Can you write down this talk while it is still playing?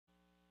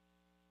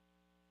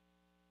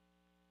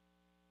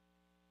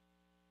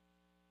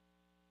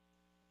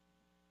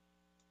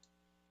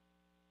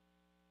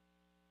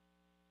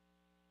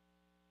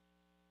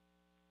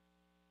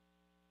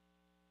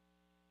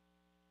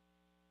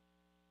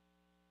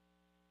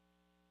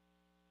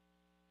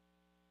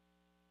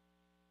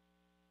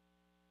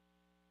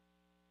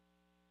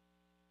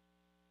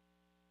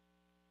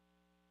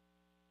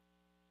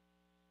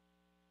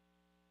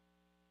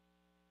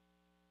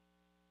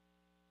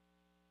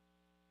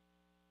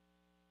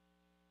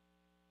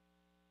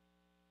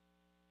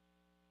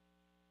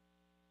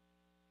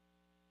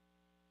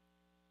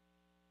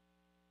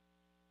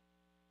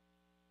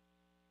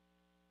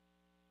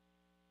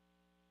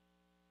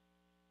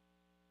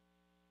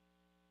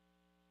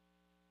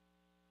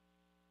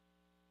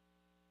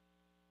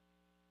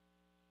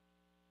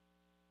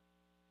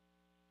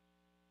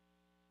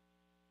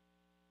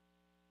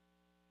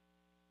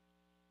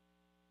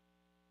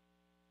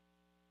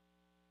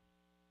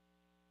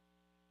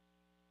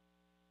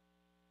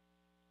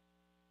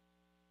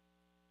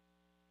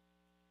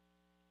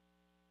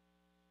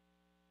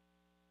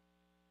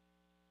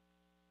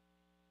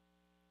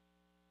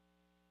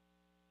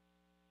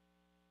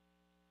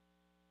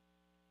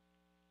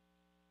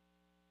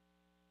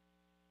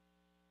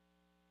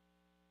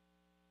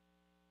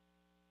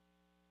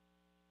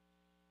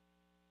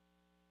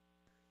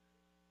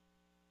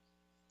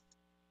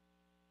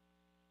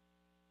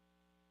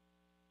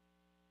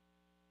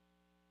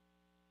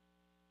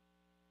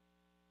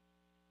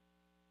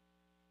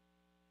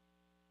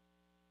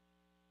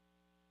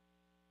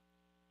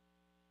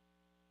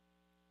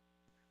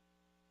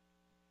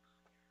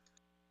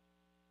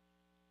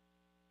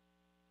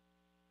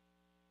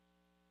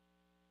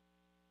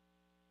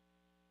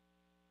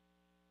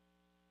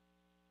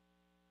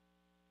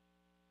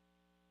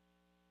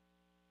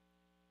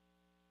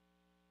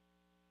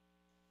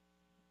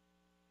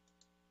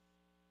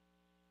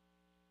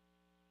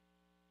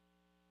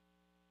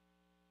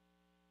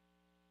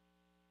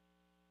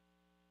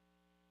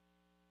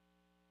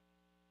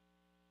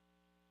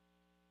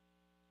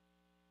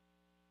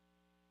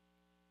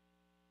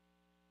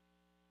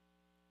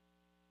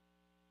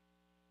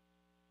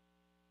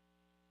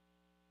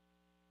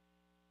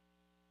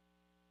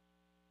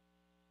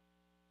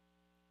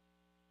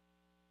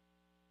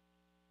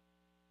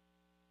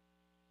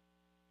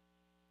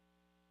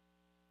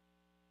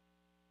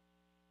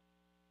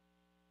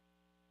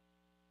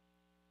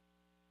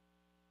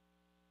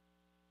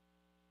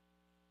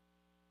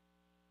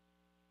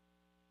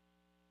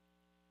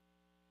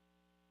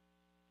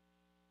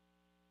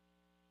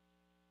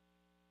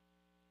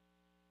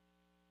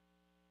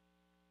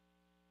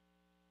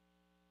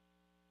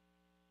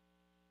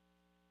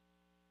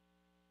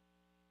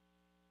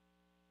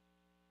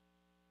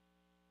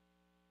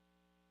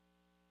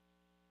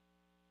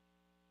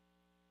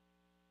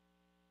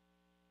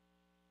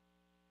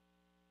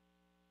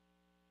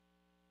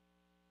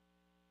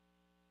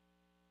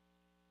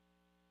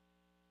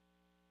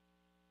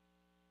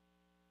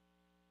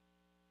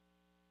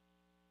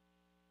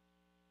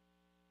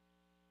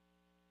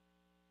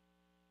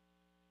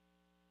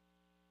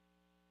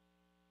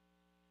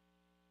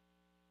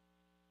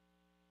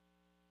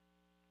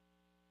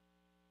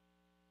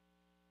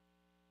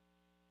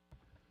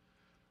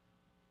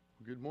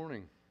Good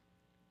morning.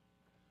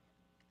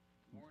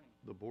 Good morning.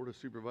 The Board of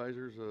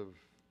Supervisors of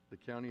the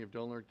County of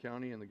Del Norte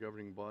County and the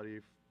governing body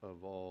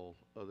of all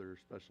other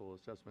special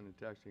assessment and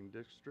taxing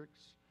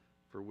districts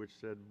for which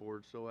said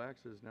board so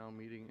acts is now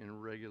meeting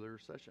in regular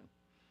session.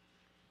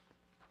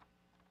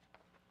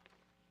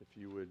 If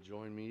you would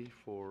join me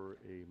for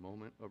a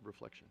moment of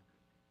reflection.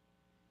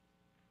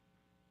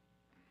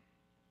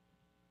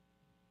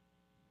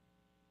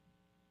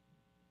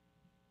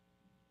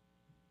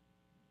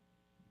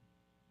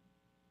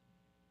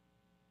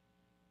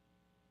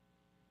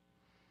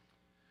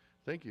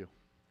 Thank you.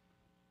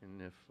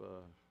 And if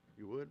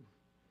you would,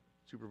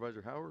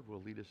 Supervisor Howard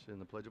will lead us in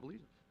the Pledge of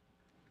Allegiance.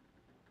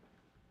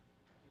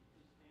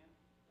 Please stand.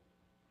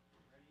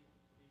 Ready?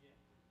 Begin.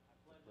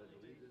 I pledge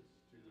Allegiance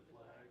to the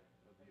flag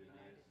of the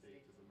United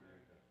States of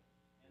America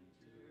and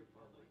to the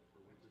republic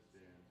for which it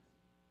stands,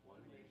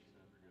 one nation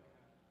under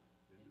God,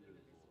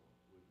 indivisible,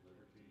 with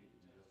liberty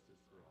and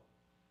justice for all.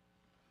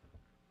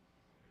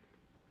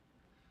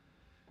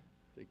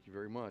 Thank you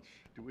very much.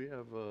 Do we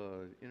have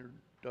an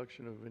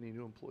introduction of any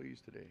new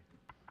employees today?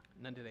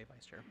 None today,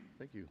 Vice Chair.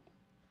 Thank you.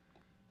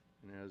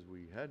 And as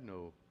we had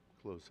no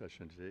closed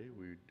session today,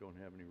 we don't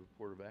have any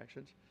report of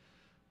actions.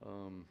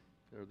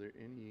 Are there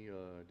any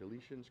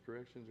deletions,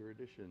 corrections, or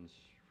additions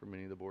from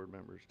any of the board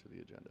members to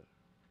the agenda?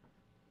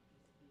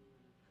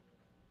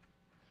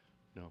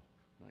 No,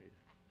 not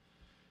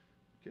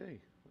yet. Okay.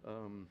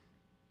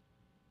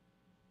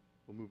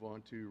 We'll move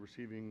on to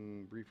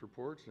receiving brief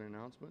reports and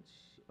announcements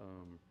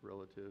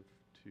relative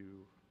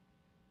to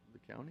the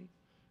county.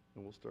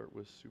 And we'll start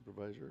with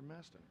Supervisor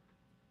Maston.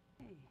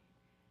 Hey,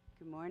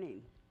 good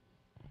morning.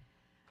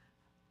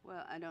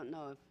 Well, I don't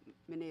know if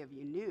many of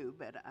you knew,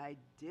 but I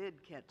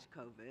did catch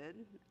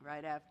COVID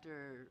right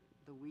after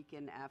the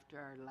weekend after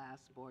our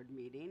last board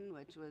meeting,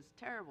 which was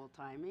terrible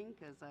timing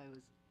because I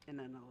was in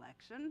an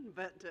election,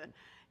 but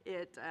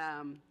it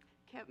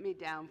kept me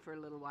down for a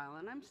little while,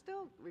 and I'm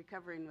still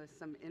recovering with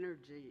some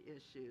energy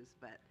issues,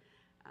 but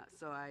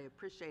so I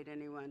appreciate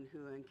anyone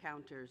who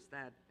encounters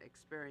that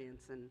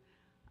experience, and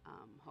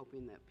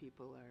hoping that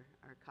people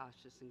are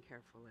cautious and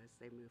careful as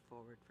they move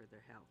forward for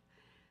their health.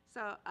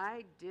 So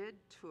I did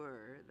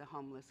tour the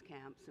homeless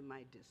camps in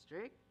my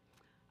district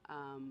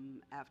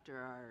after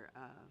our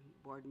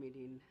board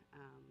meeting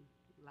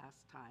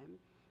last time,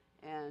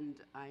 and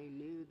I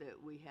knew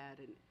that we had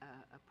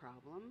a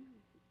problem.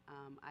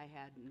 I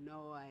had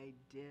no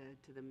idea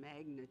to the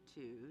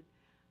magnitude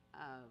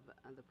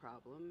of the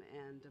problem,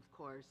 and of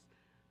course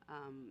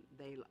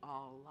they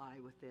all lie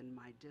within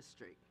my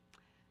district.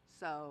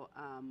 So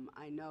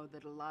I know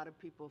that a lot of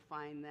people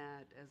find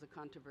that as a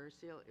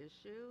controversial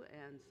issue,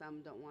 and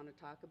some don't want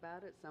to talk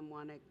about it, some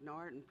want to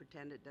ignore it and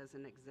pretend it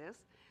doesn't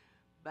exist.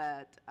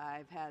 But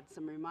I've had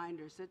some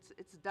reminders.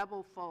 It's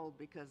double fold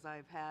because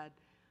I've had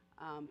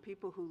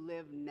people who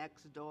live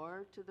next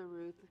door to the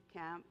Ruth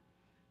camp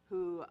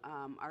who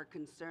are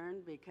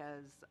concerned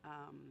because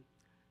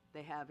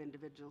they have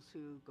individuals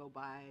who go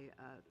by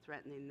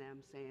threatening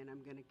them, saying,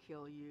 "I'm going to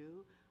kill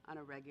you," on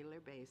a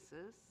regular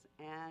basis.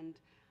 And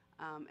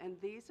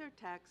these are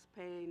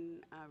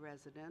tax-paying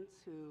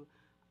residents who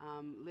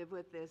live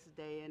with this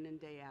day in and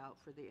day out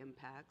for the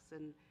impacts,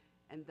 and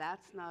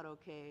that's not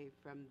okay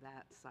from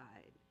that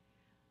side.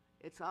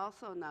 It's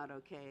also not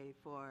okay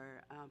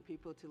for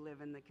people to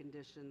live in the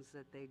conditions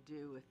that they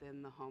do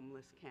within the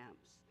homeless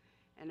camps.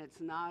 And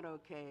it's not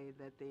okay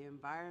that the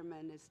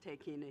environment is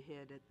taking a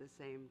hit at the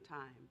same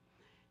time.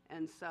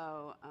 And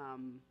so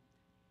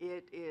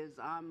it is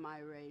on my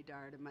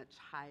radar at a much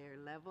higher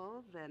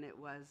level than it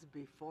was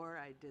before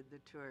I did the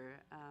tour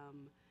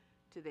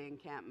to the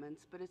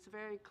encampments. But it's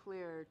very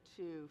clear,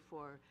 too,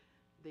 for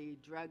the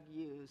drug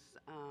use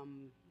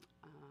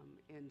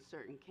in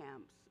certain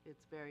camps.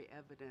 It's very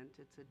evident.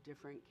 It's a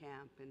different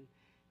camp. And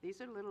these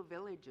are little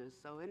villages,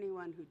 so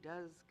anyone who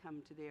does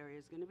come to the area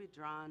is going to be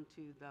drawn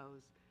to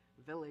those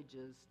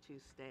villages to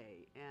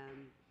stay.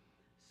 And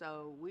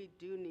so we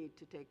do need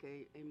to take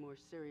a more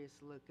serious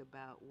look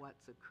about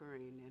what's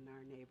occurring in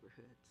our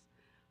neighborhoods.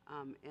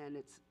 And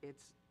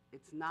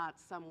it's not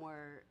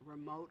somewhere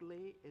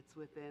remotely, it's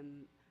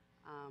within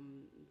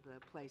the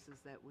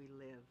places that we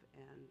live.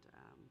 And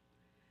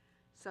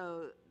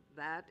so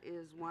that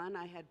is one.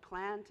 I had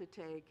planned to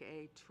take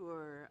a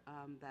tour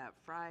that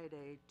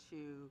Friday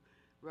to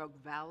Rogue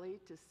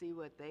Valley to see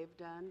what they've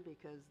done,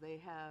 because they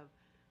have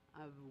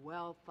a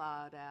well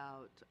thought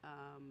out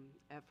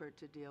effort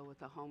to deal with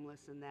the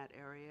homeless in that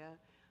area,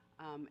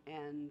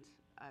 and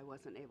I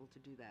wasn't able to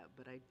do that,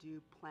 but I do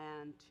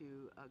plan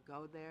to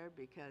go there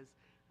because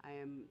I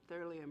am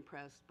thoroughly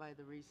impressed by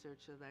the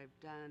research that I've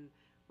done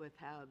with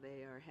how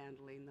they are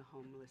handling the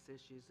homeless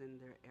issues in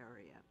their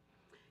area.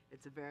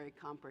 It's a very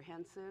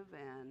comprehensive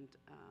and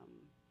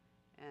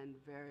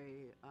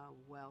very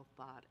well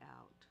thought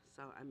out,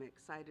 so I'm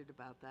excited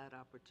about that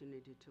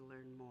opportunity to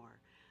learn more.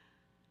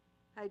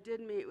 I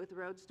did meet with the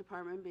roads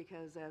department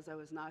because as I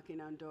was knocking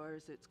on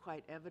doors, it's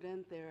quite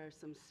evident there are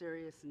some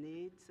serious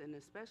needs, and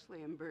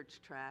especially in Birch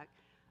Track.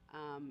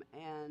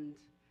 And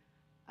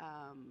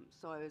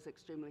So I was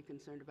extremely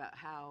concerned about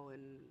how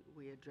and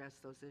we address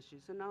those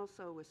issues, and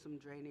also with some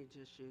drainage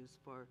issues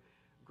for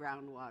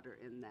groundwater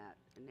in that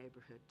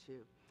neighborhood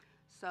too.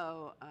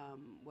 So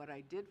what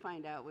I did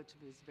find out, which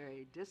was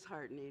very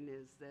disheartening,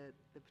 is that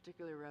the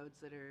particular roads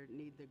that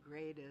need the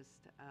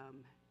greatest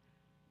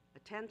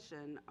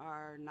attention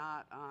are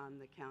not on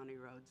the county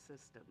road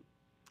system.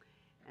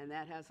 And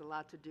that has a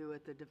lot to do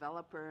with the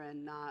developer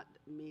and not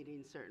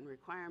meeting certain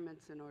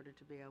requirements in order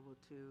to be able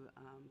to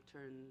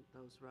turn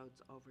those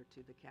roads over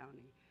to the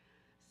county.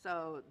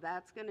 So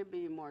that's going to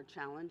be more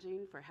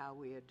challenging for how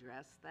we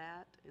address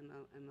that in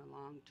the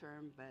long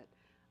term, but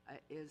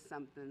is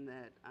something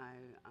that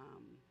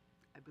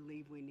I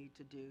believe we need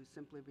to do,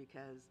 simply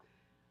because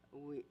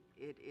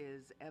it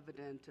is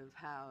evident of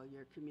how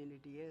your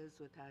community is,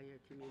 with how your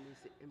community's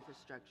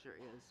infrastructure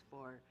is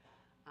for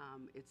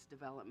its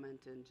development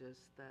and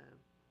just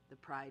the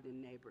pride in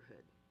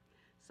neighborhood.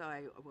 So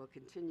I will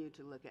continue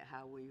to look at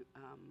how we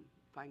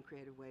find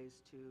creative ways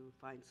to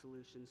find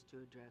solutions to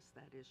address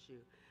that issue,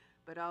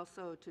 but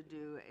also to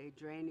do a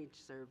drainage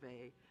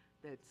survey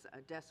that's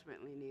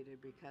desperately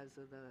needed because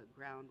of the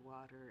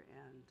groundwater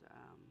and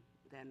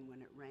then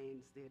when it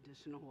rains, the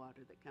additional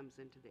water that comes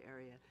into the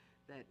area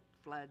that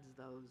floods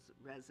those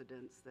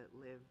residents that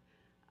live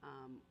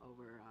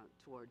over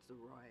towards the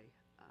Roy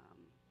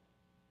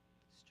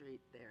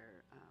Street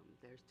there.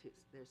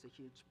 There's a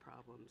huge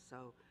problem.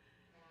 So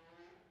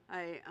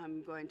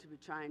I'm going to be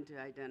trying to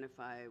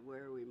identify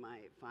where we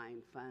might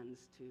find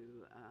funds to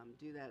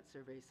do that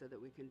survey so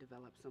that we can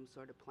develop some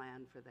sort of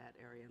plan for that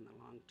area in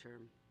the long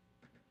term.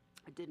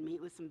 I did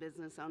meet with some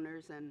business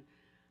owners and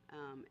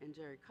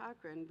Jerry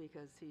Cochran,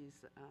 because he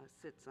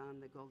sits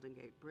on the Golden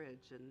Gate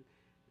Bridge, and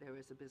there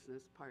was a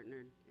business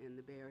partner in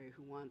the Bay Area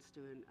who wants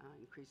to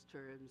increase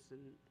tourism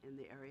in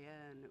the area,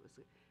 and it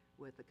was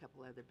with a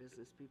couple other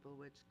business people,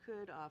 which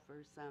could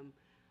offer some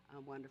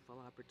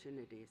wonderful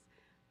opportunities.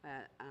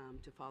 But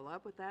to follow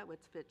up with that, what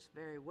fits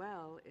very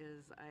well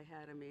is I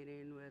had a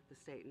meeting with the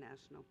state and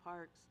national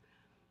parks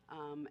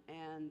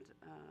and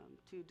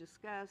to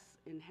discuss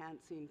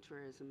enhancing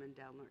tourism in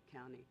Del Norte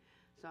County.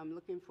 So I'm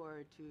looking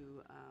forward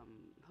to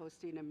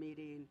hosting a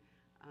meeting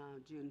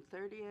June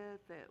 30th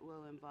that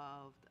will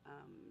involve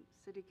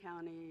City,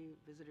 County,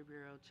 Visitor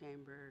Bureau,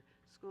 Chamber,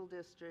 School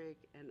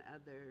District, and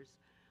others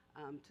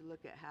to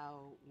look at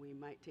how we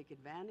might take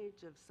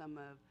advantage of some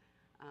of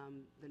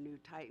the new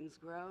Titans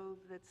Grove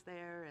that's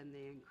there and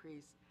the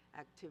increased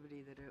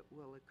activity that it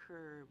will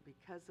occur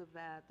because of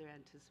that. They're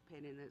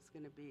anticipating that it's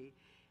going to be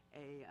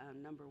a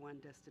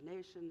 #1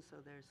 destination, so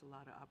there's a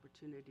lot of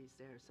opportunities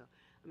there. So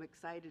I'm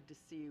excited to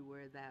see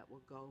where that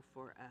will go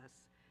for us.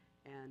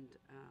 And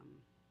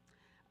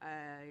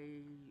I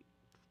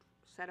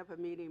set up a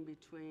meeting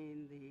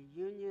between the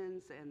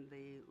unions and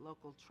the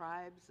local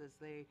tribes as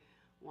they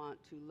want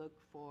to look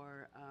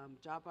for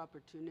job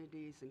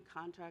opportunities and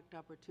contract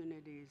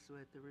opportunities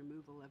with the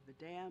removal of the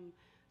dam,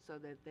 so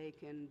that they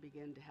can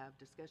begin to have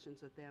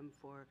discussions with them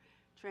for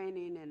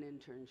training and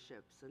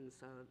internships. And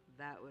so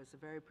that was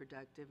very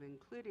productive,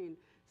 including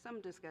some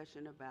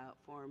discussion about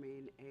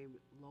forming a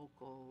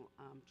local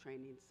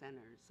training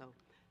center. So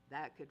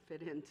that could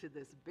fit into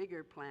this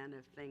bigger plan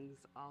of things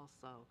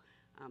also.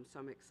 So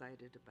I'm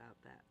excited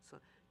about that. So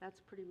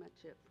that's pretty much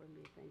it for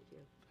me. Thank you.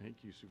 Thank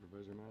you,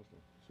 Supervisor Masna.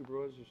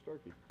 Supervisor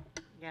Starkey.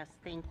 Yes,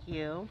 thank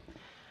you.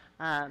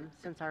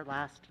 Since our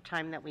last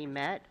time that we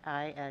met,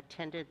 I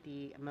attended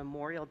the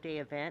Memorial Day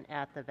event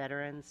at the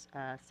Veterans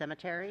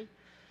Cemetery.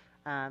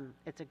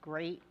 It's a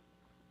great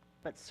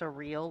but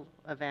surreal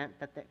event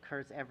that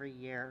occurs every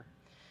year.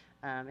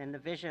 And the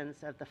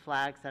visions of the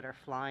flags that are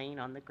flying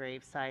on the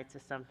grave sites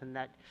is something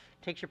that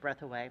takes your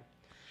breath away,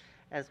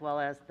 as well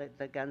as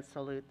the gun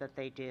salute that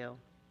they do.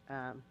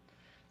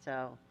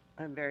 So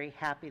I'm very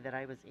happy that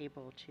I was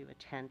able to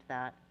attend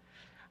that.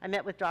 I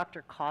met with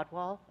Dr.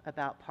 Caldwell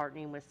about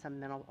partnering with some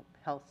mental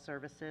health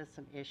services,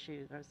 some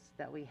issues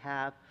that we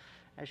have.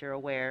 As you're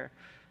aware,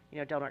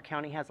 Del Norte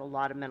County has a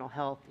lot of mental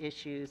health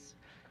issues,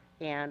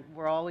 and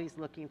we're always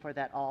looking for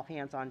that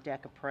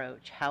all-hands-on-deck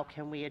approach. How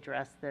can we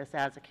address this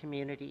as a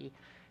community?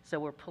 So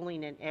we're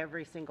pulling in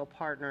every single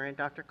partner, and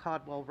Dr.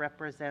 Caldwell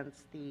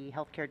represents the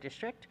healthcare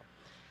district.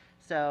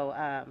 So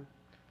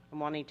I'm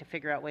wanting to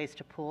figure out ways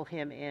to pull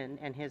him in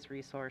and his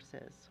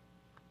resources.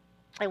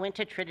 I went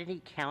to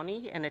Trinity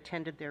County and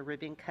attended their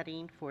ribbon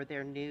cutting for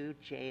their new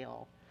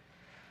jail.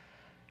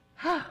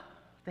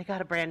 They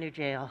got a brand new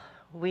jail.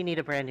 We need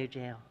a brand new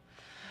jail.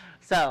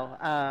 So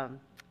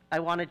I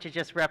wanted to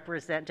just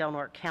represent Del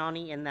Norte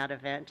County in that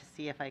event to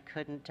see if I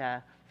couldn't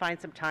find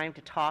some time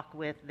to talk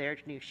with their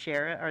new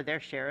sheriff, or their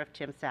sheriff,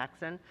 Tim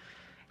Saxon,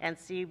 and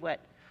see what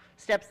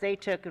steps they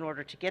took in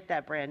order to get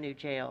that brand new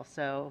jail.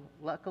 So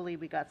luckily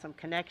we got some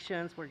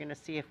connections. We're going to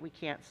see if we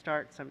can't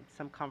start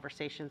some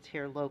conversations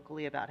here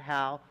locally about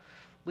how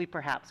we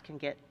perhaps can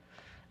get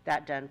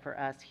that done for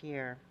us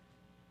here.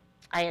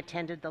 I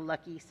attended the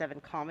Lucky 7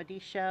 comedy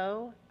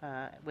show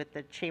with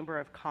the Chamber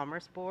of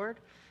Commerce Board.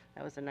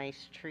 That was a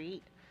nice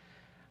treat.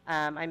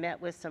 I met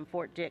with some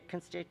Fort Dick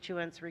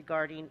constituents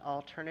regarding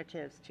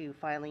alternatives to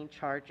filing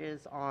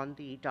charges on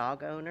the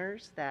dog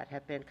owners that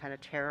have been kind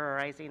of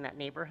terrorizing that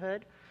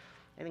neighborhood.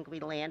 I think we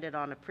landed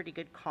on a pretty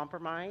good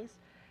compromise,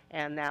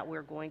 and that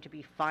we're going to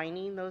be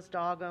fining those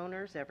dog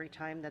owners every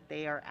time that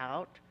they are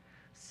out,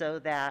 so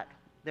that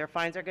their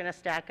fines are going to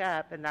stack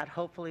up, and that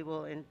hopefully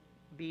will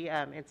be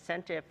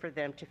incentive for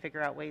them to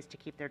figure out ways to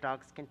keep their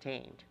dogs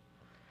contained.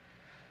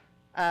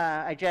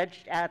 I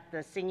judged at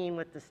the Singing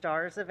with the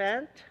Stars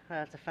event.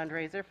 It's a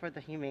fundraiser for the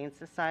Humane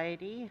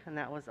Society, and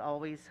that was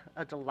always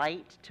a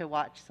delight to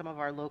watch some of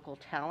our local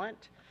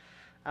talent.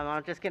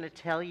 I'm just going to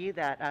tell you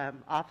that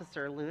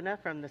Officer Luna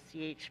from the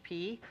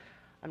CHP,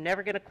 I'm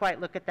never going to quite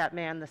look at that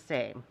man the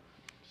same.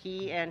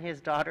 He and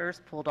his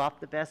daughters pulled off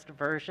the best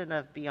version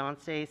of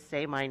Beyonce's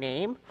Say My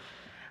Name.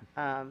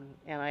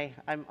 And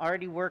I'm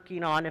already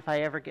working on, if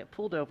I ever get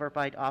pulled over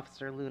by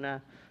Officer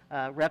Luna,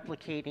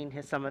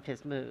 replicating some of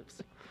his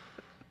moves.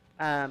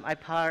 I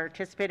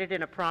participated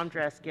in a prom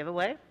dress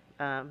giveaway.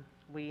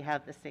 We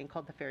have this thing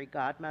called the Fairy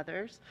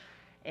Godmothers,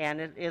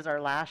 and it is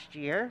our last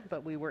year,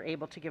 but we were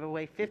able to give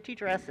away 50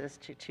 dresses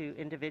to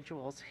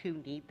individuals who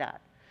need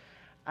that.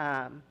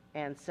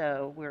 And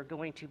so we're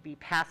going to be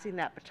passing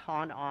that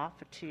baton off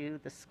to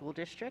the school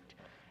district,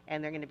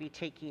 and they're going to be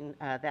taking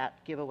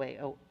that giveaway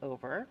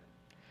over.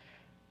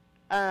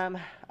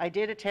 I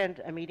did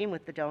attend a meeting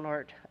with the Del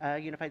Norte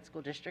Unified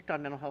School District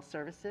on mental health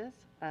services.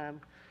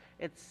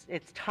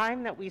 It's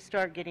time that we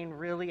start getting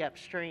really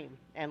upstream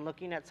and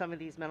looking at some of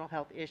these mental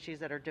health issues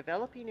that are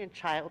developing in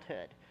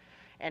childhood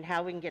and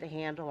how we can get a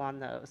handle on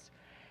those.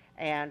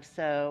 And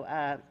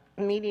so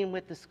meeting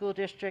with the school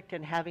district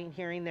and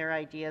hearing their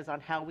ideas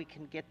on how we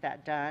can get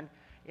that done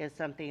is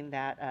something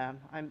that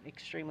I'm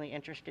extremely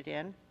interested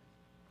in.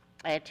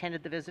 I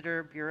attended the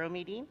Visitor Bureau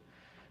meeting.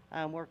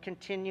 We're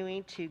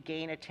continuing to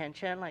gain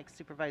attention, like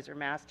Supervisor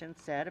Maston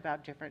said,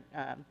 about different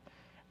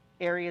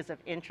areas of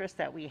interest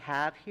that we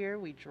have here.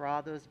 We draw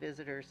those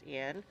visitors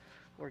in.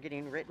 We're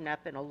getting written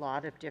up in a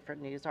lot of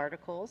different news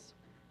articles.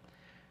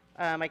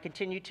 I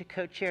continue to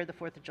co-chair the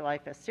 4th of July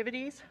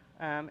festivities,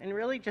 and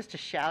really just a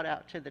shout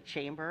out to the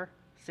chamber,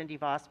 Cindy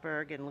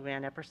Vosberg and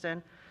Luann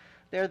Epperson.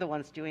 They're the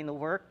ones doing the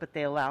work, but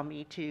they allow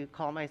me to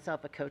call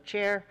myself a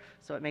co-chair,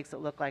 so it makes it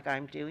look like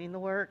I'm doing the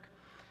work.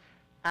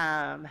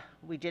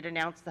 We did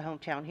announce the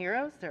Hometown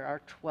Heroes. There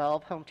are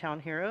 12 Hometown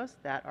Heroes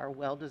that are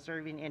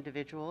well-deserving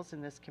individuals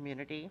in this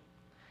community.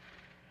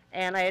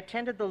 And I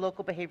attended the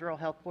local behavioral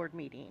health board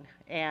meeting.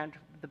 And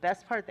the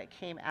best part that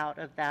came out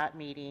of that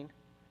meeting,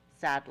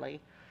 sadly,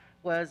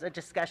 was a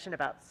discussion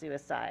about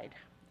suicide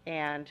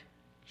and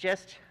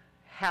just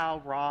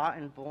how raw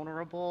and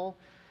vulnerable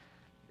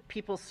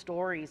people's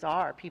stories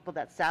are. People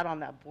that sat on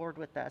that board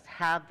with us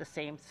have the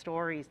same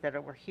stories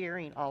that we're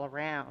hearing all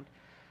around.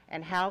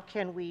 And how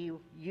can we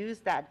use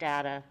that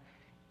data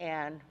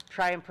and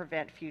try and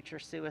prevent future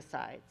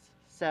suicides?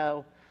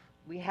 So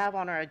we have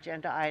on our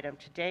agenda item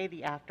today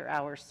the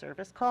after-hours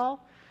service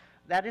call.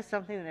 That is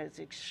something that is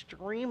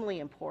extremely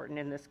important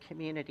in this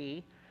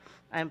community.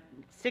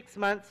 6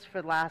 months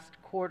for the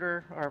last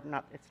quarter, or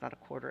not, it's not a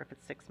quarter if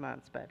it's 6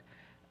 months, but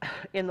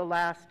in the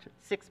last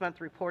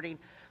 6-month reporting,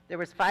 there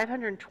was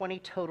 520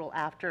 total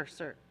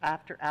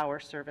after-hour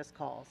service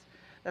calls.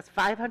 That's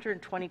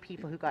 520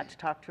 people who got to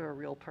talk to a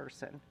real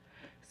person.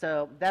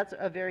 So that's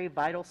a very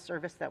vital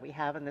service that we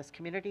have in this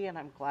community, and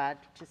I'm glad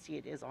to see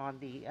it is on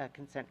the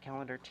consent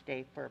calendar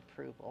today for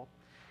approval.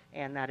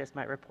 And that is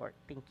my report.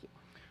 Thank you.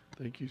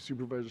 Thank you,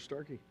 Supervisor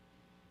Starkey.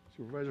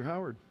 Supervisor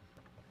Howard.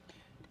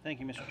 Thank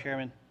you, Mr.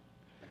 Chairman.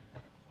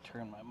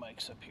 Turn my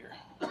mics up here.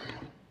 It's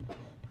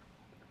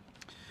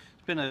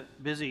been a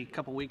busy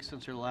couple weeks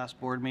since our last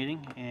board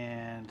meeting,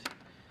 and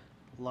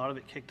a lot of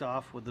it kicked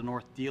off with the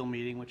North Deal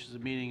meeting, which is a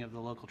meeting of the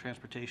local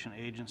transportation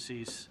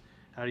agencies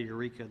out of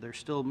Eureka. They're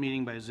still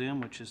meeting by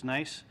Zoom, which is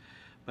nice,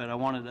 but I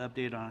wanted to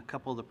update on a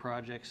couple of the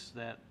projects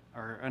that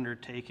are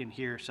undertaken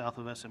here south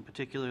of us, in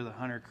particular the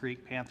Hunter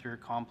Creek Panther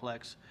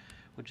Complex,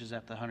 which is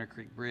at the Hunter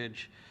Creek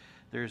Bridge.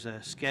 There's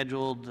a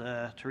scheduled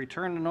to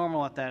return to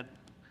normal at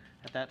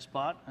that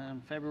spot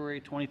in February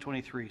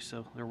 2023,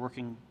 so they're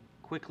working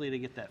quickly to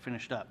get that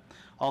finished up.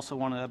 Also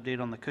want to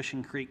update on the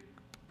Cushing Creek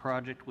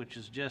project, which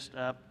is just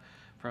up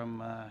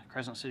from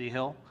Crescent City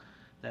Hill.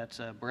 That's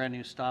a brand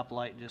new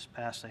stoplight just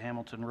past the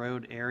Hamilton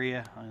Road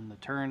area on the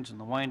turns and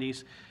the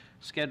windies.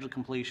 Scheduled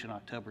completion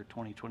October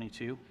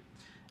 2022.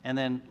 And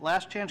then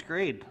last chance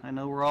grade. I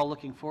know we're all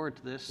looking forward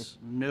to this.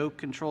 No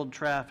controlled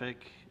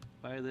traffic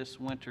by this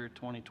winter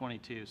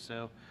 2022.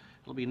 So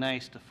it'll be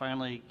nice to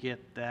finally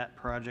get that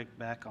project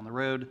back on the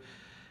road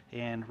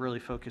and really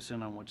focus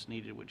in on what's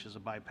needed, which is a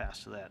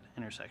bypass to that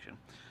intersection.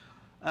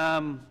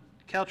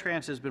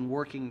 Caltrans has been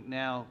working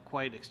now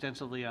quite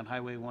extensively on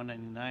Highway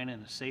 199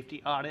 and a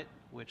safety audit,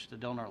 which the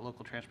Del Norte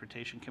Local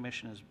Transportation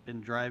Commission has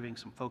been driving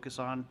some focus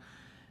on,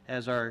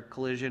 as our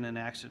collision and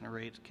accident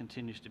rate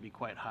continues to be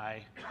quite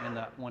high in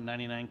that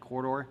 199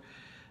 corridor.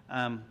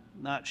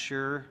 Not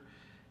sure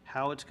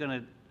how it's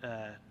going to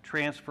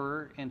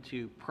transfer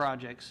into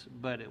projects,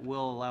 but it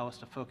will allow us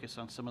to focus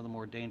on some of the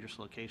more dangerous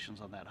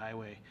locations on that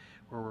highway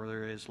where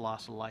there is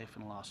loss of life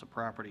and loss of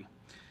property.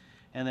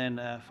 And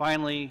then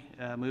finally,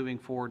 moving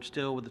forward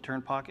still with the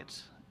turn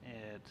pockets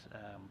at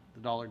the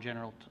Dollar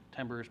General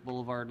Timbers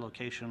Boulevard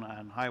location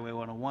on Highway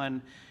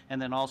 101,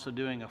 and then also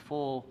doing a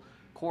full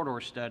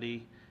corridor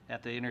study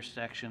at the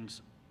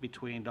intersections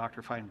between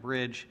Dr. Fine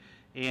Bridge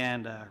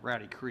and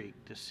Rowdy Creek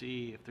to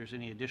see if there's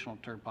any additional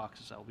turn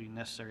pockets that will be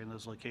necessary in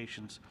those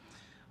locations.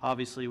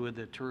 Obviously, with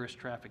the tourist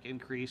traffic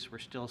increase, we're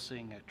still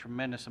seeing a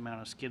tremendous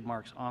amount of skid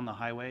marks on the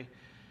highway,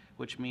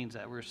 which means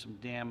that we're some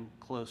damn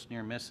close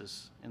near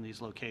misses in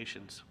these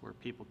locations where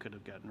people could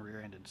have gotten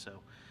rear-ended. So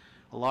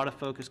a lot of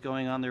focus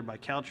going on there by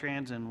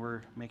Caltrans, and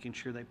we're making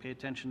sure they pay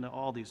attention to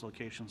all these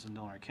locations in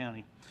Del Norte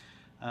County.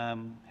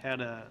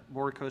 Had a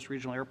Border Coast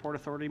Regional Airport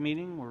Authority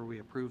meeting where we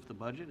approved the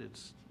budget.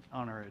 It's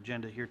on our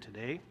agenda here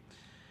today.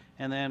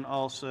 And then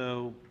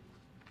also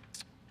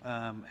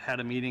had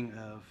a meeting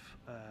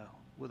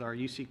with our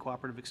UC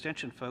Cooperative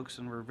Extension folks,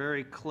 and we're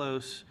very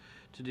close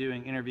to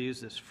doing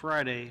interviews this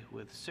Friday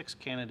with 6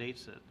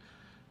 candidates that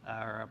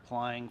are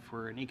applying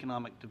for an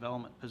economic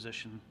development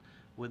position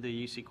with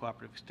the UC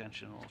Cooperative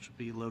Extension, which will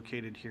be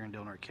located here in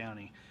Del Norte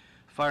County.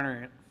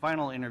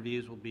 Final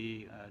interviews will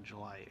be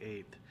July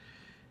 8th.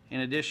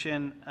 In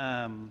addition,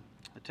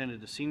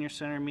 attended the Senior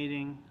Center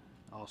meeting,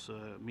 also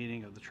a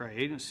meeting of the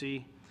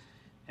Tri-Agency,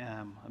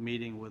 a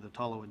meeting with the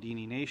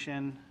Tolowadini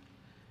Nation,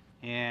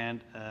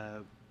 and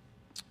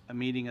a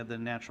meeting of the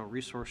Natural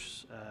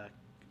Resource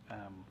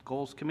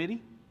Goals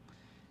Committee,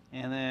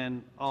 and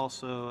then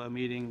also a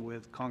meeting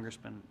with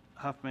Congressman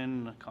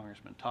Huffman,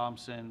 Congressman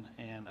Thompson,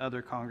 and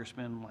other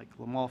congressmen like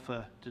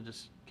LaMalfa to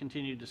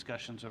continue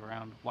discussions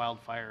around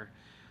wildfire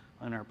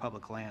on our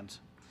public lands.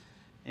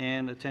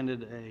 And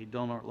attended a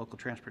Del Norte Local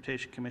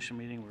Transportation Commission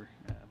meeting where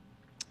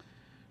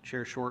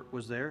Chair Short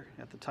was there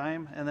at the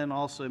time, and then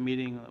also a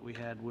meeting that we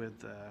had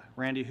with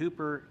Randy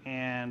Hooper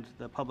and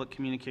the Public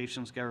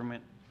Communications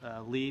Government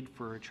lead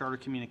for Charter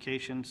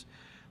Communications,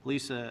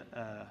 Lisa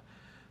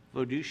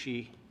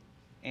Vodushi,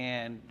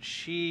 and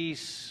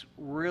she's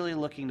really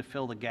looking to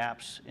fill the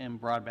gaps in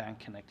broadband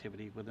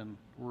connectivity within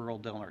rural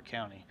Del Norte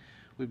County.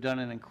 We've done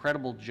an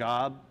incredible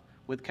job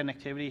with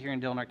connectivity here in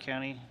Del Norte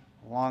County.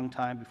 A long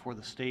time before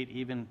the state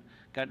even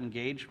got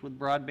engaged with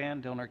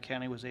broadband, Del Norte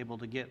County was able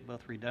to get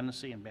both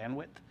redundancy and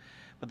bandwidth,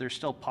 but there's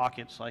still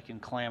pockets like in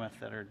Klamath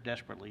that are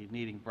desperately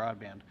needing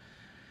broadband.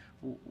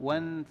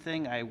 One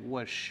thing I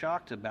was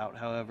shocked about,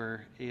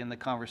 however, in the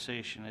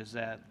conversation is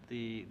that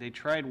they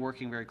tried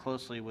working very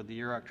closely with the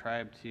Yurok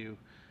tribe to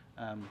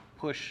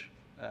push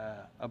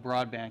a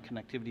broadband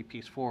connectivity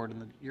piece forward,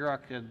 and the Yurok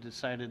had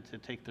decided to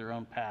take their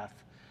own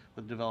path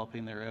with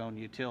developing their own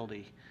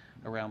utility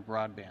around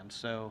broadband.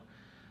 So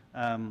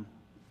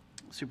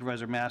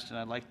Supervisor Maston,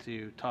 I'd like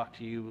to talk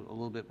to you a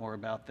little bit more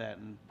about that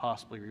and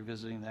possibly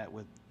revisiting that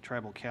with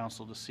Tribal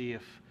Council to see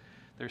if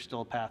there's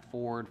still a path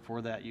forward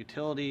for that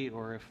utility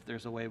or if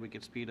there's a way we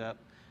could speed up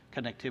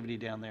connectivity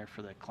down there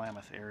for the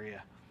Klamath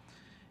area.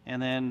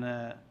 And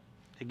then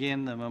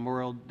again, the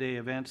Memorial Day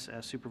events,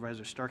 as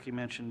Supervisor Starkey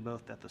mentioned,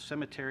 both at the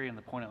cemetery and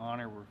the Point of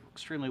Honor were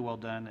extremely well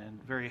done,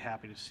 and very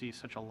happy to see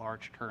such a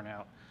large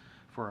turnout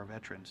for our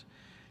veterans.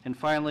 And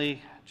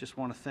finally, just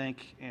want to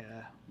thank,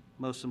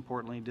 most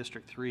importantly,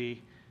 District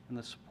 3 and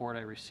the support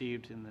I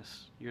received in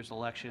this year's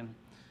election.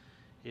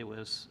 It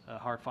was a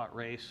hard-fought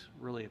race.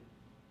 Really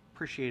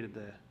appreciated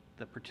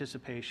the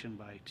participation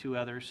by 2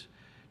 others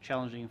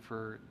challenging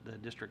for the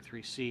District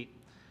 3 seat,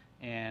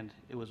 and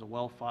it was a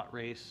well-fought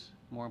race.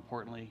 More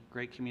importantly,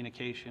 great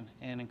communication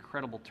and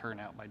incredible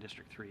turnout by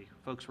District 3.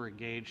 Folks were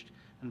engaged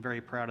and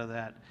very proud of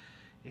that,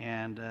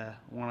 and I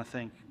want to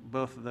thank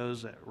both of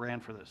those that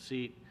ran for the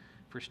seat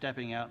for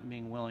stepping out and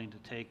being willing to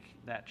take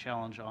that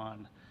challenge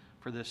on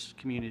for this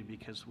community,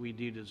 because we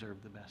do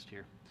deserve the best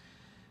here.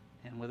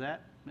 And with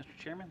that, Mr.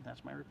 Chairman,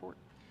 that's my report.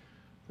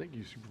 Thank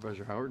you,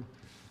 Supervisor Howard.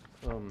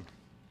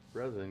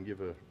 Rather than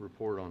give a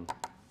report on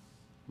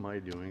my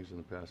doings in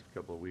the past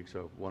couple of weeks,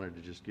 I wanted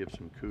to just give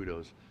some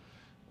kudos.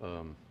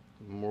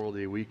 Memorial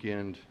Day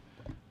weekend,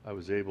 I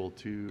was able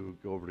to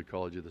go over to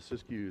College of the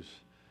Siskiyous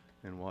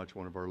and watch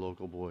one of our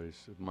local boys,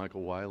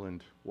 Michael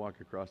Weiland,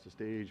 walk across the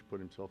stage, put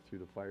himself through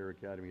the fire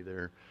academy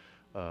there.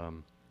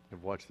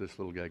 I've watched this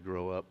little guy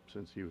grow up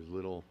since he was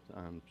little.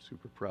 I'm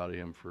super proud of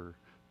him for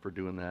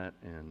doing that,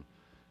 and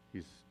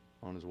he's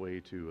on his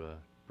way to a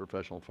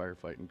professional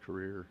firefighting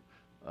career.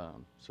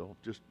 So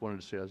just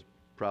wanted to say I was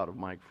proud of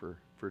Mike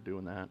for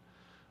doing that.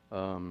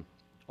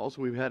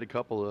 Also, we've had a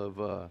couple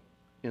of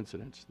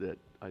incidents that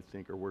I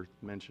think are worth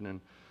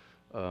mentioning.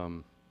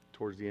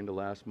 Towards the end of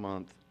last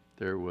month,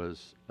 there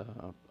was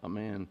a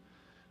man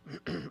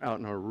out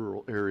in our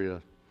rural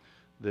area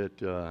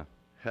that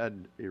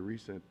had a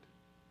recent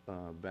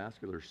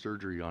vascular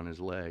surgery on his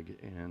leg,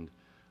 and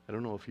I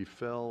don't know if he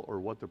fell or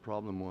what the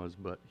problem was,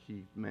 but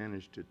he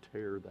managed to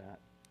tear that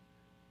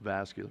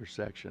vascular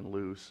section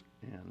loose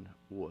and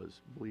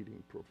was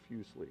bleeding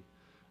profusely,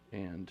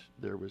 and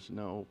there was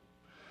no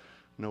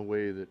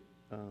way that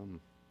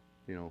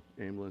you know,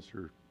 ambulance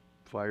or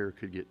fire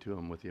could get to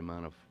him with the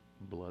amount of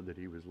blood that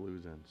he was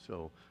losing.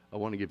 So I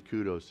want to give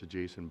kudos to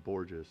Jason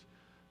Borges.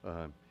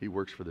 He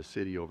works for the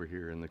city over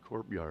here in the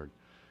courtyard,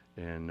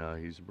 and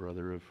he's a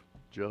brother of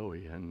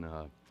Joey. And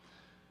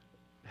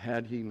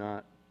had he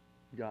not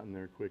gotten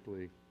there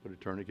quickly, put a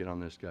tourniquet on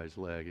this guy's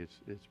leg, it's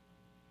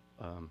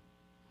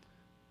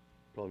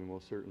probably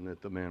most certain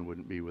that the man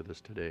wouldn't be with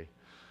us today.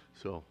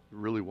 So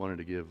really wanted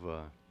to give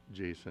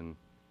Jason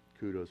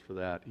kudos for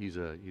that. He's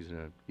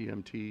an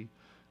EMT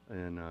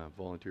and a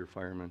volunteer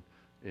fireman,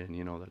 and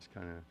you know, that's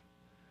kind of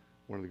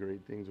one of the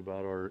great things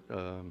about our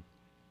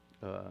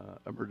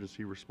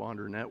emergency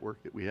responder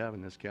network that we have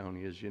in this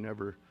county is you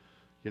never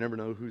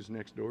know who's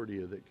next door to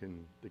you that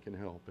can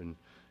help,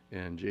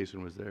 and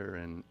Jason was there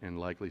and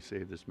likely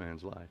saved this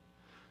man's life.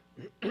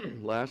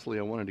 Lastly,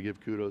 I wanted to give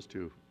kudos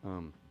to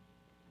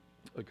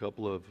a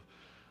couple of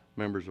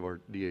members of our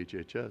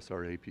DHHS,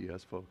 our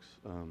APS folks,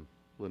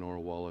 Lenora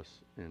Wallace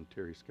and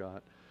Terry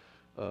Scott.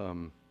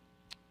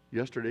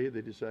 Yesterday,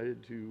 they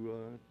decided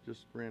to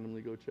just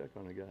randomly go check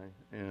on a guy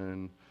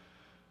and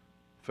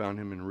found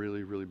him in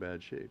really, really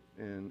bad shape.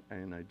 And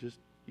I just,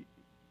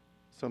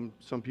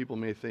 some people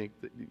may think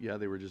that, yeah,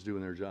 they were just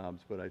doing their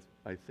jobs, but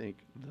I think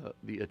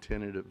the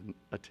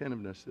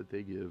attentiveness that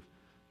they give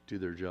to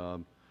their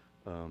job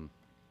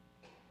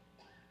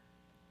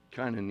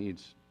kind of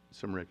needs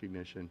some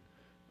recognition.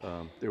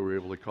 They were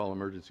able to call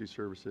emergency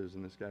services,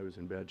 and this guy was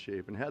in bad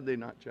shape. And had they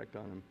not checked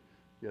on him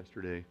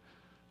yesterday,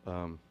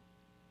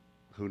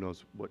 who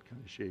knows what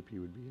kind of shape he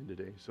would be in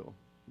today. So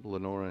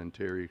Lenora and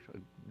Terry, I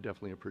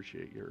definitely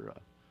appreciate your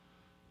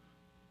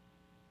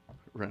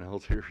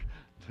Reynolds here.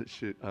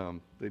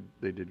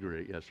 They did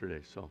great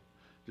yesterday. So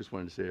just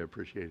wanted to say I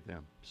appreciate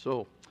them.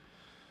 So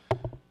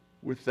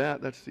with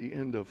that, that's the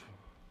end of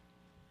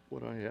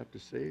what I have to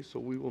say. So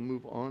we will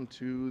move on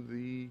to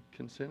the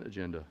consent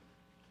agenda.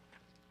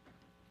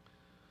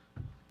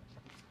 Do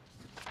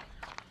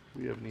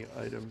we have any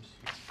items?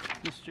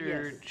 Mr.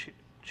 Yes.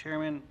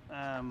 Chairman,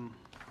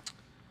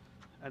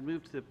 I'd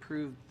move to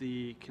approve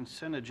the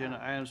consent agenda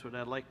items, but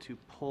I'd like to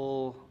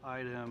pull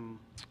item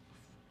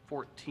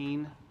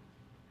 14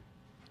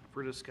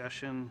 for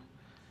discussion.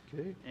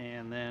 Okay.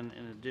 And then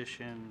in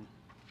addition,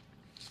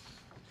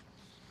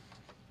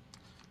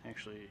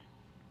 actually,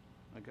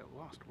 I got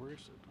lost. Where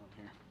is it on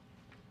here?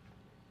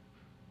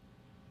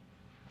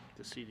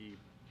 The CD.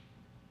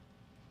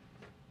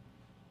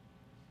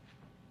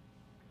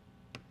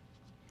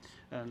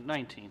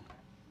 19,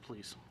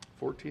 please.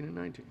 14 and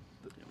 19.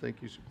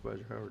 Thank you,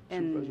 Supervisor Howard.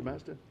 And Supervisor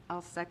Maston?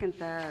 I'll second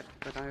that,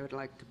 but I would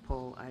like to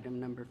pull item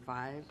number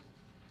 5.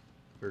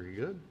 Very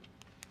good.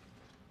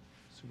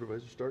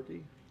 Supervisor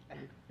Starkey,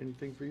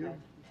 anything for you? I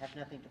have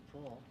nothing to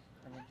pull.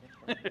 I'm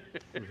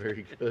indifferent.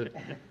 Very good.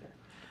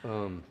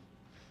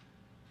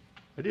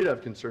 I did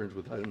have concerns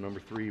with item number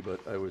 3,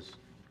 but I was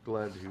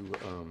glad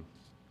to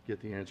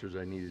get the answers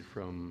I needed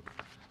from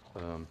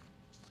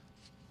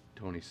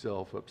Tony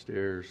Self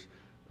upstairs.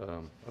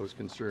 I was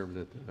concerned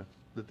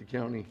that the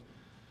county,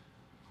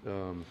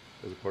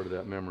 as a part of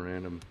that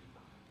memorandum,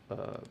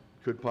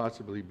 could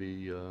possibly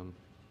be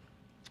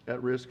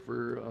at risk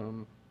for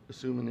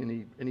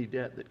assuming any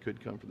debt that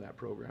could come from that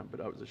program. But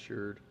I was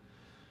assured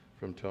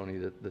from Tony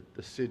that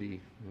the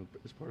city,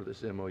 as part of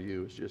this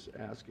MOU, is just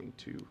asking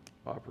to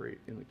operate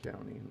in the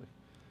county, and the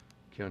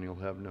county will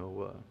have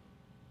no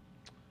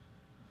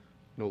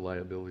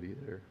liability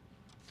there.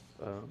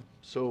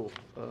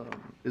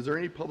 Is there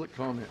any public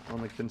comment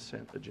on the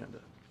consent agenda?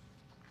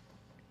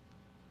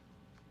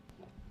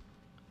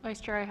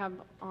 Vice Chair, I have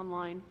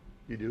online.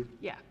 You do?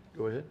 Yeah.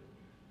 Go ahead.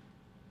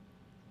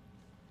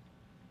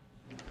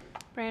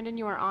 Brandon,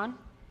 you are on.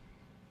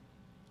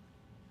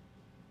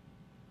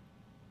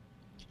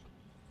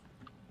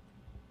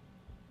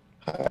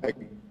 Hi,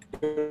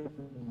 good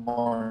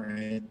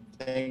morning.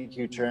 Thank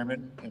you,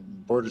 Chairman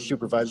and Board of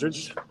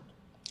Supervisors.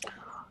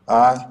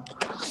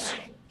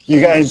 You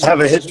guys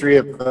have a history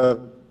of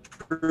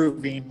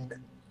approving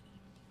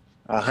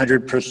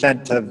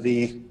 100% of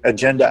the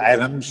agenda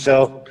items,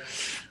 so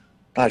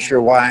not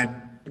sure why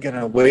I'm going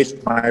to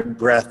waste my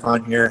breath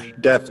on your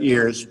deaf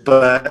ears,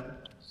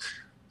 but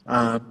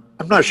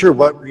I'm not sure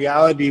what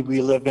reality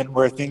we live in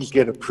where things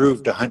get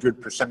approved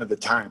 100% of the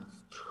time.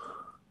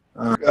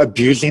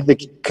 Abusing the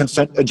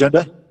consent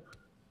agenda.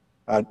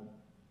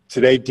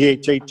 Today,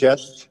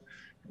 DHHS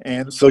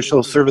and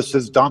social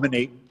services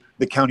dominate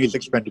the county's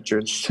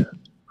expenditures.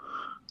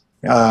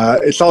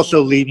 It's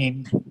also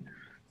leading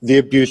the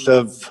abuse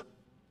of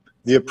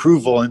the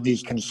approval in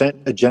these consent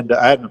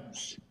agenda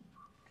items.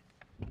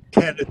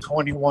 10 to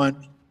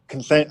 21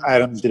 consent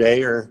items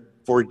today are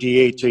for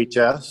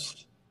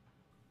DHHS.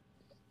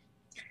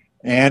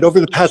 And over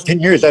the past 10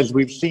 years, as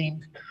we've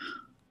seen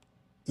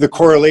the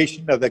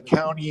correlation of the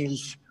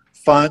county's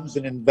funds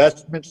and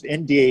investments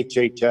in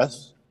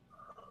DHHS,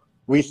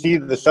 we see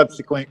the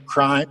subsequent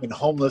crime and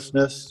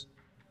homelessness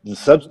and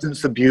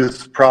substance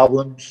abuse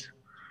problems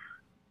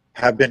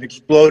have been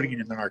exploding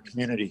in our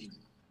community,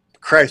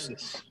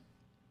 crisis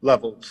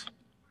levels.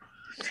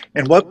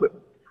 And what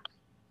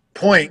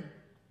point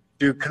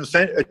do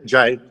consent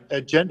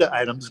agenda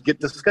items get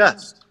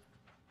discussed?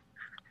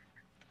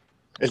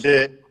 Is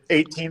it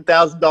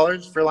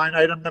 $18,000 for line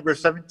item number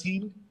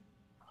 17?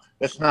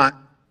 That's not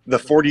the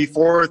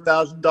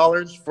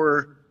 $44,000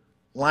 for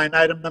line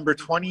item number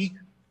 20?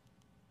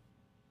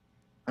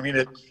 I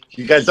mean,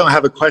 you guys don't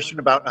have a question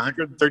about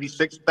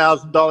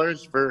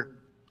 $136,000 for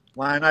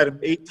line item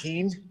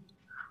 18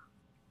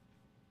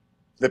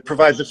 that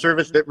provides a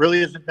service that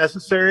really isn't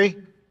necessary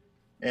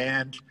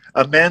and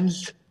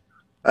amends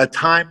a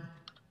time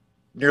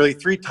nearly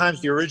 3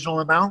 times the original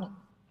amount? I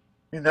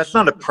mean, that's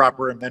not a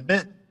proper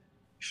amendment. It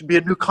should be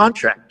a new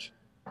contract.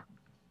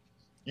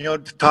 You know,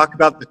 to talk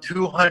about the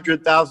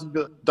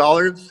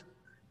 $200,000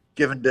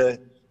 given to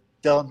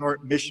Del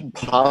Norte Mission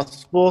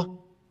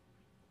Possible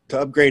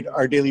to upgrade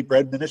our daily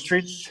bread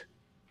ministries.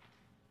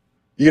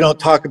 You don't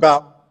talk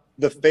about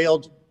the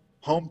failed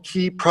home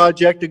key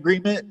project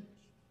agreement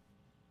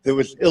that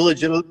was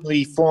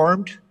illegitimately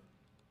formed.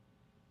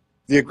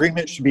 The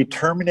agreement should be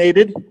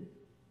terminated.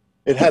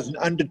 It has an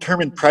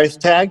undetermined price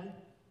tag,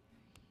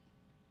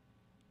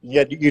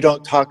 yet you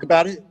don't talk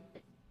about it.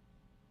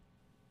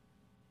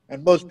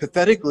 And most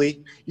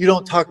pathetically, you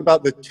don't talk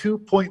about the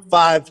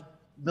 $2.5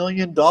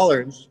 million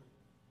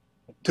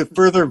to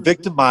further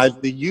victimize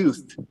the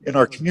youth in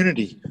our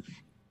community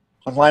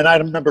on line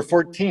item number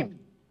 14.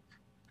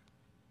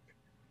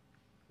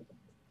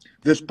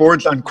 This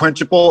board's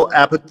unquenchable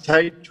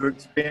appetite to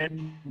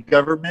expand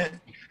government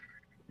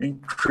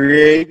and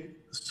create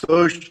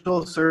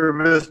social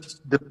service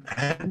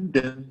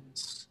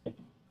dependence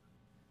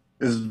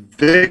is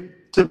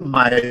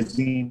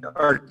victimizing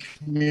our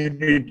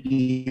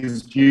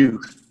community's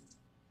youth.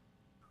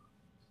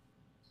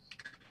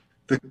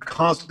 The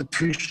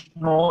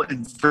constitutional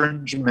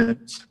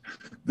infringements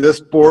this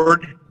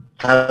board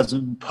has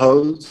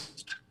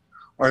imposed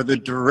are the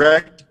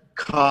direct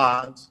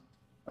cause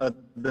of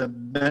the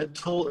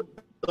mental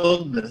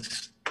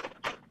illness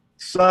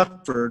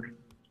suffered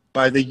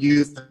by the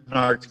youth in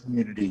our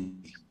community.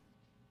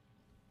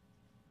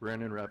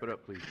 Brandon, wrap it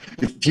up, please.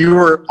 If you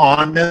were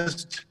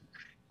honest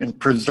in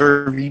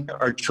preserving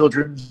our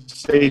children's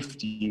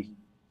safety,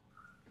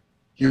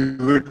 you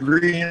would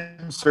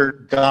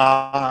reinsert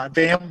God,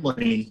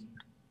 family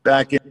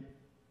back in,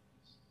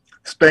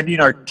 spending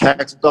our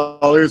tax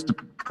dollars to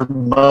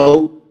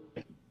promote.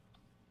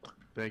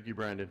 Thank you,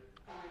 Brandon. Is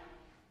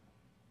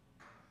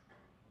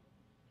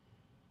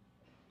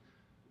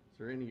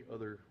there any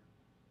other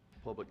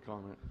public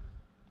comment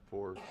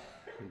for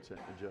consent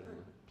agenda?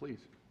 Please.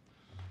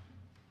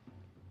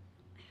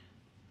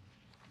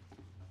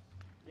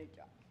 Good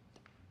job.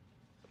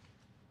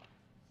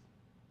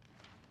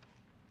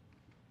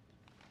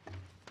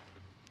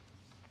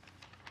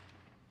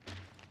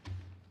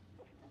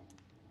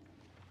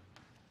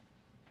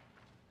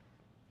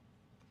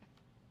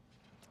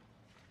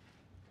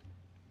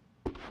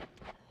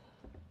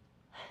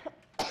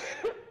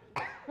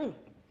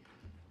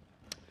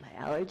 My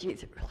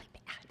allergies are really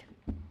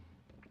bad.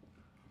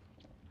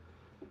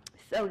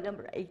 So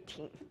number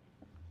 18,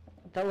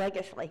 the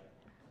legislate.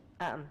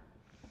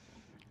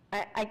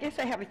 I guess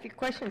I have a few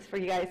questions for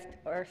you guys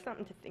or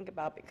something to think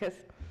about because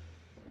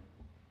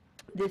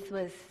this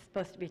was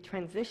supposed to be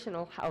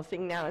transitional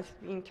housing. Now it's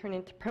being turned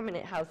into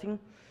permanent housing.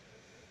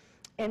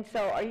 And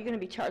so are you going to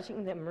be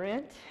charging them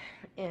rent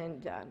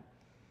and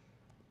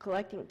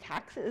collecting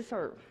taxes,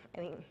 or,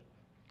 I mean,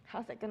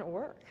 how's that going to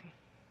work?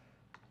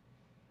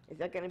 Is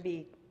that going to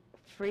be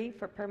free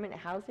for permanent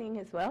housing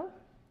as well?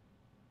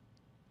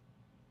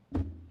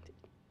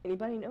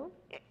 Anybody know?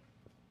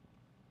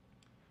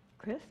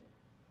 Chris?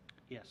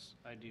 Yes,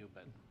 I do,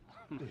 but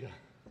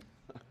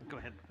go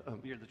ahead.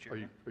 You're the chair. Are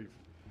you,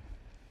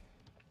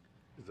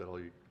 is that all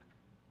you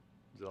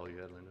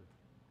had, Linda?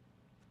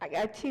 I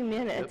got 2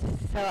 minutes, Yep.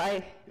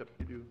 so Yep,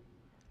 you do.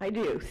 I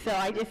do. So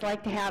I just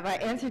like to have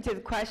an answer to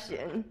the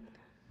question.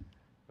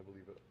 I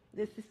believe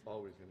This is,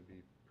 always going to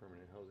be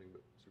permanent housing,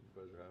 but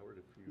Supervisor Howard,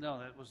 if you No,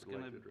 that was would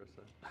going like to to, address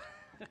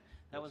that.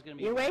 that was going to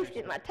be. you're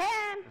wasting my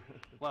time.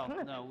 Well,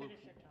 no,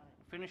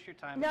 finish your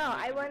time. No, and then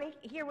we I can-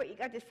 want to hear what you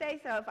got to say,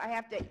 so if I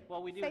have to.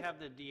 Well, we do say- have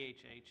the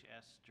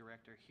DHHS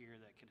director here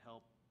that could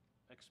help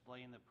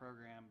explain the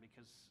program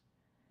because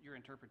your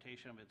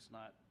interpretation of it's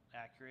not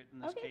accurate in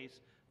this Okay.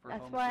 case for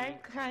That's home why key. I'm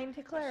trying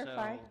to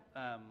clarify.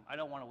 So, I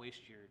don't want to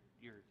waste your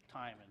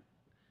time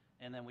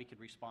and then we could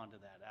respond to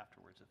that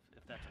afterwards if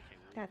that's okay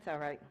with you. That's all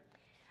right.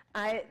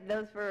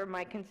 Those were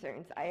my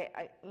concerns.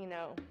 You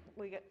know,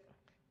 we're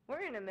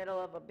in the middle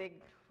of a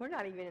big, we're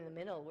not even in the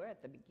middle, we're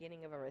at the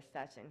beginning of a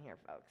recession here,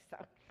 folks. So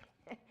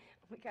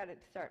we got to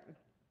start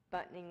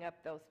buttoning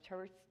up those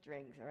purse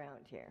strings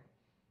around here.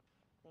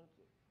 Thank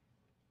you.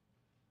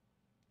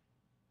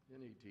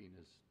 N18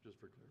 is, just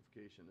for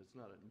clarification, it's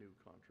not a new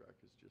contract,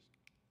 it's just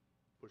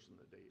pushing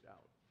the date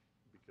out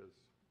because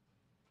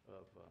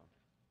of,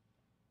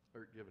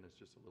 or giving us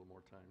just a little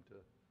more time to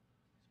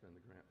spend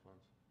the grant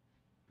funds.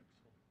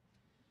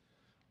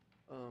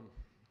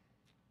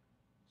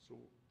 So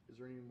is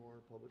there any more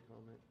public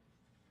comment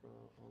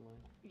online?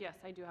 Yes,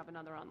 I do have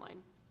another online.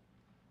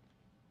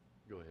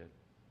 Go ahead.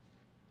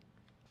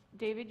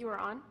 David, you are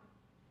on?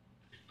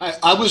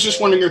 I was just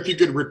wondering if you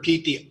could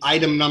repeat the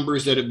item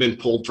numbers that have been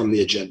pulled from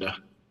the agenda,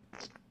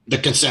 the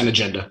consent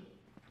agenda.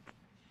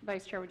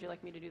 Vice Chair, would you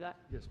like me to do that?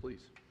 Yes,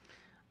 please.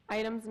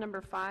 Items number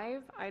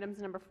 5, items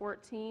number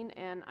 14,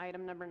 and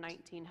item number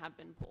 19 have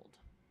been pulled.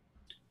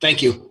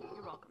 Thank you.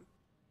 You're welcome.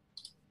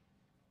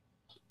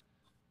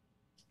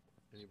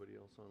 Anybody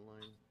else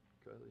online?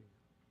 Kylie?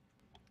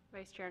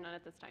 Vice Chair, none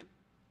at this time.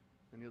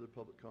 Any other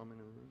public comment in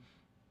the room?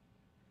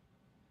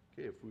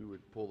 Okay, if we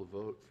would pull the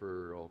vote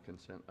for all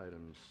consent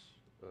items,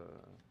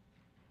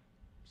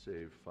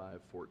 save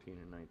 5, 14,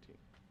 and 19.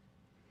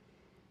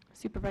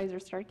 Supervisor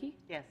Starkey?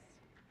 Yes.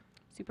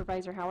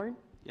 Supervisor Howard?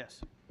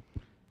 Yes.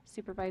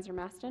 Supervisor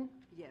Maston?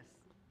 Yes.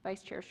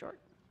 Vice Chair Short?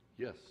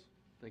 Yes,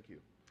 thank you.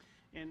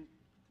 And,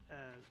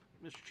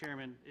 Mr.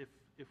 Chairman, if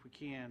we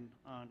can,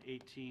 on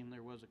 18,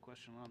 there was a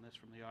question on this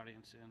from the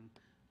audience, and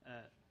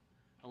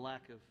a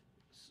lack of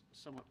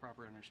somewhat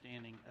proper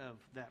understanding of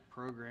that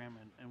program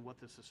and what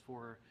this is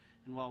for.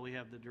 And while we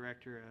have the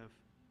director of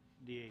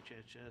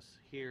DHHS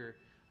here,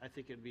 I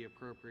think it'd be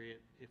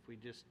appropriate if we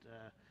just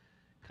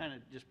kind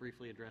of just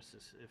briefly address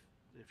this,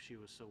 if she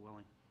was so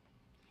willing.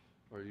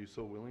 Are you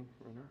so willing,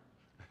 Renee?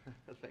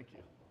 Thank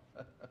you.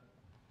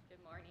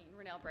 Good morning.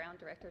 Renelle Brown,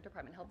 Director of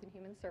Department of Health and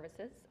Human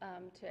Services.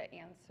 To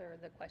answer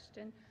the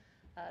question,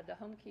 the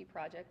Home Key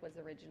project was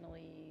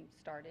originally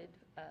started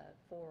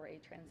for a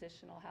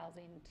transitional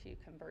housing to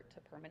convert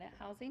to permanent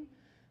housing.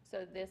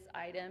 So this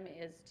item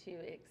is to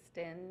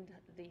extend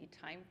the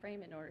time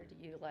frame in order to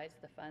utilize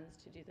the funds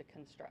to do the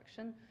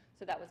construction.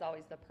 So that was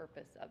always the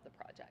purpose of the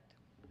project.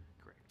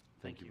 Great.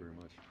 Thank you very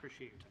much.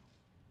 Appreciate your time.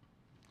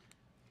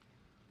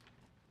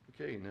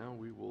 Okay, now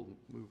we will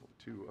move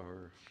to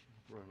our,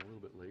 run a little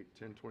bit late,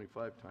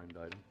 10:25 timed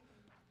item,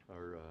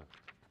 our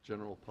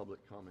general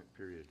public comment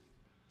period.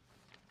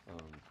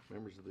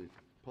 Members of the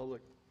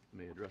public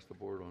may address the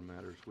board on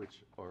matters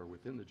which are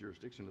within the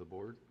jurisdiction of the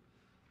board.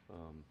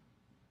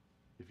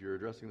 If you're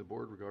addressing the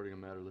board regarding a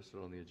matter listed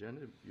on the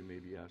agenda, you may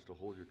be asked to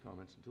hold your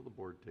comments until the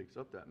board takes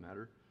up that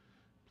matter.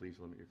 Please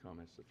limit your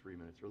comments to 3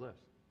 minutes or less.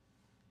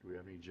 Do we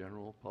have any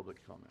general public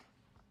comment?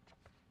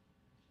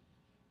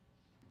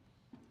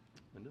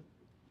 Linda?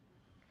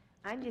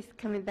 I'm just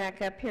coming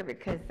back up here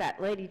because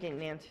that lady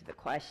didn't answer the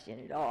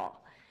question at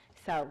all.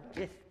 So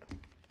just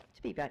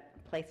to be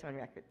placed on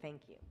record,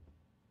 thank you.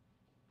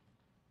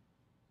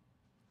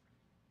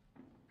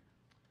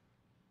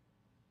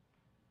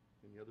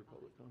 Any other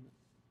public comment?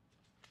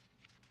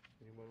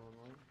 Anyone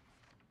online?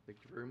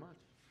 Thank you very much.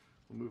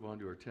 We'll move on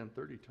to our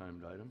 10:30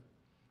 timed item.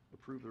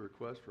 Approve the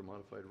request for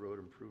modified road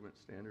improvement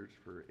standards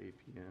for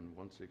APN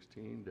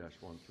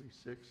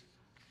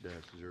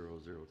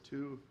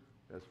 116-136-002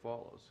 as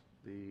follows.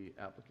 The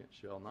applicant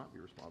shall not be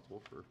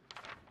responsible for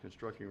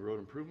constructing road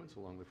improvements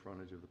along the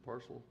frontage of the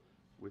parcel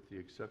with the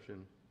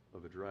exception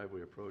of a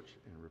driveway approach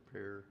and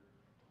repair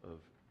of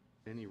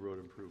any road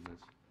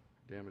improvements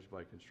damaged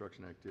by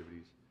construction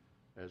activities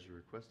as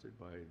requested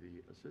by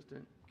the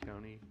Assistant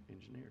County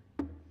Engineer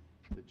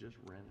that just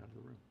ran out of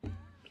the room.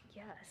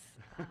 Yes,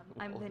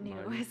 I'm the new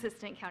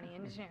Assistant County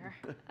Engineer,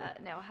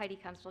 Heidi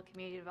Constable,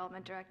 Community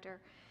Development Director,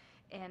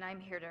 and I'm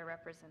here to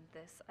represent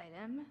this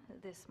item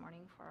this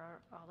morning for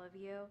all of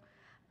you.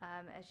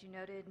 As you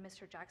noted,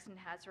 Mr. Jackson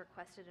has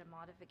requested a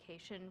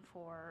modification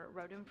for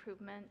road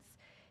improvements.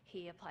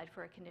 He applied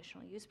for a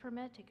conditional use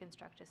permit to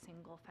construct a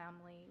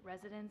single-family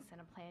residence in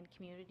a planned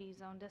community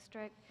zone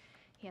district.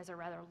 He has a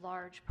rather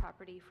large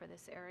property for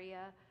this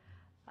area.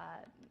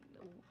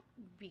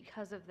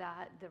 Because of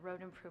that, the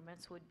road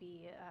improvements would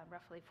be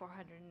roughly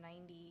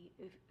 490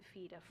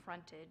 feet of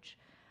frontage.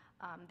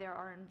 There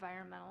are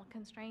environmental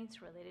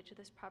constraints related to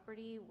this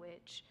property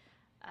which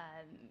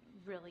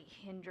really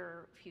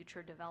hinder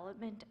future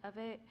development of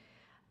it.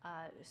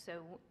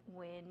 So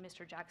when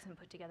Mr. Jackson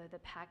put together the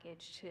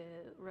package to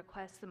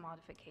request the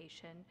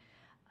modification,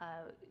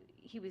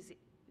 he was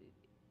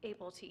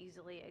able to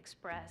easily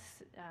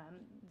express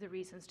the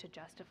reasons to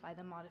justify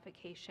the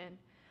modification.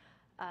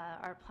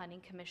 Our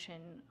Planning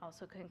Commission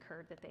also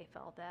concurred that they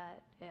felt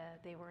that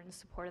they were in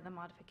support of the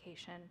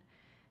modification,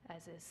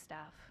 as is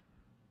staff.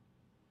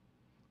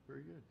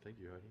 Very good. Thank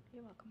you, Heidi.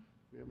 You're welcome.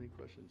 Do you have any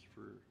questions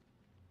for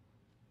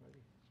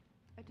Heidi?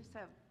 I just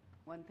have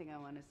one thing I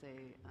want to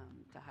say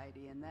to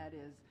Heidi, and that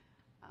is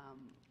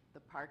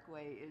the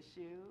parkway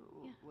issue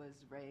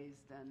was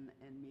raised in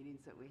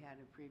meetings that we had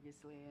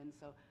previously, and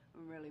so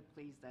I'm really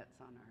pleased that's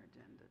on our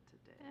agenda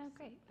today. Oh, So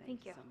great. Thank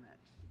Thank you you. so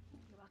much.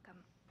 You're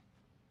welcome.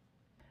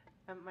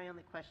 My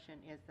only question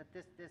is that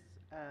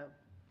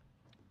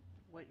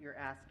what you're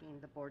asking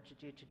the board to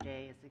do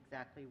today is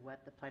exactly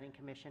what the Planning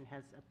Commission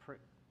has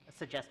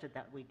suggested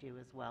that we do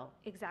as well.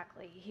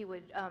 Exactly. He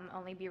would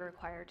only be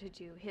required to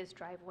do his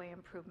driveway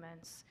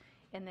improvements,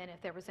 and then if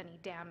there was any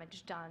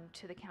damage done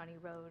to the county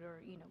road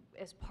or,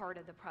 as part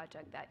of the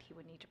project, that he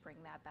would need to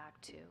bring that back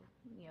to,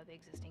 the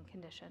existing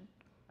condition.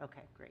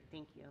 Okay, great,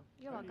 thank you.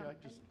 You're Heidi,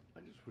 welcome. I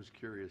just was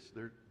curious,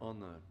 there, on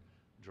the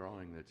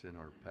drawing that's in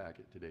our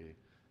packet today,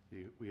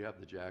 we have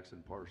the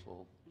Jackson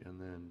parcel and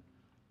then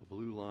a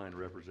blue line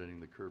representing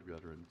the curb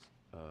gutter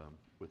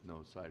with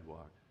no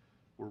sidewalk.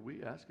 Were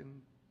we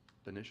asking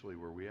initially,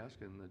 were we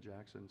asking the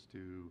Jacksons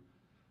to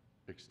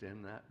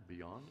extend that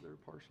beyond their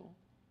parcel?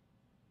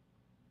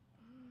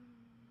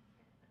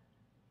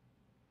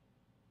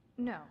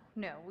 No,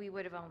 we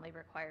would have only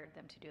required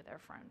them to do their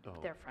Oh,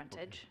 their okay.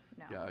 frontage.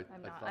 No, Yeah, I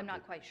I'm thought not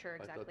that- quite sure I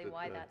thought exactly that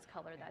why the- that's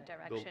colored that The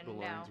direction, no.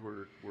 lines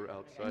were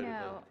outside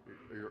No. of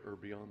the, or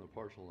beyond the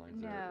parcel lines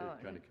there. No.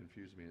 It kind of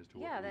confused me as to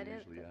Yeah, what that we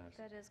is, usually ask.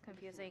 that is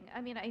confusing. I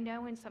mean, I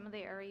know in some of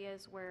the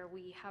areas where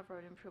we have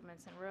road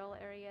improvements in rural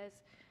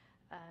areas,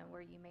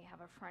 where you may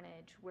have a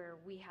frontage, where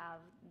we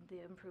have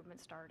the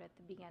improvements start at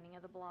the beginning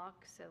of the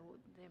block, so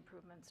the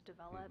improvements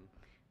develop.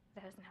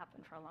 That hasn't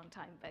happened for a long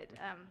time, but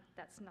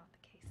that's not the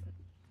case.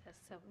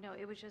 So, no,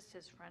 it was just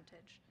his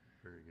frontage,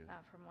 Very good.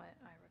 from what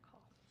I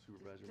recall.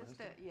 Supervisor Just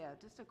Maston?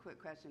 just a quick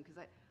question, because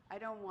I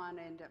don't want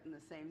to end up in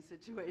the same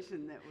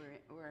situation that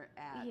we're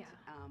at Yeah.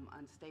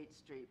 on State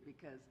Street,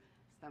 because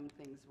some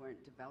things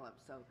weren't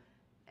developed. So,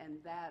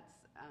 and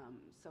that's,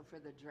 so for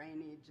the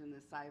drainage and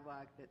the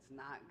sidewalk, that's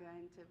not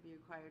going to be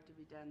required to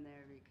be done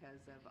there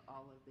because of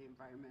all of the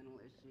environmental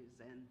issues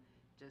and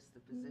just the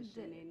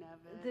positioning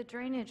of it? The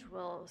drainage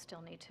will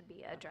still need to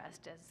be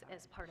addressed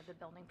as part of the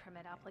building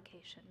permit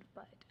application,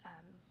 but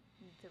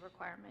the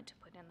requirement to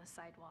put in the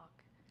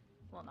sidewalk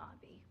will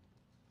not be.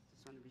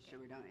 Just want to be sure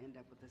we don't end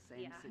up with the same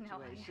Yeah, no,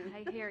 situation.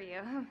 I hear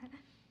you.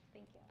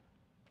 Thank you.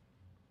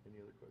 Any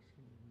other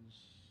questions?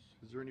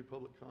 Is there any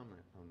public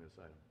comment on this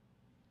item?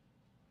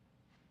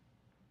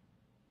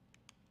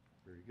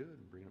 Very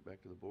good. Bringing it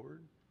back to the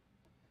board.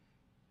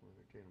 We'll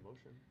entertain a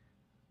motion.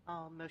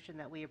 I'll motion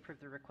that we approve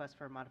the request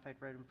for modified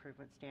road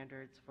improvement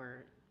standards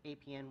for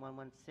APN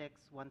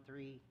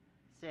 116-136-002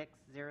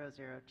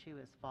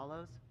 as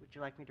follows. Would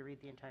you like me to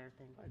read the entire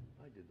thing? I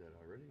did that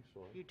already,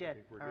 so I You did.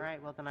 think we're All good. right,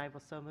 well, then I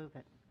will so move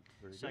it.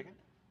 Very good. Second.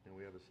 And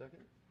we have a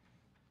second.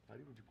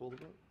 Heidi, would you pull the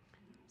vote?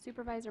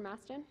 Supervisor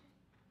Maston?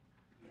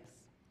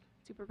 Yes.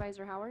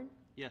 Supervisor Howard?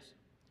 Yes.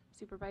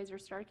 Supervisor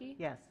Starkey?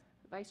 Yes.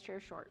 Vice Chair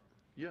Short?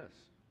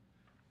 Yes.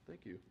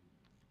 Thank you.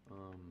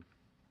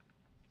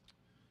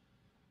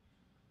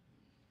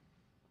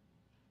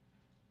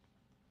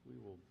 We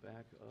will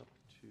back up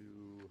to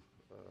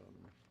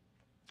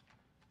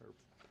our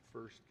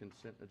first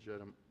consent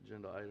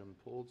agenda item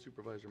pulled.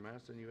 Supervisor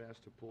Maston, you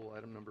asked to pull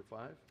item number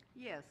 5?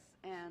 Yes,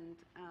 and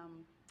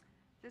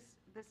this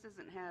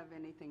doesn't have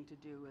anything to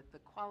do with the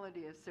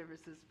quality of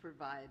services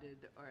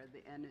provided or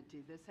the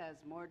entity. This has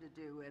more to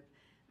do with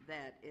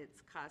that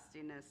it's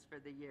costing us for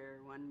the year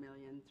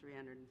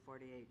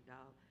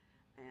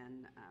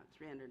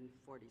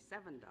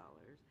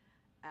 $1,348,347.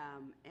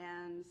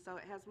 And so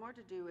it has more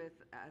to do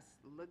with us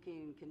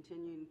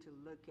continuing to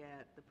look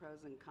at the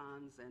pros and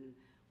cons and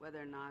whether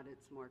or not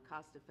it's more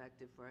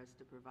cost-effective for us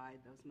to provide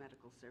those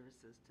medical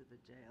services to the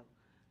jail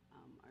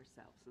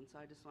ourselves. And so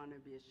I just want to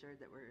be assured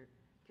that we're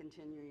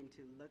continuing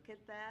to look at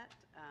that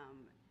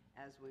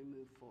as we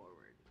move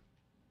forward.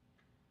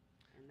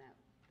 And that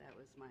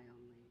was my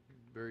only,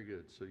 Very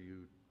good. So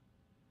you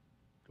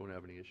don't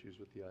have any issues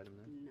with the item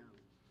then? no.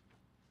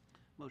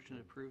 Motion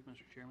to approve,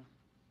 Mr. Chairman.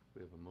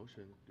 We have a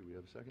motion. Do we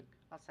have a second?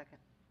 I'll second.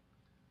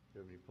 Do you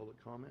have any public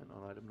comment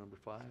on item number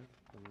 5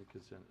 on the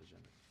consent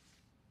agenda?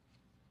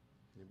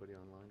 Anybody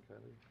online,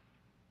 Kylie?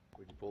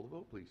 Would you pull the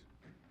vote, please?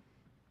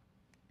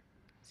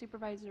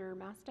 Supervisor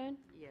Maston?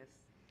 Yes.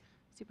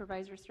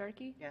 Supervisor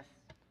Starkey? Yes.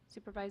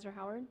 Supervisor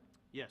Howard?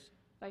 Yes.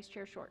 Vice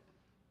Chair Short?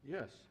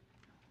 Yes.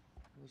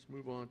 Let's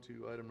move on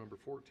to item number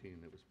 14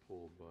 that was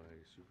pulled by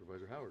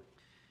Supervisor Howard.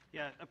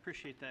 Yeah, I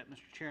appreciate that,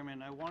 Mr.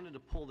 Chairman. I wanted to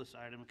pull this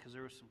item because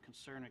there was some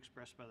concern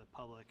expressed by the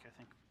public. I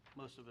think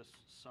most of us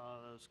saw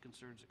those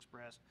concerns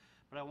expressed,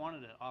 but I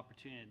wanted an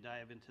opportunity to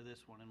dive into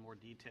this one in more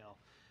detail.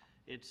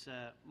 It's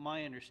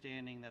my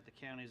understanding that the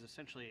county is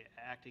essentially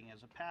acting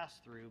as a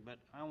pass-through, but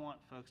I want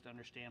folks to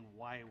understand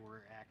why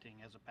we're acting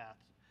as a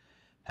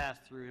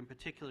pass-through, in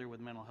particular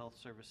with mental health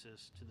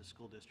services to the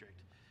school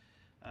district.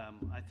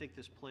 I think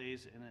this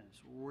plays, and it's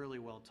really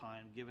well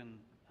timed, given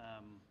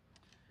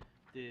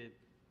the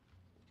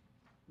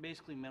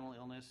basically mental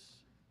illness,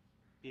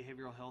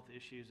 behavioral health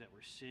issues that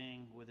we're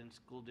seeing within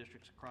school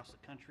districts across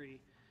the country,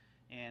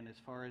 and as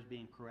far as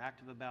being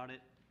proactive about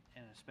it,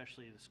 and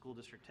especially the school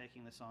district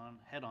taking this on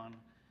head-on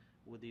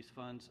with these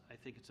funds, I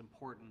think it's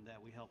important that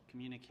we help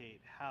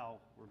communicate how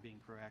we're being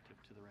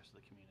proactive to the rest of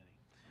the community.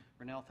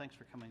 Renelle, thanks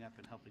for coming up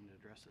and helping to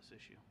address this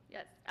issue.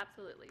 Yes,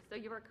 absolutely. So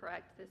you are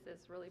correct. This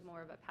is really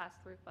more of a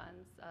pass-through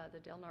funds. The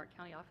Del Norte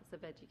County Office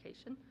of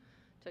Education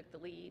took the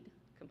lead,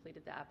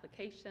 completed the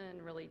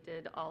application, really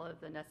did all of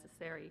the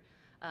necessary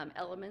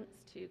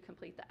elements to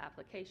complete the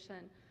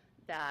application.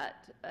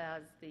 That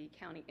as the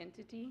county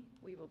entity,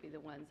 we will be the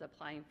ones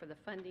applying for the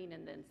funding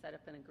and then set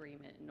up an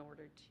agreement in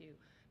order to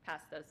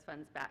pass those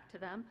funds back to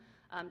them.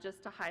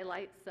 Just to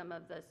highlight some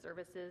of the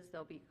services,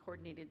 there'll be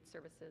coordinated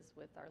services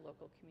with our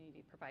local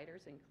community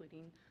providers,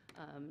 including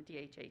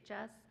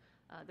DHHS.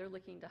 They're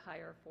looking to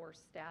hire 4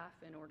 staff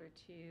in order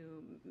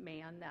to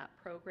man that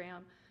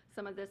program.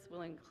 Some of this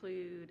will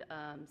include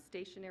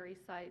stationary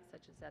sites,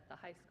 such as at the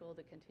high school,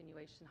 the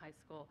continuation high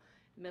school,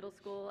 middle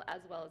school,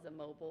 as well as a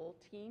mobile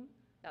team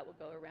that will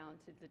go around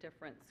to the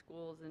different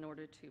schools in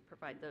order to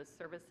provide those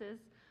services.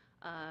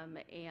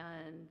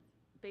 And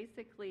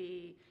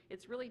basically,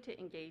 it's really to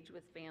engage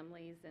with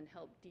families and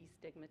help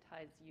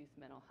destigmatize youth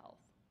mental health.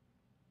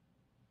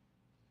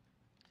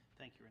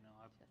 Thank you, Renell.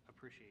 I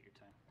appreciate your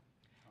time.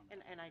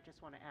 And I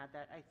just want to add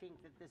that I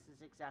think that this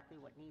is exactly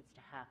what needs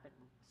to happen.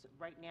 So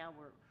right now,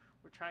 we're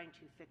trying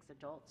to fix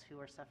adults who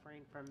are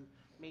suffering from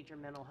major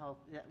mental health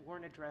that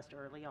weren't addressed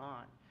early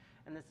on.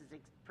 And this is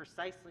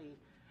precisely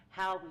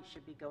how we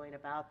should be going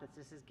about this.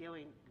 This is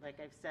going, like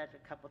I've said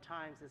a couple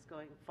times, is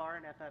going far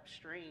enough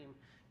upstream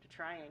to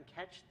try and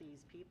catch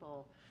these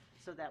people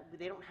so that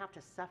they don't have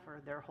to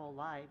suffer their whole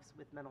lives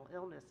with mental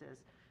illnesses.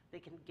 They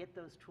can get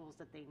those tools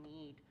that they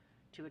need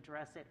to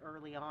address it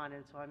early on.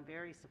 And so I'm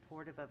very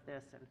supportive of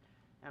this,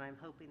 and I'm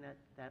hoping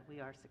that we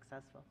are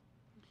successful.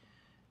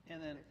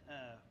 And then,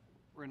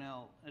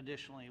 Renell,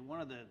 additionally,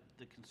 one of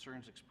the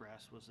concerns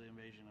expressed was the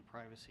invasion of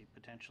privacy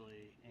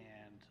potentially,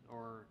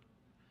 or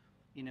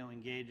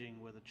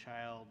engaging with a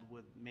child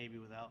maybe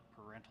without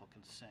parental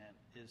consent.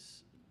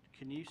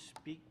 Can you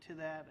speak to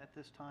that at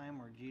this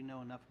time, or do you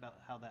know enough about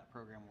how that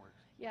program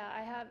works?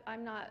 Yeah,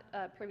 I'm not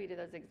privy to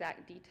those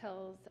exact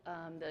details.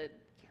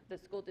 The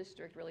school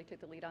district really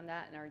took the lead on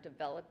that and are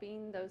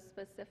developing those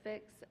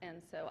specifics, and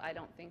so I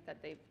don't think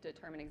that they've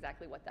determined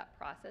exactly what that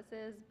process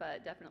is,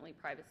 but definitely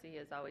privacy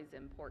is always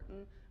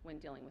important when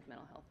dealing with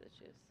mental health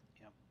issues.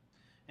 Yep.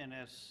 And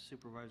as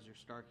Supervisor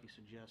Starkey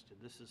suggested,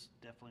 this is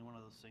definitely one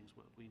of those things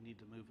what we need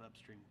to move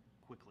upstream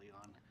quickly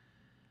on.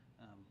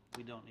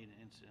 We don't need an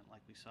incident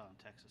like we saw in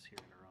Texas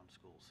here at our own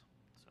schools.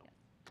 So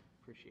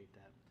appreciate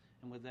that.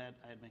 And with that,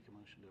 I'd make a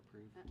motion to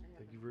approve.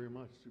 Thank you very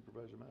much,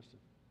 Supervisor Maston.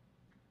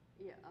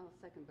 Yeah, I'll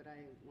second, but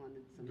I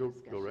wanted some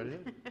discussion. Go right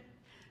ahead.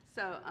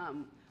 So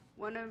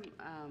one of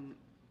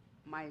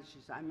my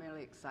issues, I'm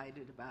really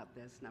excited about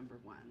this, number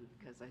one,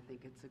 because I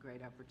think it's a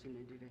great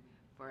opportunity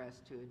for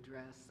us to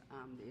address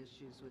the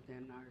issues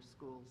within our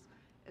schools,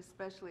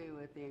 especially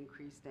with the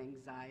increased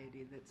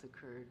anxiety that's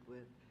occurred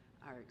with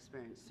our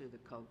experience through the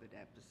COVID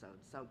episode.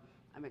 So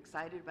I'm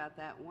excited about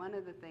that. One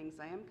of the things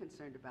I am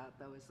concerned about,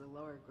 though, is the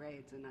lower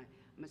grades, and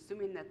I'm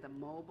assuming that the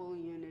mobile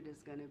unit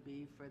is going to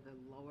be for the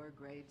lower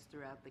grades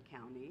throughout the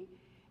county.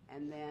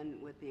 And then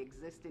with the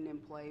existing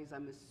employees,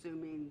 I'm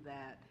assuming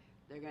that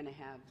they're going to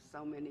have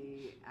so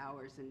many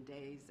hours and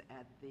days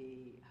at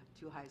the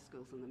two high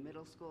schools and the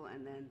middle school,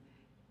 and then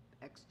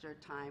extra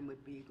time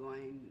would be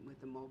going with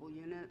the mobile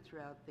unit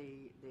throughout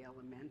the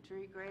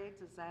elementary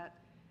grades.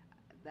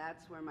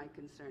 That's where my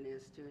concern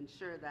is, to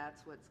ensure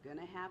that's what's going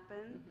to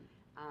happen.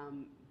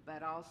 Mm-hmm.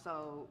 But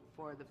also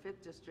for the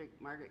 5th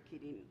District, Margaret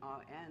Keating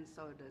and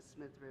so does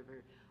Smith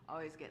River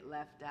always get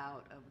left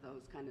out of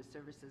those kind of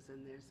services,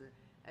 and there's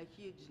a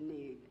huge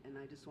need, and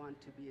I just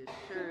want to be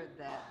assured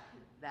that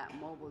that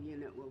mobile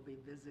unit will be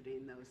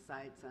visiting those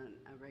sites on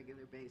a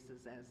regular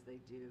basis as they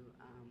do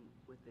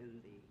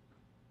within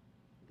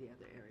the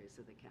other areas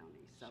of the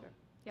county. So. Sure.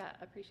 Yeah,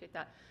 I appreciate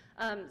that.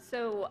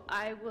 So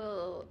I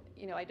will,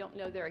 I don't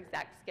know their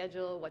exact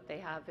schedule, what they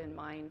have in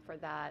mind for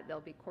that. They'll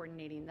be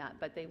coordinating that,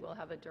 but they will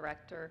have a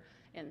director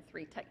and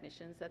 3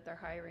 technicians that they're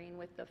hiring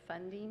with the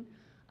funding.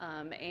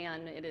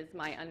 And it is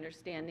my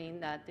understanding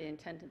that the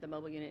intent of the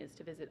mobile unit is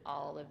to visit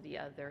all of the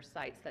other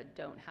sites that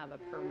don't have a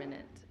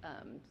permanent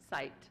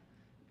site,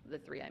 the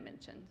 3 I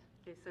mentioned.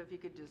 Okay, so if you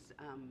could just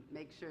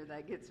make sure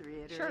that gets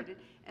reiterated. Sure.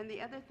 And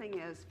the other thing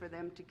is for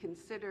them to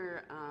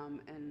consider,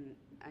 and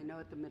I know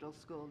at the middle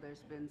school there's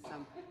been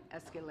some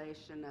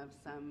escalation of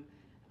some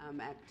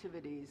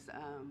activities.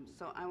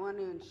 So I want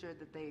to ensure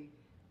that they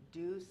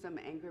do some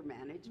anger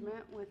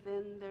management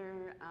within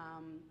their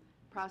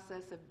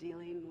process of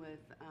dealing with,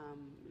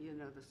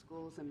 the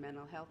schools and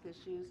mental health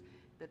issues,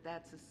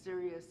 that's a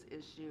serious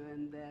issue,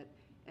 and that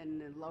in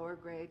the lower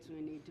grades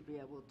we need to be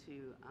able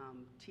to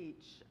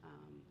teach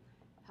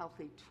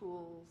healthy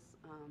tools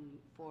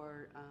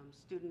for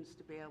students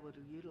to be able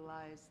to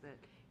utilize that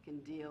can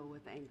deal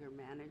with anger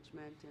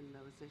management and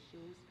those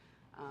issues,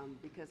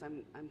 because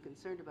I'm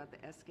concerned about the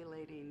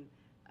escalating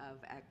of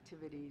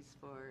activities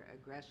for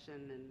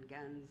aggression and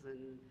guns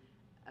and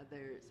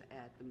others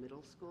at the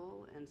middle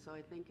school. And so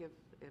I think if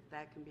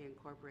that can be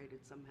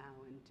incorporated somehow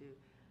into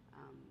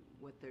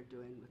what they're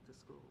doing with the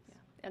schools. Yeah.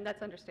 And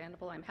that's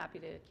understandable. I'm happy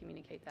to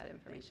communicate that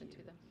information to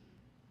them.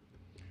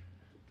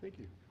 Thank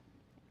you.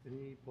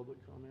 Any public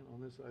comment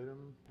on this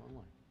item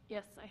online?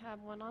 Yes, I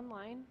have one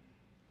online.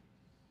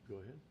 Go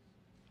ahead.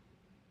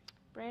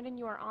 Brandon,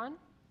 you are on.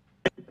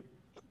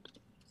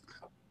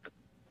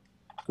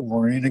 Good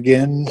morning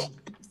again.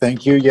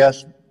 Thank you.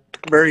 Yes,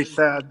 very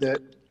sad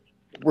that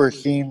we're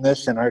seeing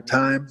this in our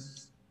time.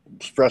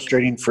 It's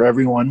frustrating for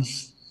everyone.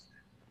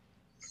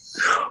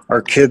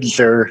 Our kids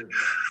are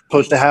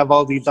supposed to have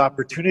all these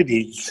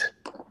opportunities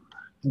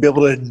to be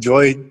able to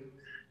enjoy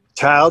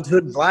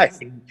childhood and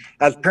life. And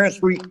as parents,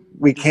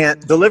 we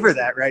can't deliver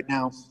that right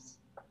now.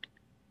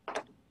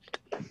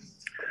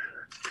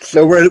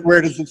 So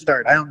where does it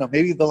start? I don't know.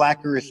 Maybe the lack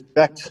of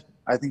respect,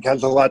 I think,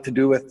 has a lot to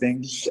do with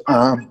things.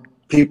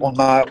 People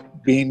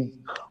not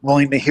being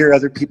willing to hear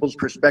other people's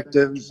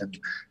perspectives, and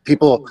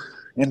people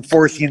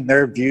enforcing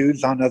their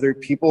views on other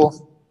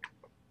people.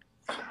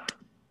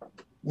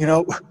 You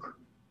know,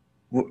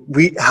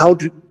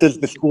 does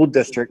the school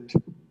district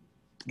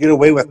get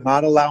away with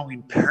not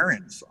allowing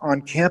parents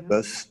on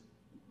campus,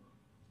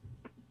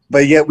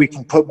 but yet we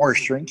can put more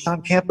shrinks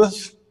on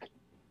campus?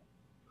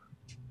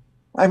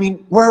 I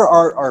mean, where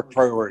are our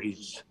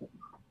priorities?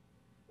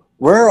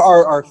 Where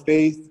are our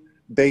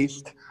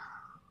faith-based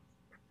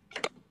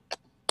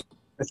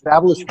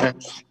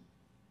establishments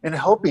in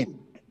helping?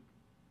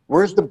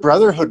 Where's the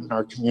brotherhood in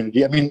our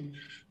community? I mean,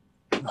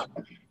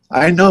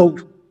 I know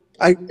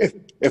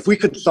if we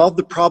could solve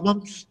the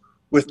problems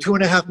with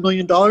 $2.5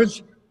 million,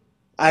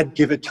 I'd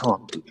give it to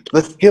them.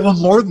 Let's give them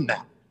more than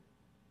that.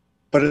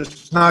 But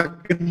it's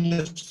not going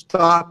to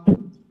stop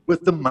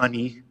with the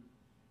money.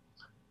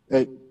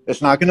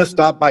 It's not going to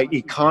stop by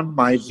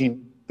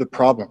economizing the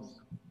problem.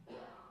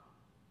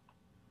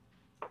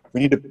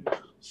 We need to,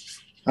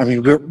 I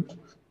mean,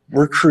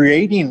 we're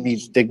creating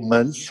these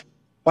stigmas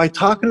by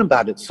talking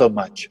about it so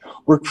much.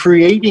 We're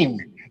creating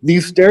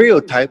these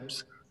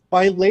stereotypes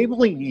by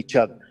labeling each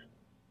other.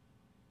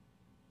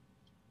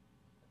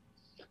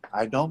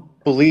 I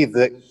don't believe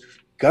that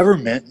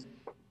government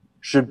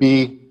should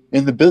be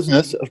in the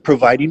business of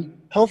providing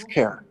health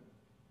care.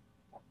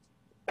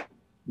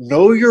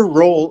 Know your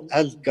role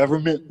as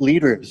government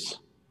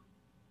leaders.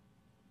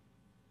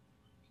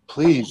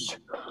 Please,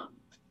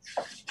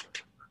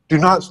 do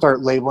not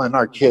start labeling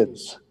our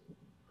kids.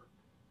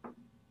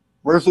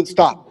 Where does it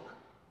stop?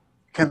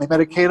 Can they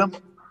medicate them?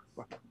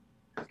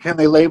 Can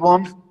they label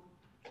them?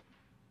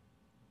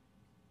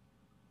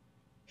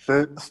 It's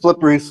a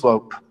slippery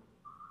slope.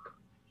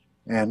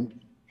 And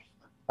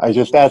I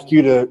just ask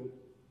you to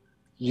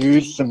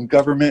use some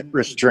government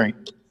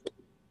restraint.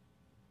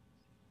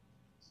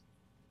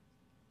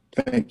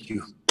 Thank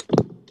you.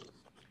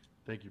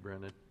 Thank you,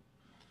 Brandon.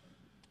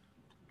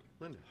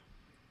 Linda.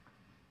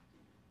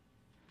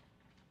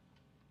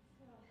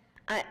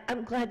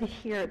 I'm glad to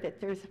hear that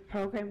there's a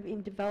program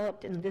being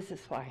developed, and this is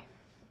why.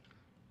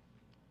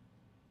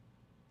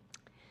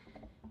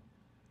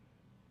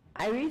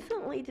 I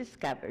recently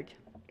discovered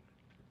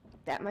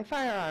that my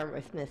firearm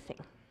was missing.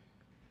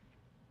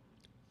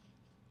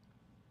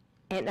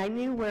 And I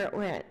knew where it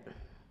went.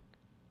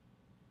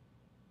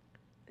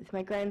 Because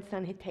my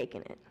grandson had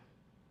taken it.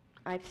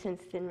 I've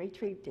since then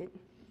retrieved it.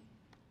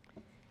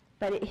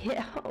 But it hit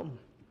home.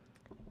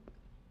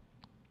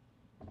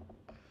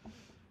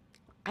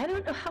 I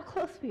don't know how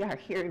close we are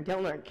here in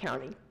Del Norte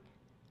County.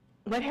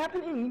 What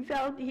happened in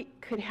Uvalde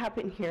could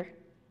happen here.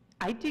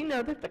 I do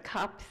know that the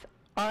cops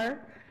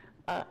are,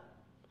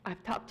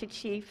 I've talked to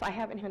Chief. I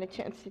haven't had a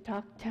chance to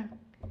talk to,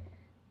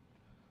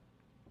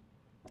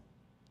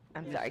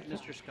 I'm sorry.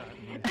 Mr. Scott.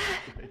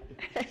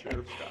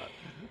 Sheriff Scott.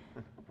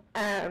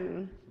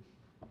 And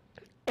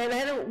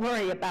I don't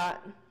worry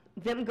about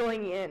them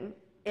going in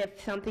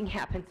if something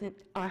happens at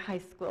our high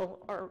school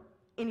or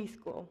any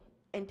school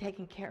and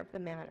taking care of the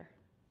matter.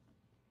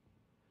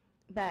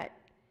 But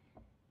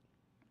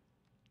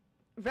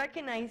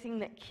recognizing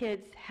that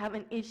kids have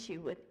an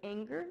issue with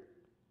anger,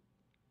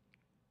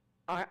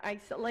 are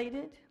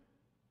isolated,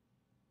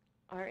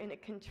 are in a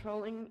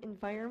controlling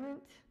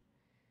environment,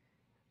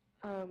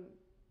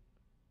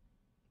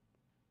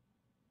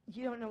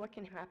 you don't know what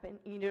can happen,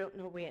 you don't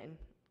know when,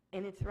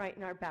 and it's right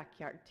in our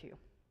backyard too.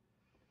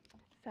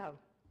 So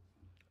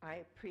I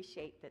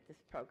appreciate that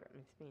this program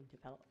is being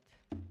developed.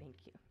 Thank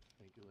you.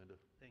 Thank you, Linda.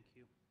 Thank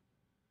you.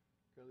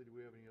 Kylie, do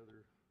we have any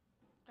other?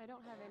 I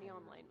don't have any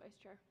online, Vice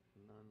Chair.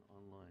 None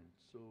online.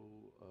 So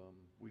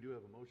we do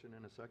have a motion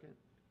and a second.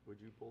 Would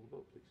you poll the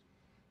vote, please?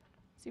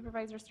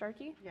 Supervisor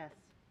Starkey? Yes.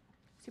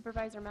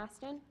 Supervisor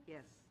Maston?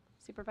 Yes.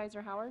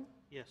 Supervisor Howard?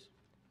 Yes.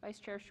 Vice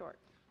Chair Short?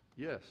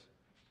 Yes.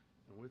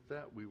 And with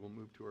that, we will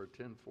move to our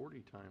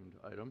 10:40 timed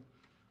item,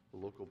 the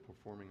Local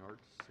Performing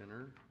Arts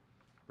Center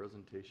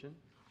presentation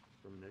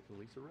from Nick and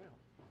Lisa Rail.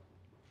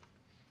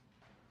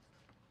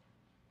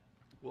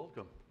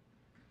 Welcome.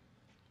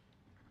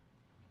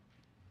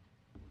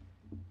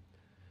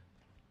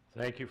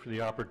 Thank you for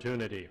the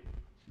opportunity.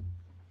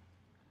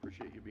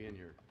 Appreciate you being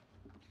here.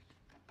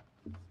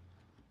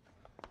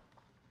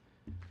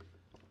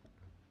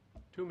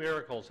 Two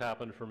miracles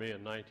happened for me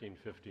in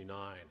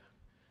 1959.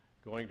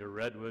 Going to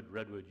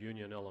Redwood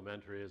Union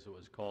Elementary, as it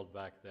was called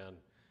back then,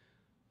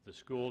 the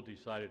school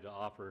decided to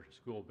offer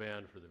school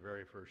band for the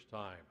very first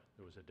time.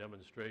 There was a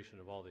demonstration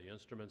of all the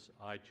instruments.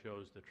 I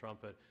chose the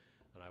trumpet,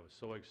 and I was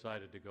so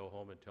excited to go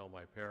home and tell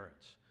my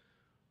parents.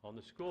 On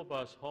the school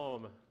bus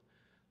home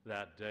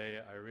that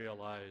day, I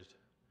realized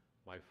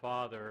my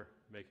father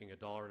making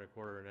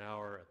 $1.25 an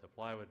hour at the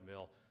plywood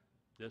mill,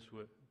 the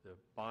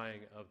buying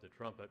of the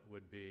trumpet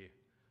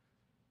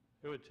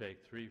it would take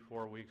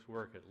 3-4 weeks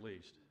work at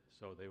least.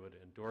 So they would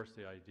endorse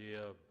the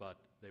idea, but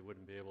they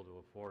wouldn't be able to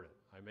afford it.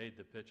 I made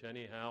the pitch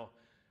anyhow,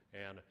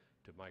 and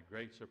to my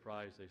great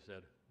surprise, they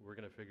said, we're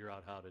going to figure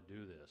out how to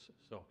do this.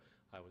 So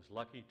I was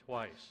lucky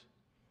twice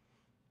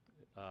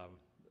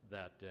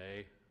that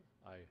day.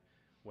 I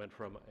went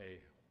from a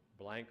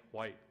blank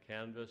white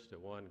canvas to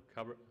one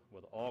covered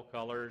with all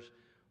colors,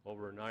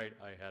 Overnight,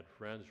 I had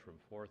friends from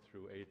 4th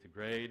through 8th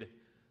grade,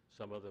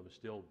 some of them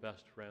still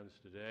best friends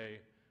today.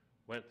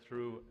 Went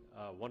through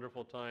a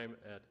wonderful time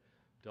at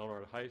Del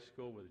Norte High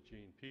School with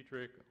Gene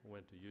Petrick,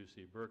 went to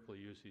UC Berkeley,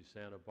 UC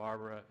Santa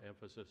Barbara,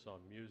 emphasis on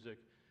music,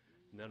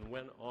 and then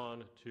went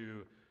on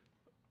to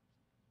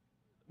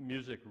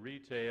music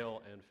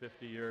retail and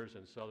 50 years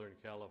in Southern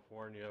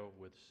California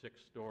with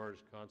 6 stores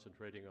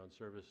concentrating on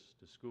service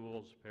to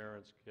schools,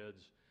 parents,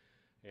 kids.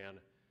 And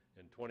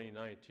in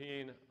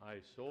 2019, I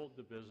sold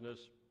the business,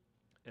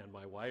 and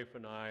my wife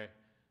and I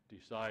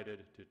decided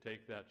to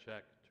take that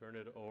check, turn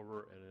it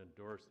over, and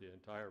endorse the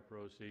entire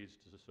proceeds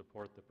to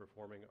support the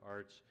performing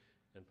arts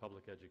and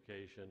public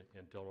education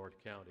in Del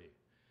Norte County.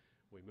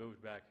 We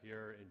moved back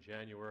here in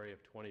January of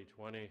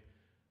 2020,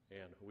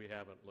 and we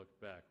haven't looked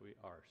back. We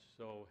are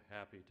so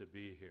happy to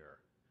be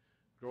here.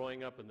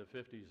 Growing up in the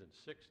 50s and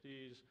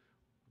 60s,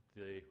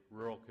 the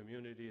rural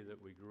community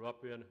that we grew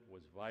up in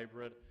was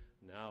vibrant.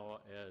 Now,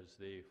 as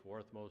the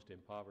 4th most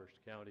impoverished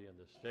county in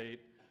the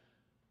state,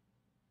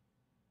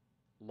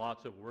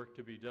 lots of work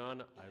to be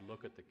done. I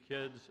look at the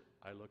kids,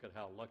 I look at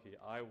how lucky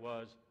I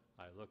was,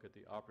 I look at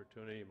the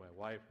opportunity my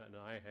wife and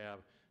I have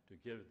to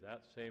give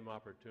that same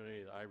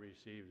opportunity that I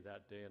received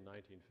that day in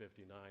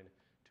 1959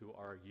 to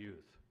our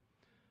youth.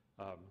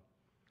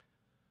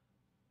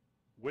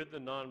 With the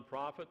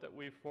nonprofit that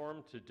we've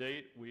formed to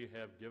date, we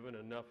have given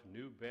enough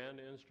new band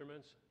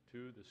instruments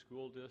to the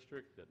school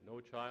district that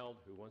no child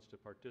who wants to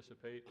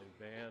participate in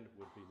band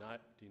would be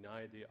not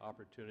denied the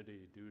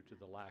opportunity due to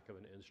the lack of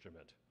an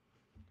instrument.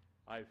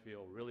 I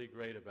feel really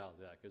great about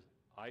that because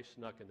I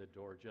snuck in the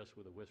door just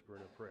with a whisper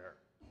and a prayer.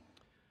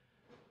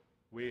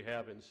 We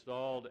have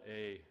installed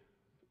a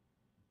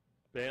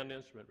band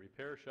instrument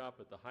repair shop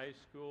at the high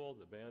school.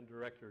 The band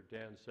director,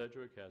 Dan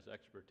Sedgwick, has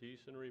expertise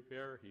in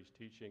repair. He's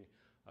teaching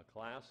a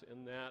class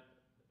in that.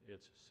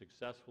 It's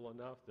successful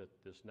enough that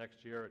this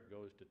next year it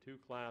goes to 2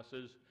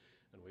 classes,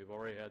 and we've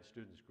already had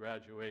students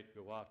graduate,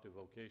 go off to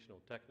vocational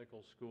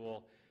technical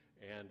school,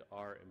 and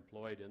are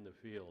employed in the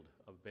field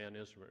of band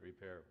instrument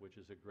repair, which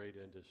is a great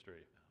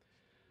industry.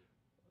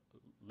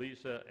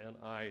 Lisa and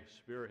I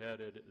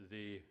spearheaded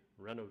the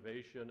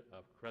renovation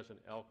of Crescent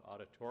Elk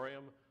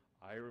Auditorium.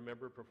 I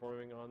remember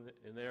performing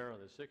in there in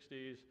the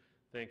 60s,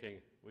 thinking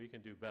we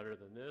can do better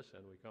than this,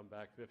 and we come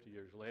back 50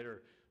 years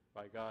later,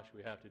 by gosh,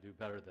 we have to do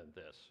better than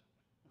this.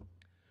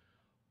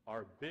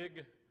 Our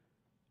big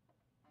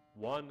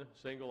one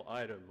single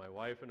item, my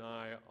wife and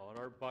I, on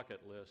our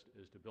bucket list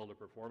is to build a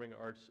performing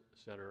arts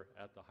center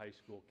at the high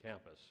school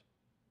campus.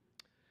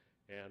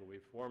 And we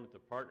formed the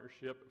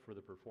Partnership for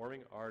the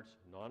Performing Arts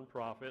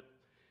nonprofit.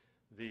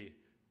 The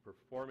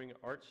Performing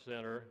Arts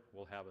Center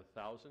will have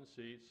 1,000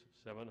 seats,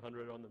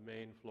 700 on the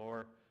main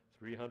floor,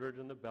 300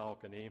 in the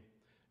balcony,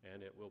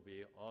 and it will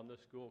be on the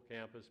school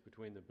campus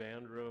between the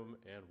band room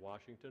and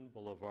Washington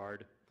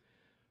Boulevard.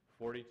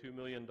 $42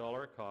 million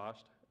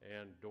cost,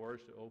 and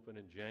doors to open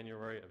in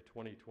January of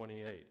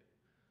 2028.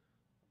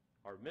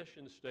 Our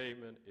mission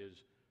statement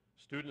is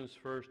students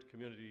first,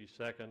 community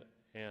second,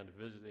 and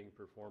visiting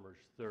performers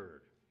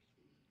third.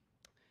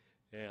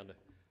 And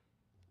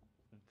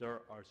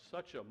there are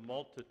such a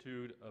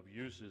multitude of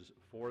uses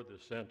for the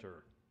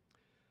center.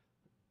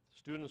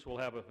 Students will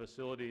have a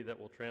facility that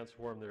will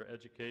transform their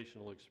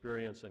educational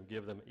experience and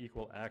give them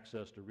equal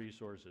access to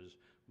resources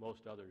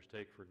most others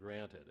take for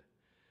granted.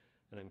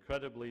 An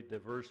incredibly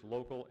diverse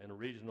local and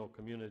regional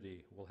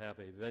community will have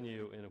a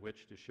venue in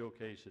which to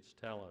showcase its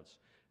talents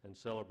and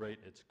celebrate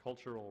its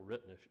cultural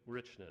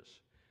richness.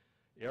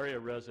 Area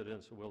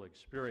residents will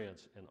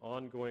experience an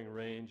ongoing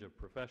range of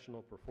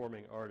professional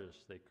performing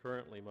artists they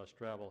currently must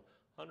travel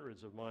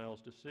hundreds of miles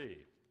to see.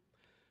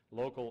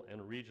 Local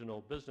and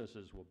regional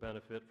businesses will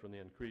benefit from the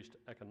increased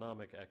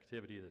economic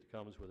activity that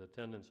comes with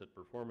attendance at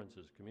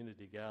performances,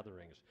 community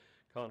gatherings,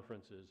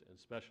 conferences, and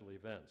special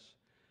events.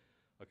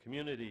 A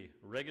community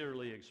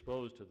regularly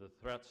exposed to the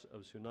threats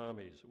of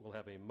tsunamis will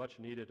have a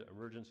much-needed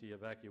emergency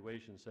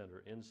evacuation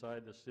center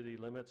inside the city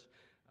limits,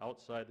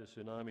 outside the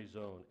tsunami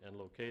zone, and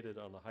located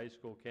on the high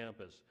school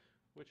campus,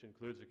 which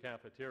includes a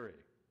cafeteria.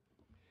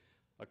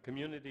 A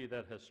community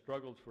that has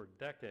struggled for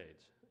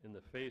decades in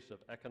the face of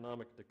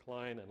economic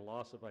decline and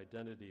loss of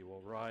identity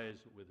will rise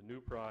with new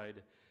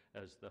pride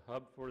as the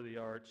hub for the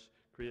arts,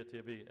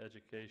 creativity,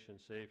 education,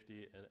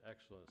 safety, and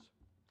excellence.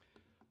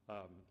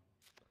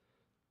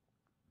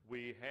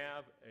 We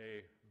have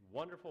a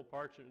wonderful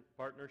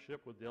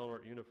partnership with Del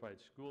Norte Unified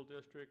School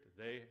District.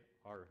 They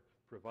are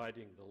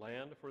providing the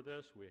land for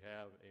this. We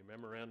have a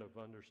memorandum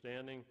of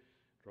understanding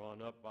drawn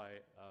up by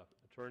an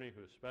attorney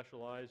who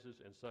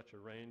specializes in such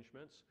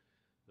arrangements.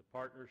 The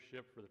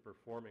Partnership for the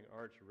Performing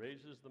Arts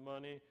raises the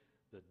money.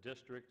 The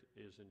district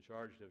is in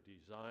charge of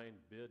design,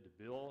 bid,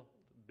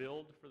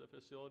 build for the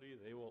facility.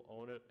 They will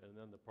own it, and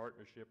then the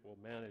partnership will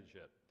manage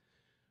it.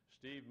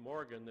 Steve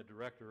Morgan, the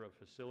Director of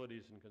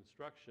Facilities and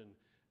Construction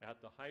at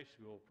the high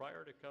school,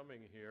 prior to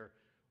coming here,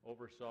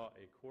 oversaw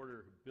a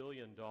 $250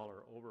 million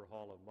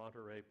overhaul of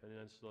Monterey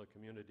Peninsula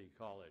Community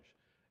College,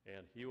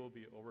 and he will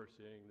be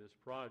overseeing this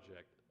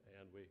project,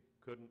 and we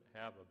couldn't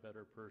have a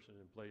better person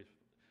in place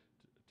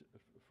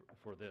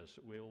for this.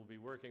 We will be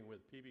working with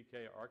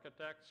PBK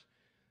Architects,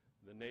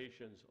 the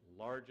nation's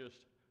largest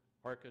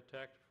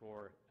architect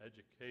for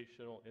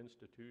educational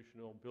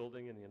institutional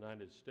building in the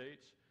United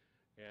States.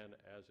 And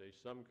as a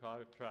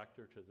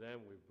subcontractor to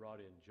them, we've brought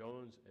in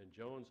Jones &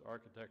 Jones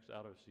Architects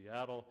out of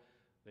Seattle.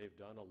 They've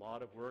done a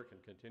lot of work and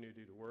continue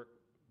to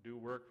do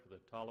work for the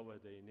Tolowa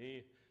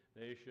Deni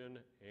Nation,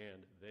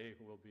 and they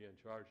will be in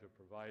charge of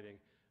providing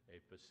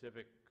a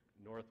Pacific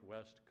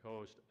Northwest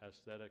Coast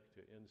aesthetic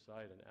to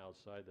inside and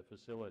outside the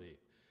facility.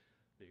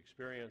 The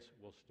experience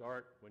will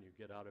start when you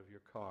get out of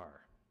your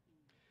car.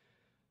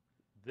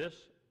 This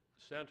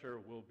center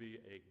will be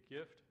a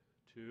gift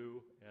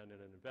to and an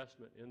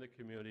investment in the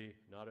community,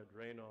 not a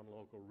drain on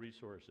local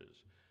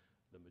resources.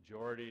 The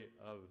majority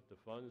of the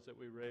funds that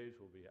we raise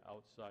will be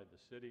outside the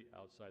city,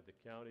 outside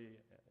the county,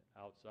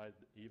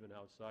 even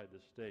outside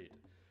the state.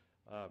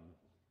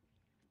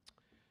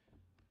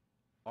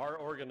 Our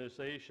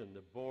organization,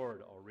 the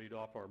board, I'll read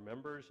off our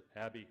members: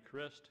 Abby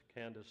Christ,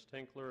 Candace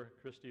Tinkler,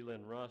 Christy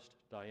Lynn Rust,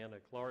 Diana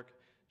Clark,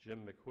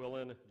 Jim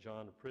McQuillan,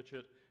 John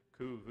Pritchett,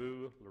 Ku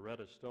Vu,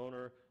 Loretta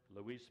Stoner,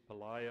 Luis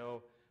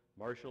Palayo,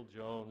 Marshall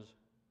Jones,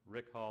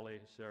 Rick Hawley,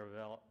 Sarah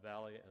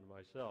Valley, and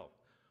myself.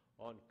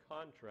 On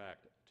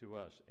contract to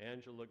us,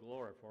 Angela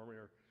Glore,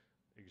 former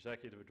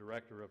executive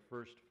director of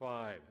First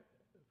Five,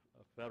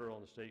 federal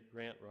and state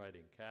grant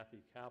writing.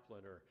 Kathy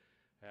Kaplaner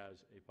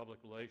has a public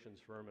relations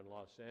firm in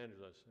Los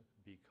Angeles,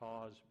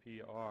 Because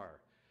PR.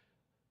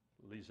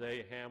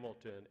 Lizzie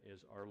Hamilton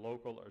is our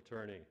local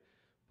attorney.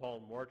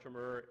 Paul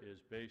Mortimer is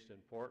based in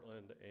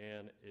Portland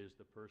and is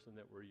the person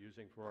that we're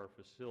using for our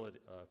facility,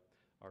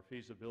 our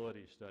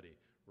feasibility study.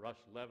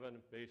 Russ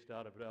Levin, based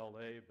out of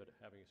LA, but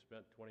having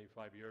spent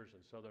 25 years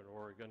in Southern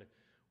Oregon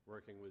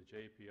working with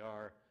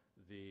JPR,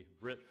 the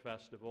Brit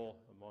Festival,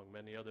 among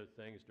many other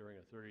things, during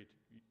a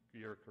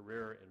 30-year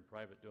career in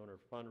private donor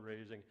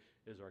fundraising,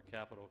 is our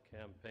capital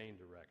campaign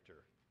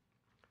director.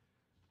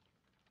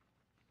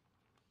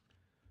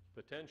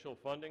 Potential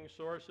funding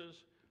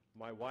sources: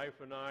 my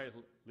wife and I,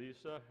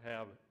 Lisa,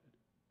 have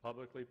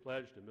publicly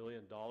pledged $1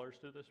 million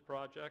to this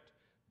project.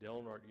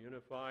 Del Norte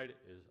Unified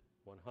is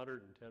 110%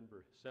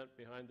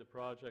 behind the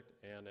project,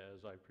 and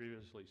as I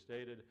previously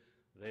stated,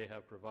 they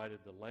have provided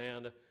the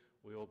land.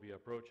 We will be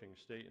approaching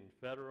state and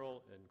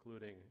federal,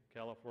 including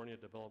California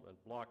Development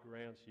Block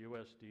Grants,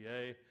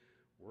 USDA,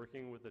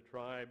 working with the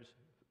tribes,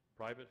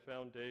 private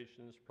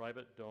foundations,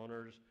 private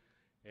donors,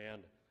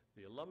 and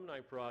the alumni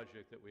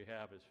project that we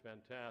have is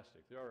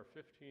fantastic. There are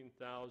 15,000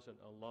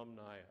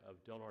 alumni of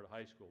Del Norte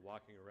High School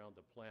walking around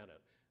the planet,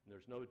 and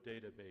there's no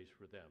database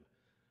for them.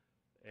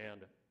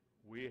 And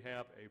we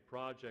have a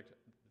project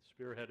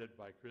spearheaded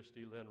by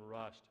Christy Lynn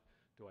Rust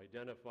to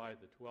identify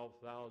the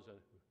 12,000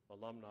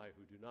 alumni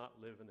who do not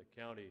live in the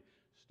county,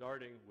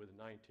 starting with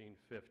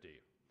 1950.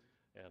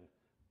 And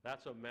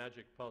that's a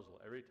magic puzzle.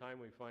 Every time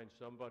we find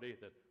somebody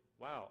that,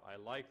 wow, I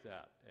like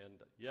that, and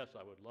yes,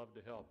 I would love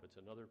to help, it's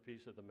another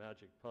piece of the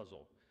magic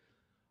puzzle.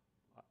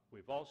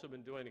 We've also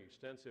been doing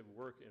extensive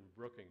work in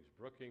Brookings.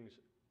 Brookings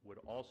would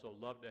also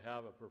love to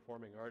have a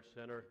performing arts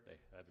center. They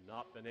have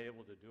not been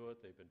able to do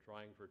it. They've been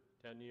trying for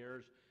 10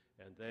 years,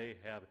 and they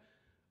have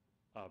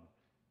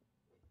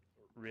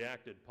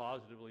reacted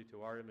positively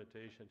to our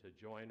invitation to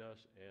join us,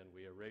 and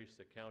we erased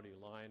the county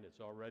line. It's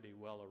already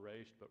well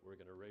erased, but we're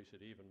going to erase it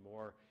even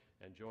more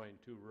and join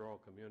 2 rural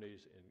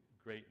communities in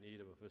great need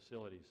of a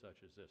facility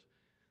such as this.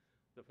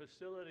 The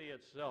facility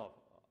itself,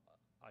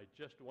 I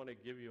just want to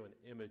give you an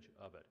image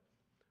of it.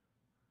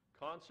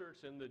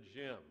 Concerts in the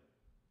gym.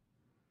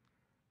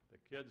 The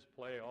kids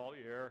play all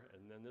year,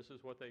 and then this is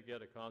what they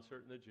get: a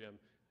concert in the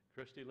gym.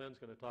 Christy Lynn's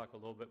going to talk a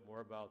little bit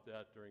more about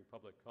that during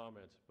public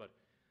comments, but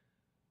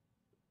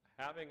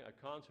having a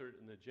concert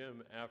in the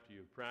gym after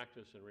you've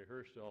practiced and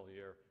rehearsed all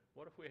year,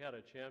 what if we had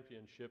a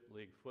championship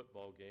league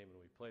football game and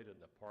we played it in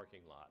the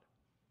parking lot?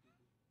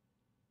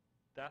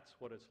 That's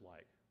what it's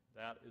like.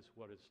 That is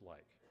what it's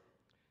like.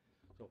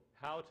 So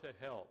how to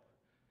help?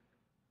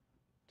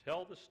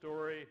 Tell the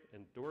story,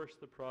 endorse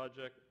the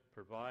project,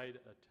 provide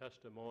a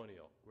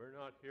testimonial. We're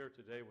not here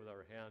today with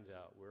our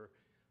handout. We're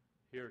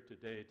here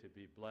today to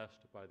be blessed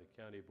by the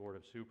County Board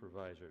of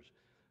Supervisors.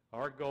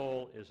 Our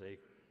goal is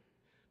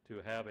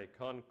to have a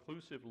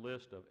conclusive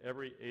list of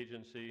every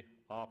agency,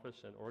 office,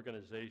 and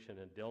organization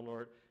in Del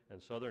Norte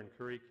and Southern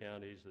Curry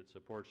counties that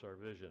supports our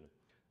vision.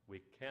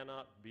 We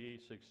cannot be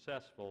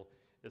successful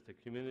if the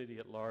community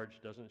at large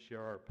doesn't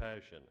share our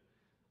passion.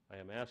 I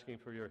am asking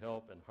for your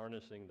help in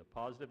harnessing the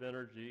positive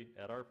energy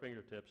at our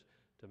fingertips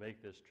to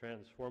make this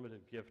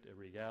transformative gift a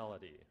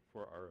reality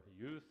for our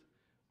youth,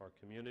 our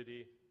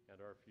community,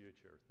 and our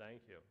future.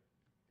 Thank you.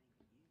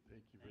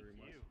 Thank you very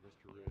much,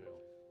 Mr. Riddle.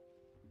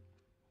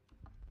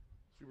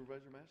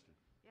 Supervisor Maston.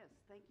 Yes,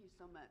 thank you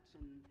so much,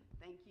 and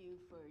thank you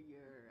for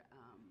your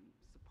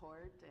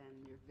support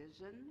and your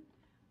vision.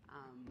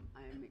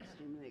 I'm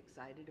extremely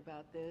excited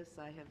about this.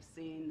 I have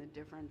seen the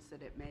difference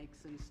that it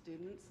makes in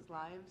students'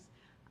 lives.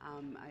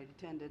 I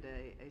attended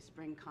a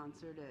spring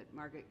concert at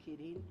Margaret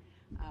Keating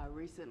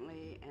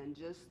recently, and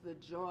just the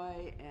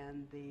joy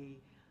and the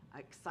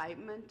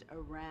excitement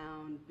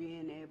around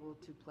being able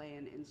to play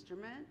an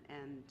instrument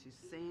and to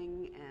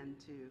sing and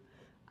to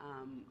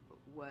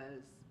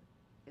was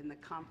in the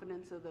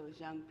confidence of those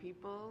young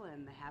people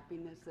and the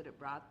happiness that it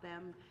brought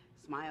them,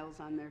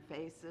 smiles on their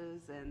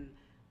faces, and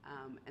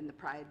the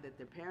pride that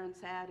their parents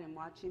had in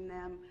watching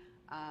them.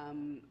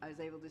 I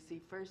was able to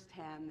see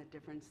firsthand the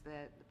difference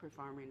that the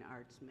performing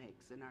arts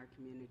makes in our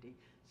community.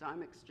 So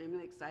I'm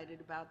extremely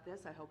excited about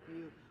this. I hope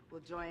you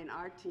will join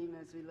our team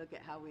as we look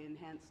at how we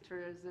enhance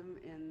tourism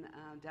in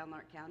Del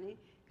Norte County,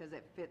 because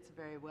it fits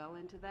very well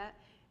into that.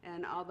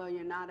 And although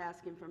you're not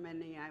asking for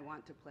many, I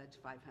want to pledge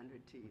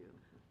 500 to you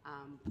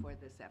for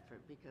this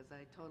effort, because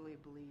I totally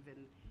believe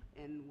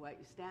in what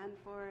you stand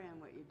for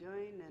and what you're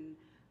doing, and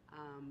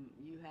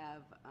you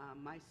have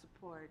my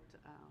support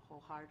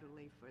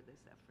wholeheartedly for this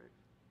effort.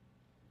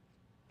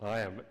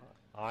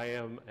 I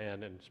am,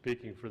 and in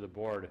speaking for the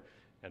board,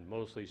 and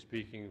mostly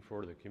speaking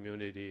for the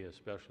community,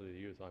 especially the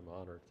youth, I'm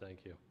honored. Thank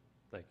you.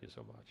 Thank you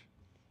so much.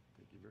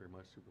 Thank you very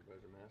much,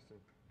 Supervisor Maston.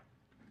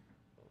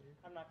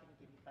 I'm not going to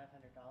give you $500,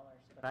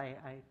 but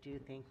I do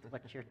think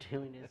what you're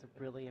doing is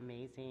really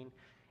amazing,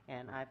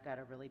 and I've got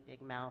a really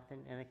big mouth,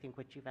 and I think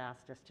what you've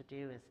asked us to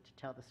do is to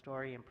tell the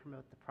story and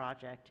promote the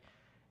project,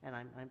 and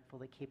I'm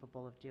fully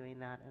capable of doing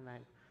that, and I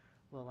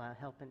will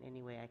help in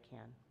any way I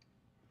can.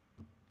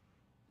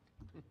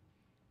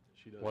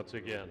 She does Once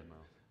have a really again, good mouth.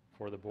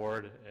 for the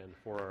board and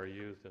for our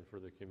youth and for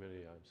the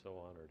community, I'm so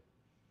honored.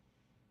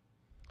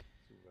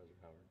 Supervisor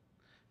Howard.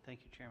 Thank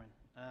you, Chairman.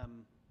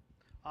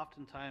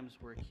 Oftentimes,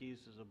 we're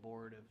accused as a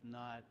board of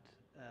not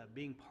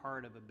being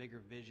part of a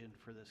bigger vision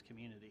for this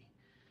community.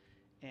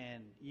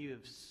 And you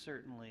have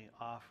certainly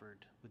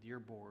offered, with your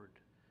board,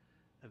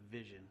 a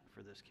vision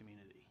for this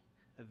community,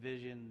 a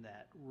vision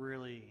that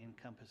really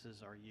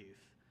encompasses our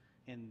youth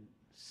and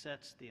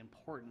sets the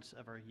importance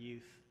of our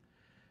youth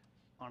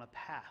on a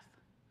path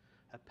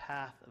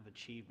of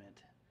achievement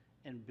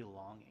and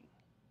belonging,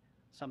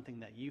 something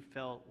that you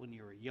felt when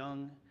you were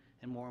young,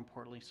 and more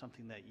importantly,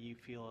 something that you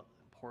feel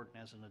important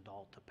as an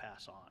adult to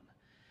pass on.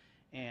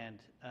 And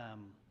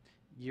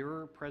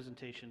your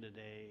presentation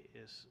today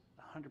is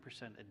 100%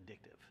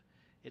 addictive.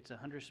 It's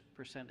 100%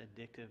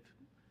 addictive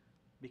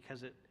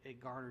because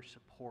it garners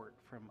support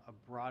from a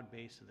broad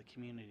base of the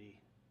community.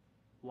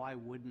 Why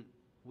wouldn't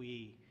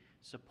we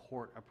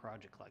support a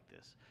project like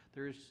this?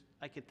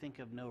 I could think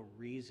of no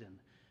reason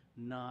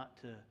not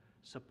to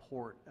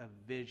support a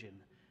vision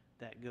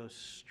that goes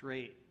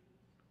straight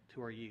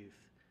to our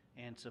youth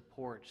and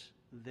supports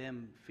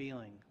them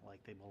feeling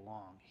like they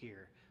belong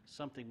here,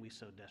 something we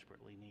so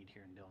desperately need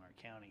here in Del Norte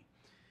County.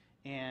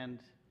 And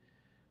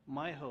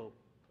my hope,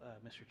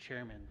 Mr.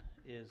 Chairman,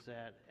 is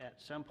that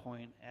at some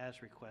point,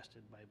 as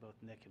requested by both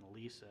Nick and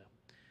Lisa,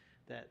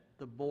 that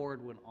the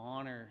board would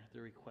honor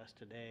the request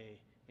today,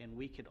 and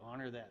we could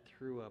honor that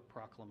through a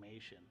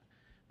proclamation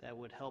that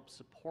would help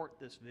support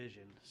this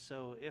vision.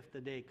 So if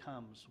the day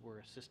comes where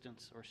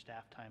assistance or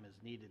staff time is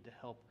needed to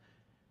help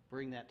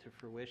bring that to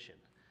fruition,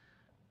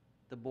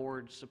 the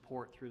board's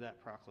support through that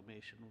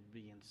proclamation would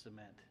be in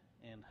cement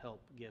and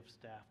help give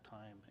staff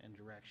time and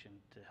direction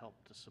to help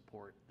to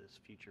support this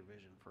future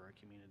vision for our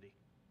community.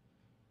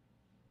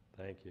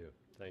 Thank you.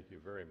 Thank you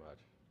very much.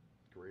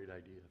 Great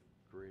idea.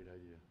 Great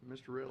idea.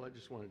 Mr. Rail, I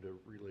just wanted to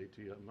relate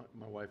to you.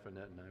 My wife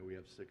Annette and I, we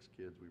have 6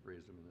 kids. We've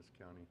raised them in this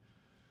county.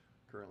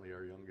 Currently,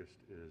 our youngest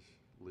is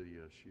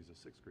Lydia. She's a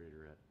 6th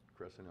grader at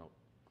Crescent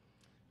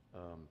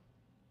City.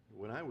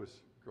 When I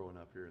was growing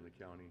up here in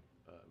the county,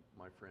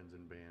 my friends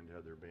in band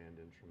had their band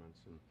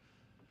instruments, and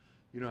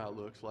you know how it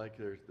looks like.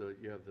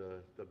 You have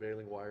the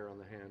baling wire on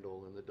the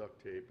handle, and the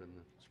duct tape, and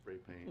the spray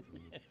paint,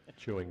 and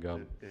Chewing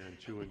gum. and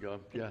chewing gum.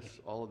 Yes,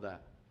 all of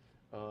that.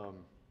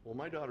 Well,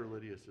 my daughter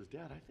Lydia says,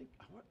 "Dad,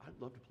 I'd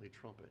love to play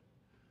trumpet."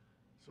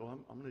 So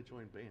I'm going to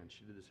join band.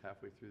 She did this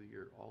halfway through the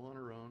year, all on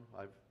her own.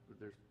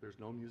 There's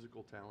no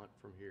musical talent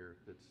from here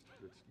that's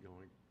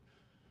going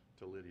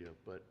to Lydia.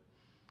 But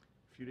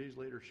a few days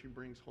later, she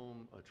brings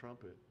home a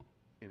trumpet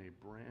in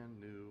a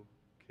brand new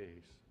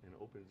case and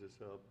opens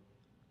this up.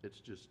 It's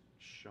just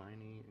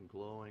shiny and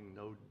glowing,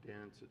 no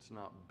dents. It's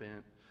not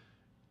bent.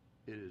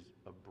 It is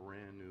a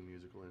brand new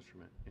musical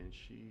instrument, and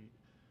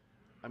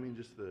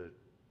just the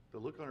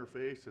look on her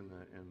face and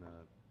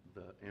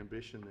the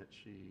ambition that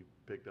she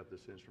picked up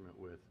this instrument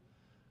with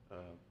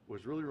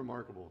was really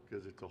remarkable,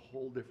 because it's a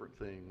whole different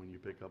thing when you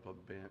pick up a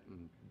bent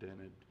and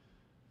dented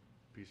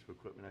piece of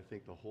equipment. I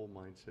think the whole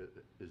mindset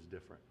is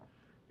different.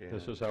 And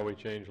This is how we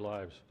change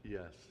lives.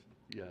 yes.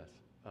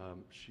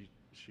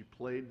 She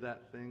played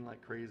that thing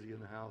like crazy in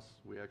the house.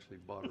 We actually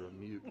bought her a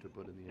mute to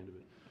put in the end of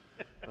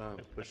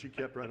it. But she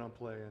kept right on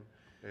playing.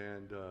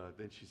 And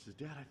then she says,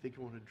 "Dad, I think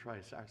I wanted to try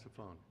a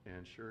saxophone."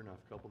 And sure enough,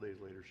 a couple days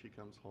later, she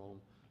comes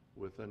home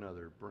with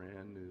another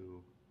brand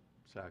new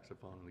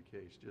saxophone in the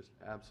case. Just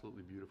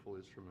absolutely beautiful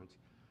instruments.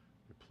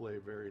 They play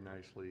very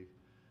nicely.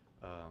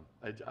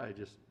 I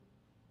just,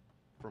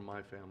 from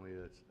my family,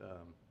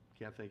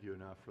 can't thank you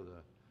enough for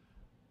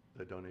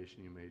the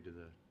donation you made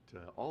to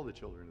all the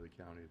children of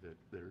the county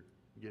that are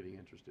getting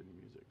interested in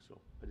music. So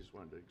I just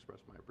wanted to express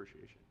my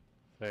appreciation.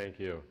 Thank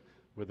you.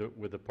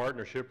 with the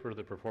Partnership for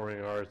the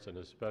Performing Arts, and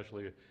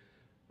especially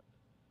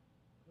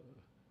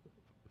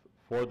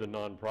for the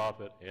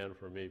nonprofit and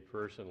for me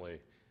personally,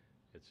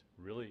 it's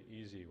really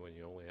easy when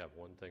you only have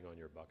one thing on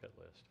your bucket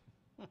list.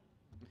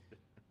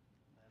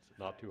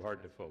 Not too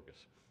hard to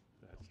focus.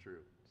 That's true.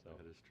 So,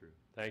 That is true.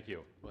 thank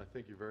you. Well, I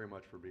thank you very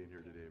much for being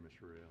here today,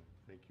 Mr. Rail.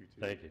 Thank you, too.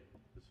 Thank you.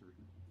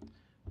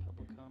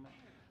 Public comment?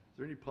 Is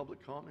there any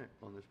public comment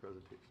on this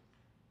presentation?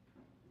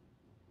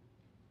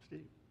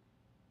 Steve?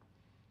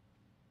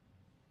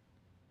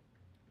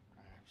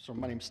 So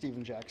my name's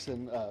Stephen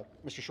Jackson.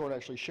 Mr. Short, I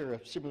actually share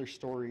a similar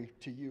story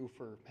to you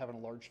for having a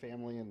large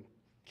family and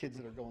kids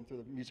that are going through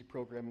the music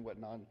program and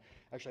whatnot.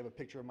 Actually, I have a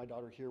picture of my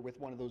daughter here with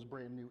one of those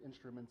brand new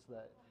instruments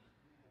that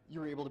you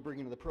were able to bring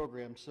into the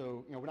program.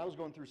 So, when I was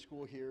going through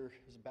school here,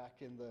 it was back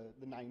in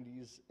the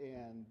 90s,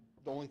 and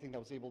the only thing that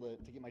was able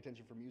to get my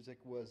attention for music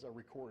was a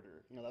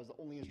recorder. That was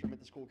the only instrument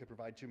the school could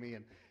provide to me,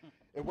 and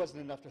it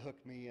wasn't enough to hook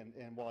me.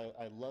 And while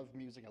I love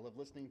music, I love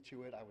listening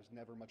to it, I was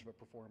never much of a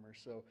performer.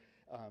 So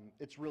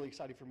it's really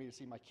exciting for me to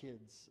see my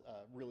kids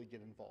really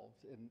get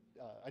involved. And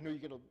I know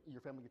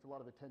your family gets a lot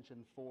of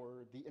attention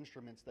for the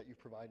instruments that you've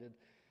provided,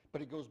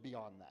 but it goes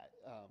beyond that.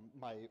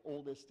 My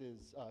oldest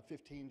is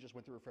 15, just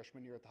went through a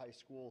freshman year at the high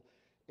school,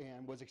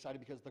 and was excited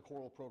because the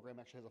choral program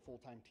actually has a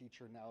full-time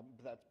teacher now.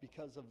 But that's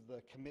because of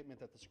the commitment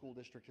that the school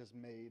district has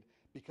made,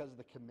 because of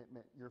the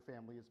commitment your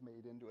family has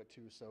made into it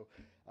too. So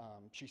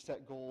she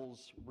set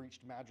goals,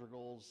 reached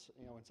madrigals,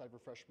 inside of her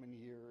freshman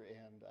year,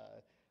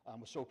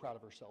 and was so proud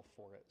of herself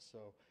for it.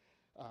 So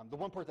the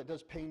one part that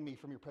does pain me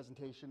from your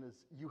presentation is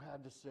you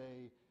had to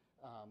say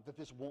that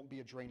this won't be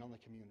a drain on the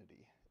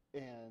community.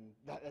 And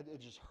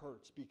it just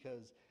hurts,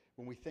 because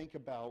when we think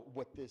about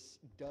what this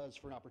does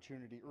for an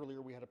opportunity,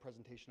 earlier we had a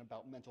presentation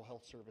about mental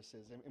health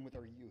services and with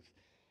our youth,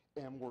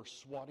 and we're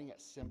swatting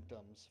at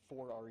symptoms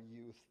for our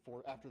youth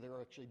for after they're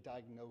actually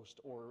diagnosed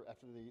or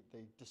after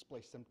they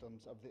display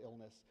symptoms of the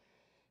illness.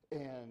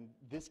 And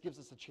this gives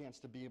us a chance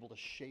to be able to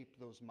shape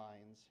those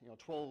minds.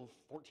 12,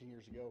 14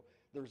 years ago,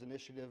 there was an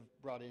initiative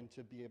brought in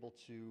to be able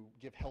to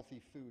give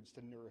healthy foods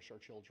to nourish our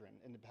children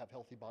and to have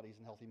healthy bodies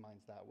and healthy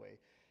minds that way.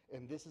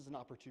 And this is an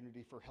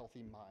opportunity for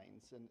healthy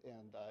minds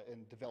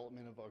and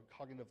development of a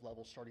cognitive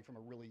level starting from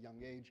a really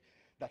young age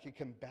that can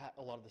combat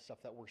a lot of the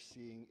stuff that we're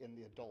seeing in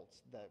the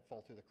adults that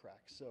fall through the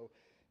cracks. So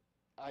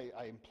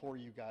I implore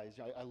you guys,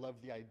 I love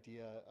the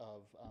idea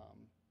of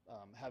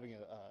having a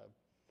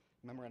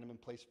memorandum in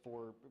place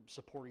for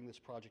supporting this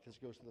project as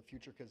it goes to the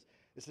future, because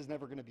this is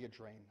never going to be a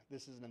drain.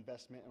 This is an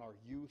investment in our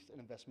youth, an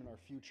investment in our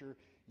future.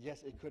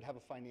 Yes, it could have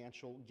a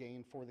financial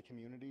gain for the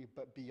community,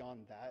 but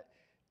beyond that,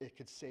 it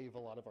could save a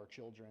lot of our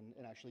children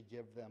and actually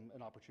give them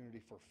an opportunity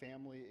for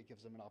family. It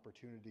gives them an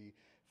opportunity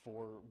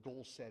for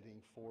goal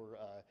setting, for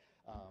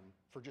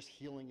just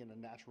healing in a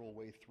natural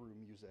way through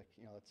music.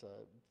 It's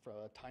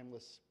a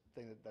timeless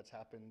thing that's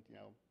happened,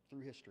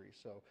 through history.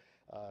 So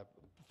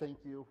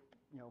thank you,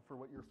 for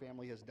what your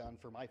family has done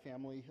for my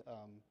family.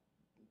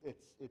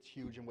 It's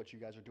huge in what you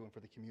guys are doing for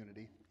the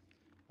community.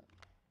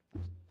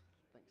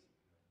 Thanks.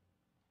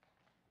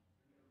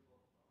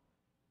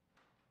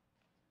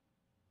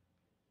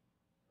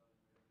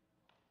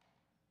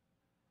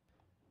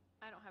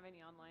 I don't have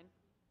any online.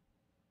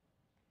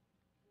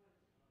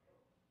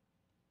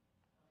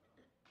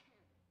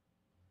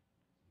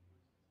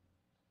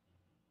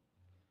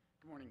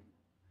 Good morning.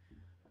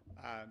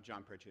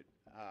 John Pritchett.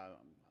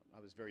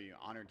 I was very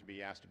honored to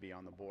be asked to be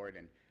on the board.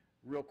 And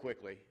real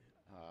quickly,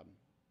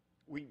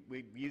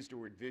 we've used the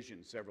word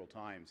vision several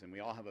times, and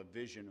we all have a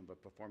vision of a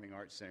performing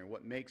arts center.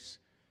 What makes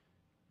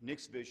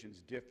Nick's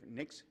visions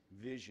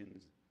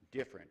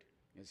different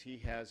is he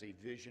has a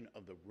vision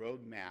of the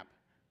roadmap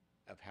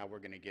of how we're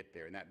going to get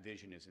there, and that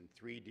vision is in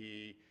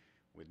 3D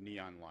with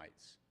neon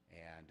lights,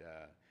 and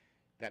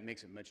that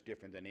makes it much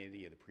different than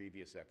any of the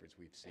previous efforts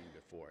we've seen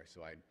before.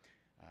 So I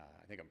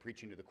think I'm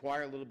preaching to the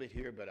choir a little bit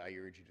here, but I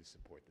urge you to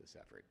support this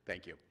effort.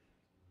 Thank you.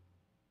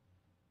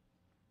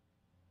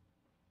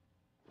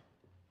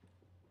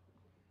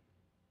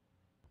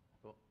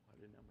 Oh,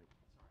 I didn't have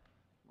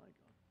my mic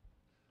on.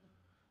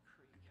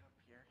 Creek up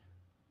here.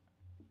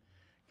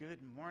 Good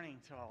morning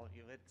to all of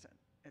you.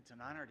 It's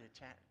an honor to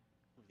chat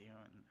with you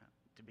and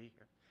to be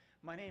here.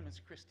 My name is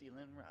Christy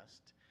Lynn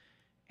Rust,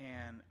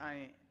 and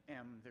I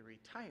am the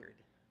retired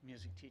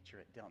music teacher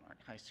at Del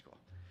Norte High School.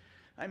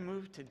 I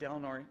moved to Del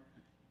Norte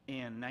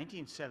in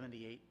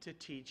 1978 to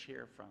teach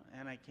here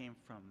and I came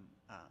from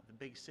the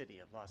big city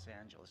of Los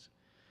Angeles.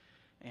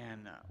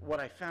 And what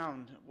I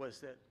found was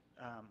that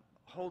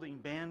holding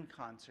band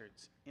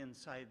concerts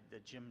inside the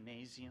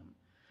gymnasium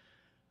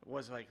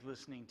was like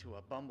listening to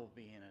a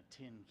bumblebee in a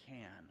tin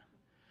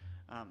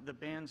can. The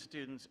band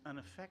students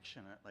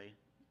unaffectionately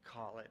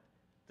call it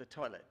the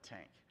toilet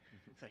tank.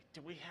 It's like,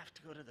 do we have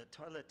to go to the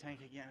toilet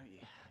tank again?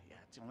 Yeah,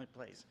 it's the only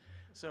place.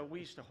 So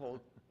we used to hold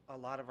a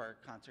lot of our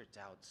concerts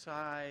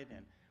outside,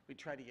 and we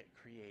try to get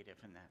creative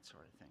and that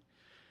sort of thing.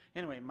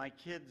 Anyway, my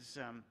kids,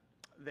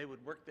 they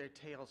would work their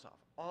tails off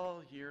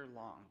all year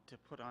long to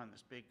put on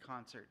this big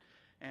concert,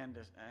 and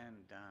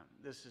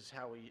this is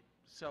how we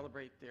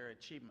celebrate their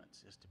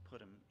achievements is to put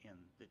them in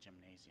the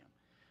gymnasium.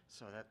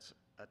 So that's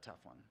a tough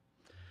one.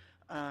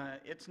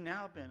 It's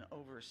now been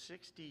over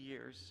 60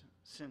 years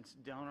since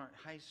Del Norte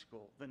High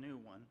School, the new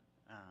one,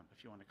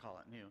 if you want to call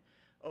it new,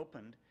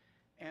 opened,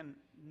 and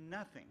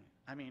nothing,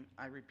 I mean,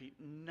 I repeat,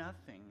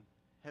 nothing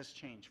has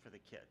changed for the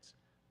kids.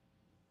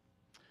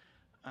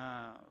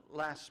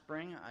 Last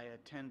spring, I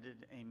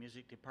attended a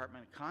music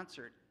department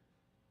concert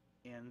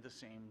in the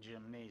same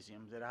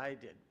gymnasium that I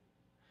did.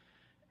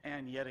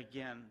 And yet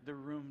again, the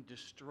room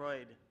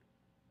destroyed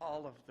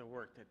all of the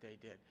work that they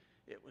did.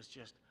 It was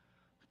just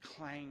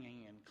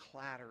clanging and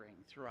clattering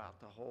throughout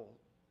the whole,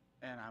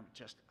 and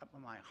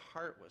my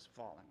heart was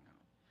falling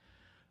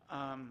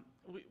out.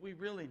 We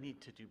really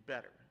need to do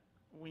better.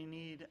 We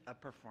need a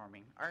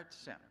performing arts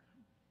center.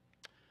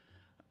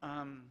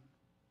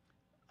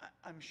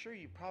 I'm sure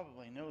you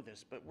probably know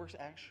this, but we're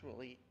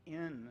actually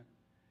in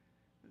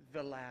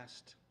the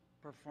last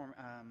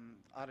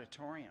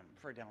auditorium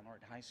for Del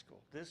Norte High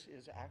School. This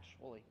is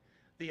actually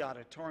the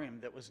auditorium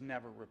that was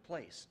never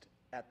replaced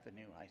at the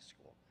new high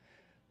school.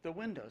 The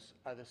windows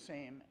are the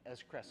same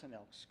as Crescent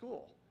Elk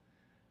School.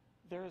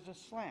 There is a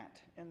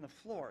slant in the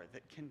floor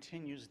that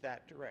continues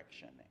that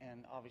direction,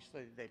 and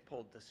obviously they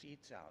pulled the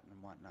seats out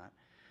and whatnot.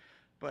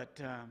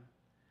 But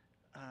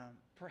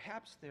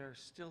perhaps there's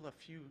still a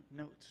few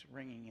notes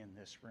ringing in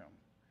this room.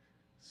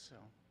 So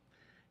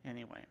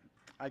anyway,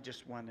 I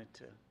just wanted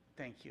to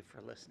thank you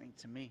for listening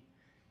to me,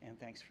 and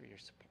thanks for your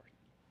support.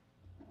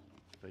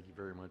 Thank you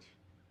very much.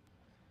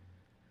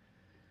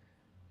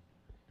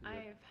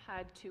 I've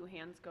had 2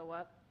 hands go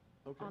up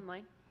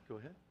online. Go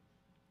ahead.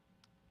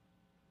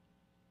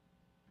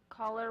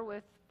 Caller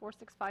with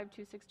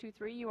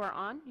 465-2623, you are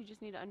on. You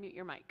just need to unmute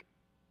your mic.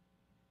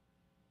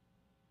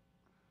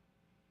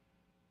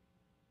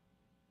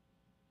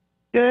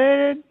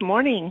 Good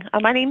morning.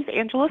 My name's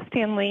Angela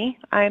Stanley.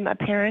 I'm a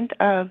parent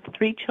of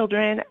 3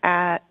 children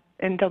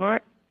in Del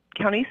Norte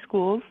County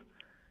Schools.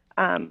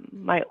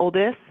 My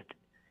oldest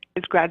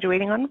is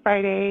graduating on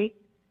Friday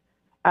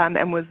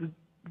and was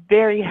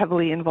very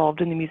heavily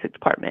involved in the music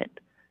department.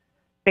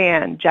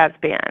 Band, jazz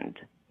band,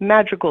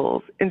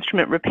 madrigals,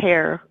 instrument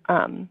repair.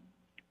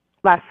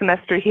 Last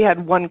semester he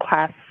had 1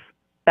 class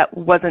that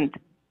wasn't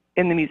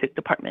in the music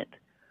department.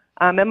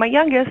 And my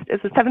youngest is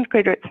a 7th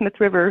grader at Smith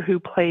River who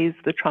plays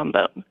the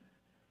trombone.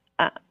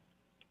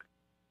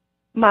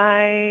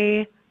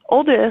 My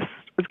oldest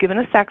was given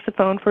a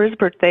saxophone for his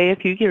birthday a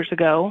few years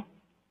ago.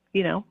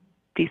 You know,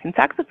 decent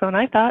saxophone,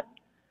 I thought.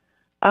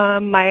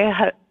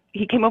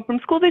 He came home from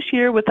school this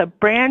year with a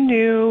brand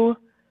new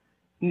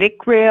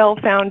Nick Rail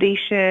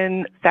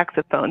Foundation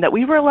saxophone that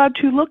we were allowed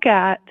to look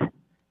at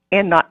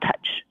and not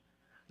touch.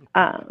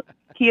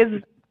 He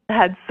has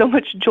had so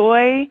much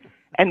joy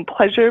and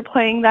pleasure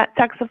playing that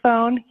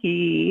saxophone.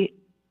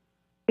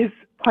 His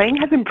playing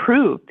has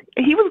improved.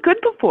 He was good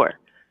before.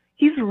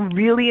 He's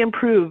really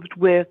improved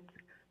with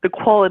the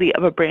quality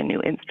of a brand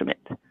new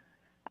instrument.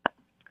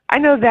 I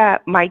know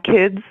that my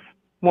kids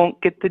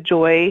won't get the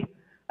joy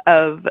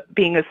of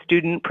being a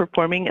student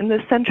performing in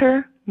this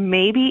center.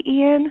 Maybe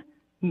Ian,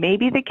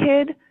 maybe the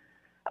kid.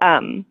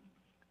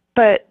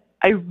 But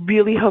I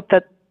really hope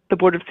that the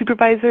Board of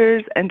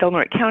Supervisors and Del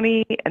Norte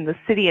County and the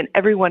city and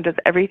everyone does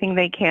everything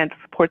they can to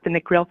support the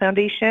Nick Rail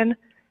Foundation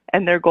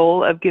and their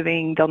goal of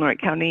giving Del Norte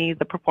County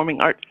the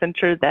Performing Arts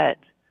Center that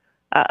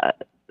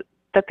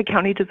the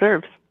county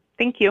deserves.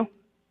 Thank you.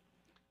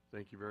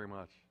 Thank you very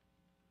much.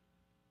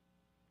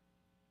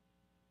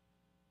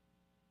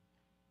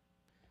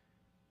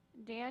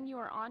 Dan, you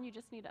are on. You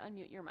just need to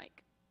unmute your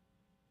mic.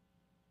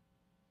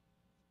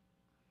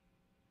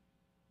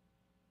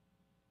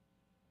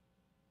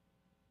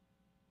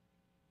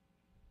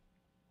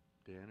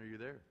 Dan, are you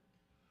there?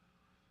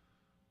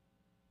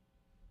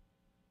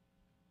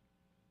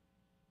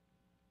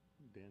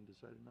 Dan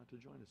decided not to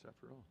join us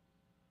after all.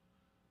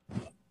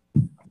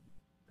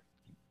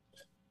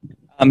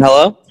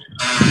 Hello?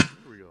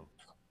 Here we go.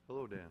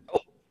 Hello, Dan.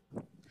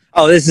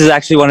 Oh, this is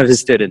actually one of his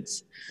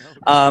students.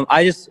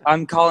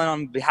 I'm calling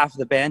on behalf of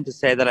the band to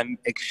say that I'm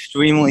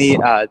extremely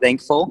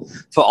thankful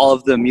for all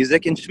of the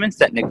music instruments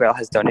that Nick Rail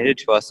has donated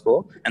to our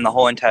school and the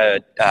whole entire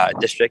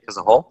district as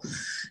a whole.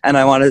 And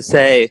I want to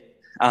say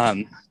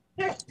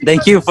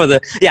thank you for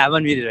I'm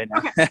unmuted right now.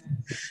 Okay.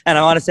 And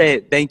I want to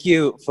say thank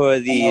you for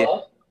the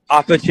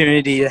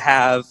opportunity to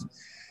have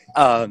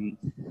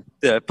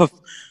the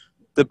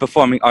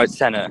Performing Arts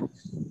Center.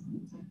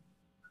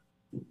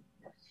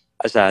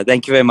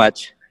 Thank you very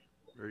much.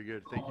 Very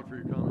good. Thank you for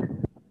your comment.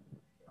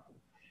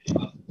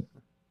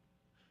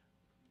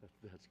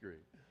 That's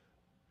great.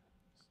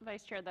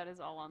 Vice Chair, that is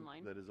all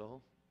online. That is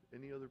all?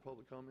 Any other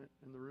public comment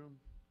in the room?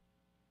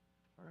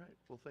 All right.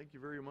 Well, thank you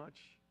very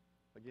much.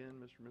 Again,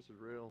 Mr. and Mrs.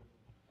 Rail,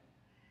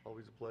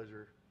 always a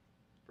pleasure.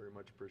 Very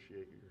much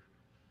appreciate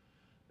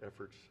your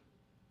efforts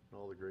and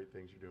all the great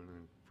things you're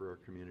doing for our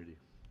community.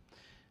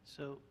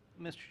 So,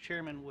 Mr.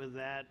 Chairman, with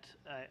that,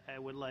 I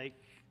would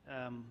like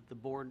the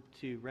board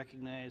to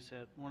recognize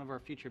at one of our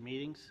future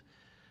meetings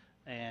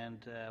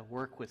and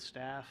work with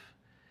staff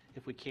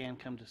if we can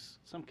come to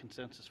some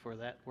consensus for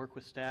that, work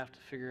with staff to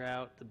figure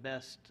out the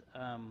best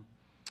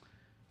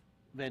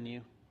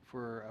venue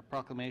for a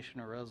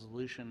proclamation or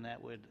resolution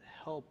that would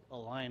help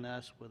align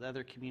us with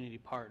other community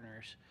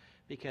partners,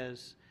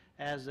 because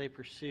as they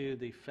pursue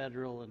the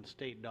federal and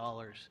state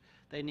dollars,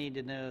 they need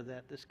to know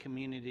that this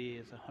community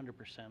is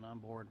 100% on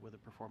board with the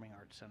Performing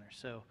Arts Center.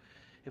 So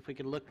if we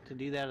could look to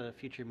do that at a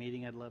future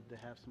meeting, I'd love to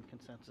have some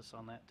consensus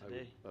on that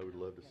today. I would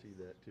love to see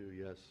that too,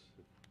 yes.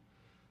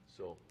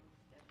 So,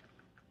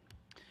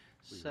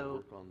 we will So,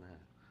 work on that.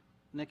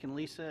 Nick and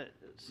Lisa, it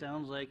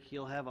sounds like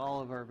you'll have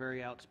all of our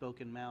very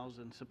outspoken mouths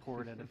in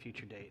support at a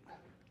future date.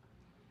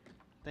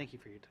 Thank you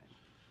for your time.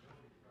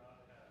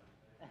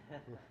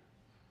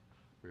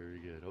 Very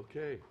good,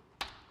 okay.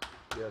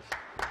 Yes.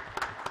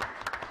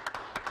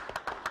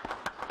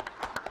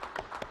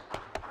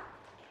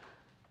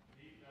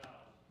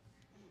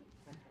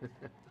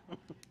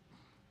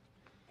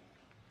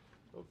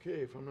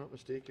 Okay, if I'm not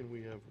mistaken,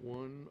 we have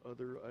one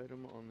other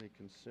item on the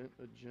consent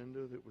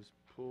agenda that was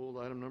pulled,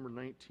 item number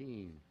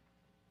 19.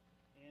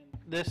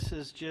 This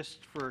is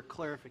just for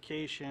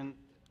clarification,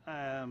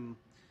 and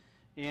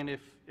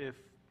if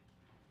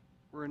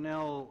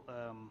Renell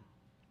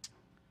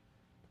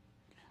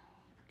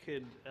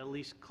could at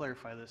least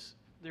clarify this.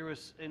 There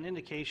was an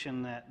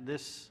indication that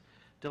this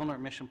Del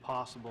Norte Mission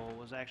Possible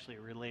was actually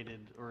related,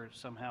 or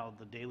somehow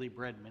the Daily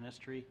Bread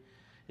Ministry.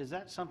 Is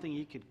that something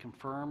you could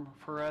confirm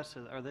for us?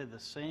 Are they the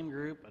same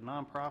group, a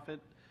nonprofit?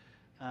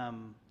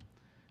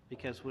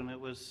 Because when it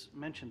was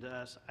mentioned to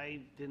us,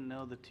 I didn't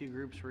know the two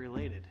groups were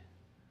related.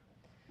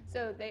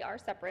 So they are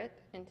separate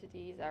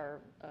entities, are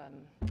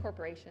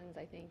corporations,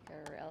 I think,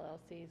 or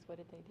LLCs. What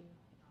did they do?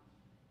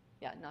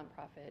 Yeah,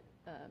 nonprofit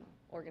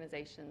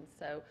organizations.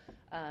 So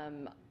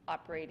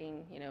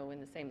operating, in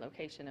the same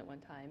location at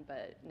one time,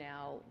 but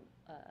now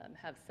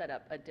have set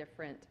up a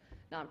different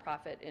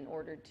nonprofit in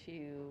order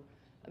to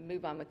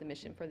move on with the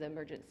mission for the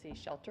emergency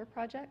shelter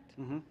project.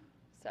 Mm-hmm.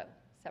 So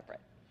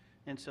separate.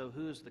 And so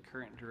who is the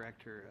current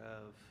director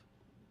of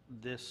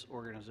this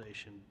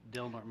organization,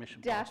 Del Norte Mission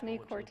Daphne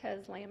Possible?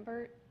 Cortez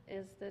Lambert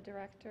is the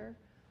director,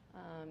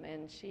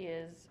 and she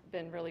has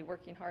been really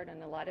working hard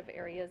on a lot of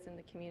areas in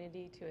the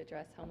community to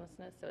address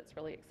homelessness. So it's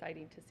really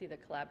exciting to see the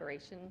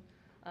collaboration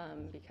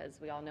because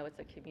we all know it's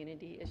a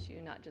community issue,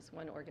 not just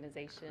one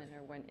organization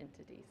or one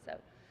entity. So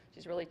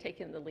she's really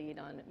taken the lead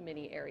on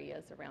many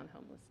areas around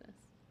homelessness.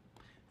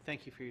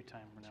 Thank you for your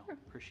time, Renell. Sure.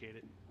 Appreciate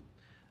it.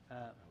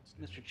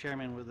 Mr.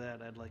 Chairman, with that,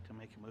 I'd like to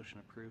make a motion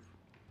to approve.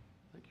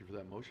 Thank you for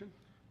that motion.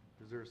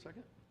 Is there a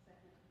second?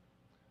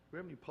 Do we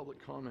have any public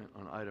comment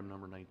on item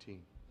number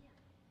 19?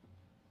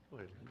 Go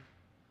ahead,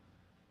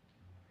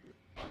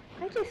 Linda.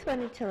 I just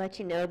wanted to let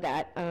you know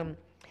that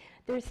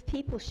there's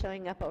people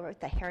showing up over at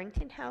the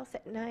Harrington House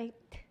at night,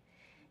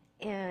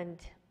 and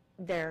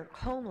they're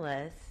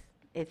homeless.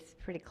 It's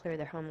pretty clear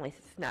they're homeless.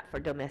 It's not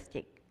for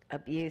domestic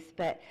abuse,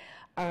 but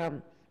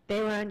they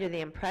were under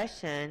the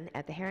impression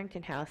at the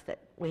Harrington House that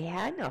we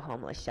had no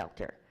homeless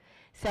shelter.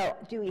 So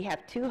do we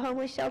have 2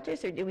 homeless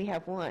shelters, or do we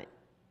have 1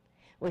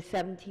 with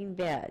 17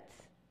 beds?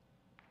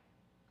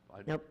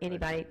 Nope,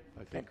 anybody?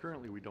 I think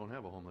currently we don't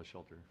have a homeless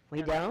shelter.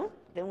 We don't?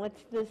 Then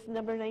what's this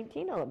number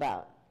 19 all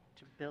about?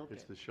 To build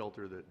It's the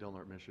shelter that Del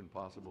Norte Mission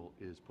Possible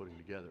is putting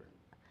together.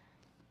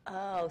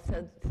 Oh,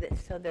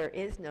 so there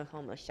is no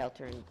homeless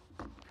shelter.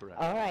 Correct.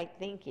 All right,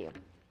 thank you.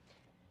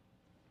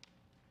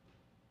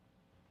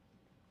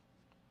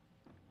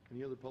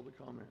 Any other public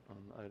comment on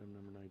item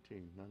number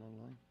 19? None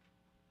online?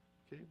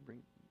 Okay, bring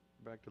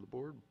it back to the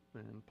board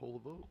and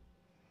poll the vote.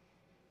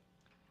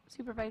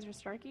 Supervisor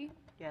Starkey?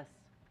 Yes.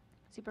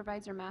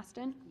 Supervisor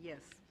Maston?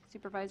 Yes.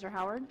 Supervisor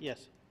Howard?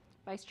 Yes.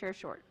 Vice Chair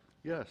Short?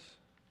 Yes.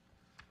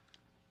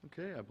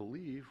 Okay, I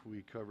believe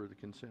we covered the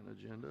consent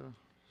agenda,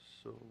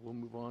 so we'll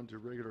move on to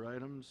regular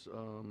items.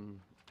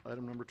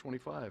 Item number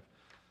 25,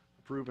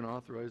 approve and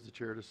authorize the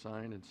chair to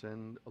sign and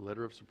send a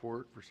letter of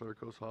support for Sutter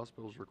Coast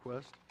Hospital's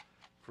request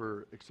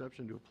for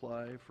exception to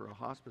apply for a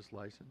hospice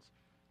license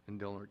in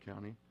Del Norte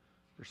County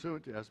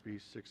pursuant to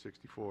SB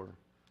 664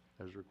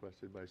 as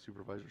requested by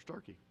Supervisor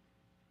Starkey.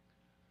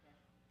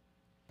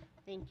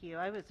 Thank you.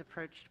 I was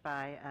approached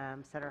by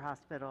Sutter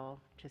Hospital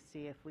to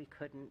see if we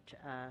couldn't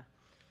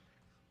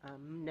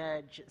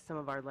nudge some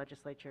of our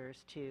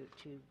legislatures to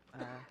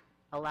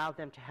allow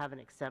them to have an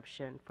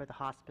exception for the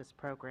hospice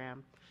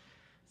program.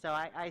 So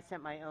I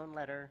sent my own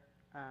letter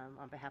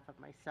on behalf of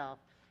myself,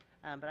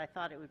 but I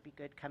thought it would be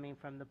good coming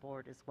from the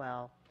board as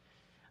well.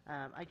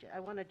 I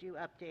want to do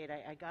update.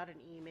 I got an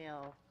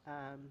email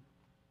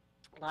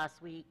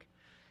last week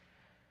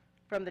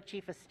from the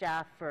Chief of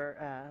Staff for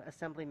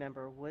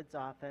Assemblymember Wood's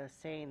office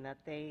saying that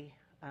they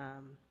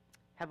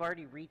have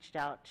already reached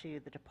out to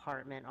the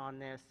department on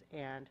this,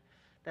 and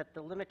that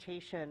the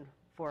limitation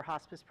for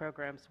hospice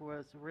programs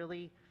was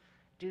really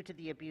due to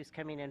the abuse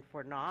coming in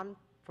for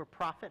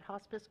non-for-profit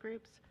hospice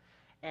groups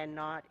and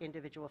not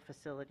individual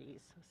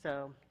facilities.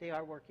 So they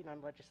are working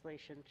on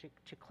legislation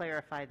to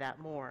clarify that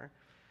more.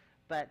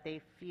 But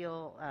they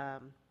feel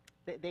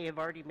that they have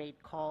already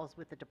made calls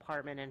with the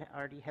department and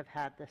already have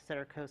had the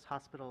Sutter Coast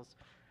Hospitals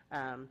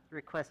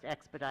request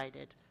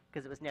expedited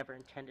because it was never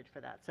intended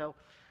for that. So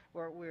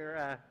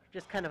we're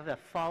just kind of a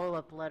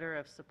follow-up letter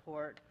of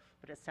support,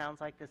 but it sounds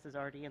like this is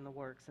already in the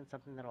works and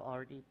something that'll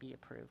already be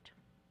approved.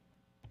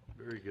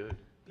 Very good.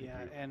 Thank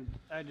Yeah, you. and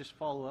I just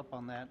follow up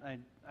on that.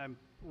 I'm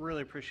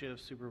really appreciative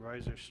of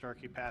Supervisor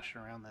Starkey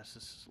passion around this.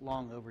 This is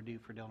long overdue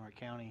for Del Norte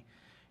County.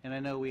 And I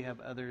know we have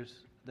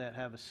others that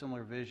have a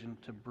similar vision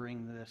to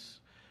bring this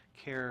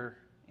care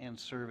and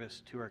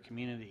service to our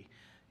community.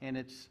 And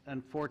it's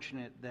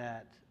unfortunate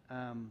that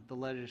the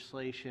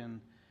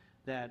legislation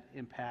that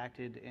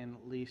impacted and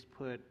at least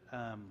put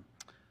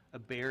a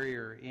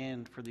barrier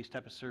in for these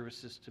type of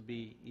services to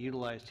be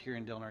utilized here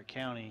in Del Norte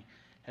County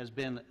has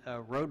been a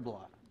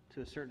roadblock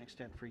to a certain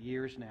extent for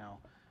years now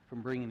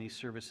from bringing these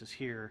services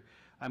here.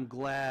 I'm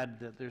glad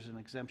that there's an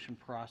exemption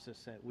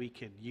process that we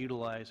could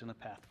utilize in a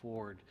path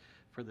forward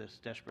for this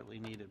desperately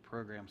needed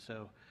program.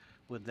 So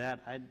with that,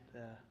 I'd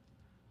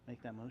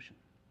make that motion.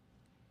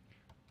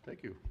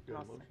 Thank you. Got a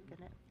I'll motion?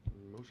 second it.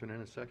 Motion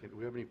and a second. Do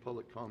we have any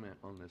public comment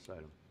on this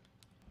item?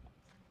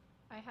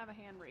 I have a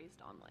hand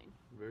raised online.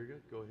 Very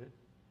good. Go ahead.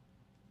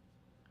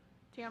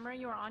 Tamara,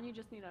 you are on. You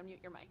just need to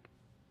unmute your mic.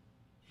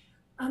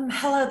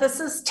 Hello, this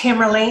is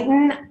Tamara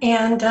Layton,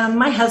 and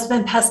my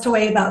husband passed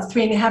away about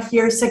 3.5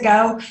 years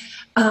ago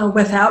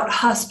without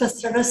hospice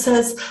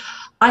services.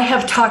 I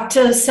have talked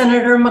to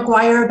Senator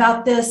McGuire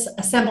about this,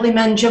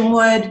 Assemblyman Jim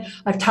Wood.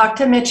 I've talked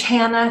to Mitch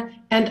Hanna,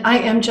 and I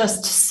am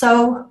just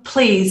so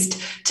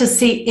pleased to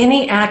see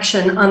any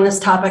action on this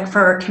topic for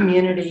our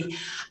community.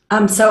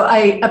 So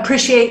I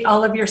appreciate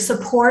all of your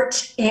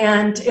support,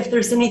 and if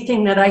there's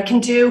anything that I can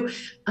do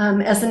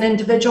as an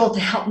individual to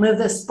help move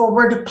this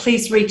forward,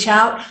 please reach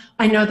out.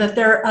 I know that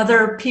there are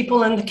other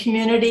people in the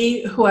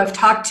community who I've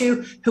talked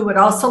to who would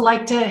also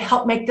like to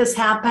help make this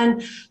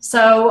happen.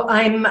 So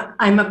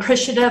I'm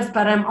appreciative,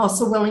 but I'm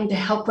also willing to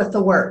help with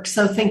the work.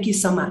 So thank you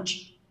so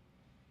much.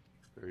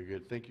 Very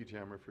good. Thank you,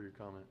 Tamara, for your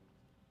comment.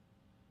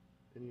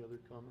 Any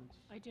other comments?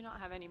 I do not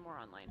have any more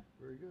online.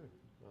 Very good.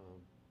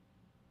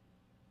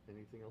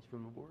 Anything else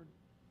from the board?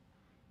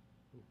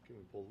 Can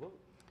we pull the vote?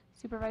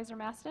 Supervisor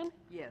Maston?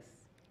 Yes.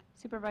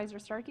 Supervisor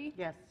Starkey?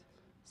 Yes.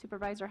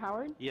 Supervisor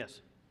Howard?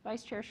 Yes.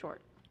 Vice Chair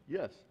Short?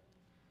 Yes.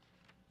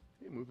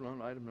 Okay, moving on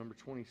to item number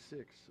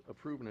 26,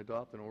 approve and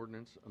adopt an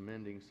ordinance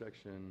amending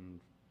section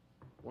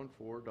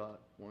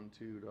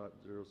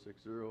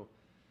 14.12.060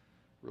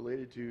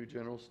 related to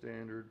general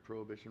standard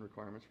prohibition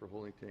requirements for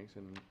holding tanks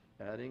and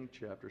adding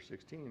chapter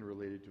 16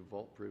 related to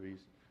vault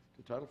privies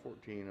to title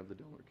 14 of the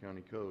Del Norte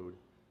County Code.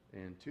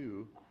 And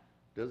 2,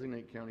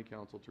 designate county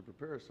council to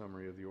prepare a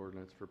summary of the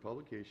ordinance for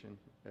publication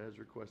as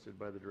requested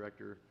by the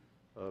director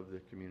of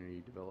the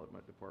Community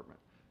Development Department.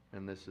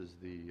 And this is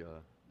the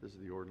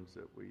ordinance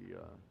that we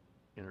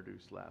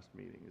introduced last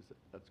meeting.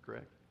 That's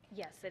correct?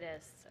 Yes, it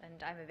is,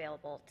 and I'm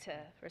available to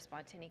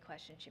respond to any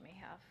questions you may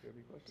have Do you have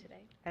any questions?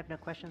 today. I have no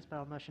questions, but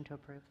I'll motion to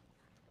approve.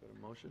 Got a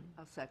motion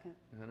I'll second.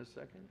 and a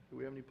second. Do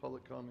we have any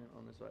public comment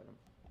on this item?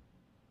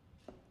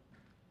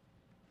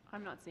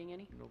 I'm not seeing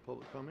any. No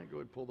public comment. Go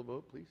ahead and pull the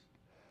vote, please.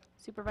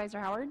 Supervisor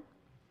Howard?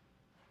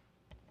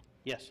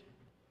 Yes.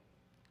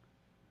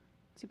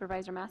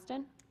 Supervisor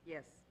Maston?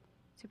 Yes.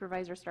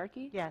 Supervisor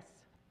Starkey? Yes.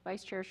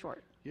 Vice Chair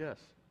Short?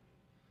 Yes.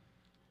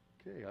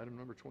 Okay, item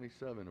number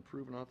 27,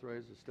 approve and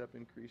authorize a step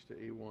increase to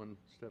A1,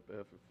 step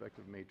F,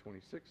 effective May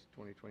 26,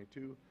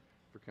 2022,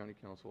 for county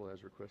council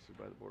as requested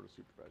by the Board of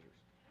Supervisors.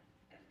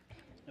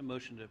 A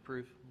motion to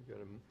approve. We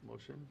got a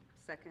motion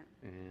Second.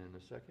 and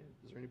a second.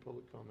 Is there any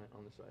public comment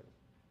on this item?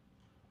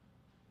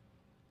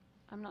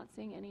 I'm not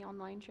seeing any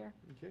online, Chair.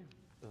 Okay,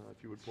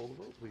 if you would pull the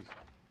vote, please.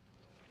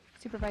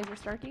 Supervisor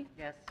Starkey?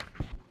 Yes.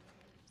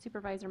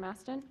 Supervisor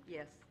Maston?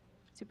 Yes.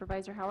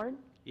 Supervisor Howard?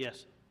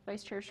 Yes.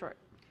 Vice Chair Short?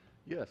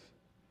 Yes.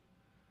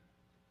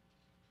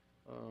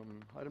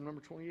 Item number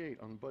 28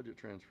 on budget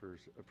transfers,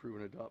 approve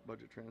and adopt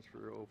budget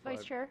transfer 05.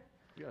 Vice Chair?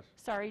 Yes.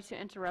 Sorry to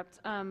interrupt,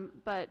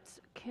 but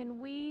can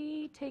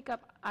we take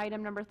up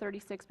item number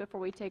 36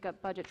 before we take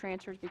up budget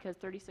transfers, because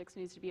 36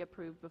 needs to be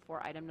approved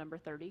before item number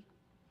 30?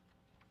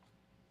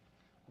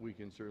 We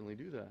can certainly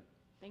do that.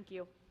 Thank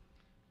you.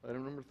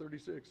 Item number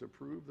 36,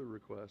 approve the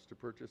request to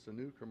purchase a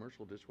new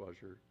commercial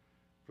dishwasher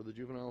for the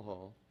juvenile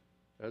hall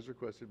as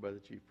requested by the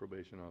chief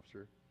probation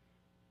officer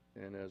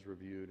and as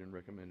reviewed and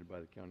recommended by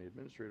the county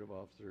administrative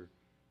officer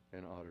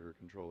and auditor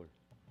controller.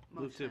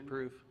 Move to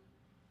approve.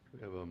 We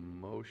have a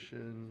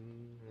motion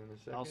and a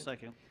second. I'll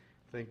second.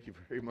 Thank you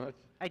very much.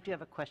 I do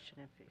have a question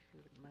if you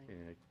wouldn't mind.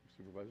 And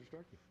Supervisor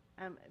Starkey.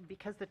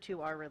 Because the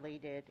two are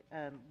related,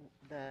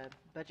 the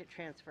budget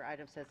transfer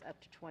item says up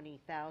to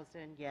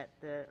 20,000, yet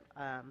the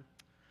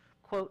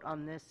quote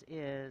on this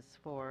is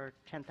for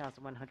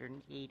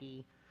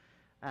 10,180.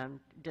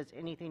 Does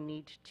anything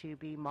need to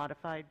be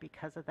modified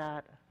because of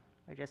that?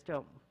 I just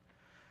don't.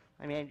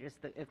 I mean,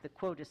 if the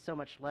quote is so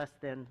much less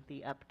than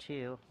the up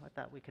to, I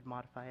thought we could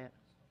modify it.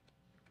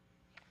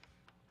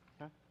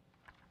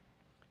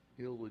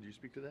 Neil, would you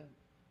speak to that?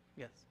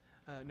 Yes.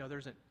 No, there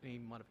isn't any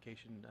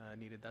modification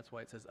needed. That's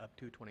why it says up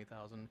to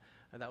 20,000.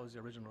 That was the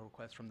original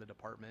request from the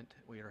department.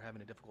 We are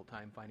having a difficult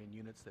time finding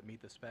units that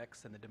meet the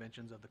specs and the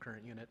dimensions of the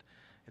current unit.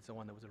 It's the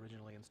one that was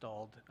originally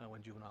installed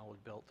when Juvenile was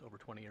built over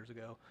 20 years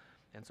ago.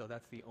 And so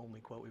that's the only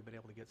quote we've been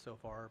able to get so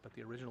far. But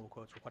the original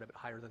quotes were quite a bit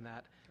higher than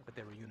that, but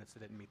they were units that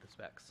didn't meet the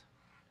specs.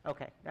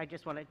 Okay, I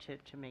just wanted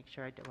to make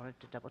sure, I wanted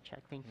to double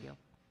check. Thank you.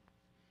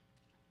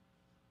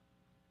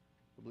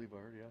 I believe I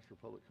already asked for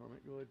public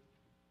comment. Go ahead.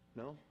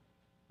 No?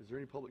 Is there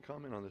any public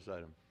comment on this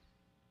item?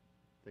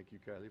 Thank you,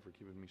 Kylie, for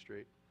keeping me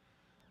straight.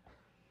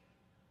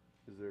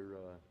 Is there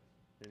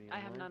any online? I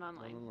have none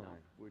online, None no.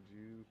 online. Would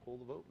you poll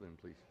the vote then,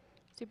 please?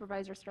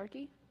 Supervisor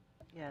Starkey?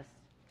 Yes.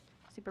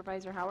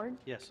 Supervisor Howard?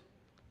 Yes.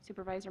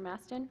 Supervisor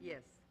Maston?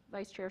 Yes.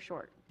 Vice Chair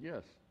Short?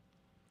 Yes.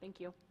 Thank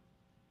you.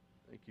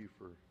 Thank you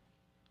for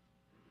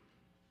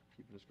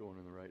keeping us going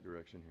in the right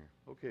direction here.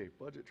 Okay,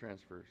 budget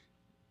transfers.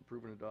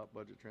 Approve and adopt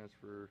budget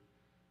transfer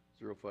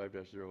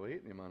 05-08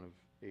 in the amount of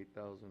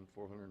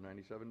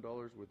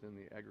 $8,497 within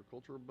the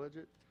agricultural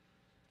budget.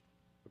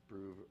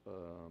 Approve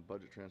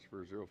budget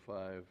transfer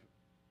 05-11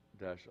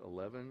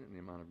 in the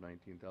amount of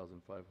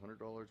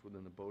 $19,500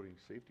 within the boating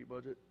safety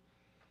budget.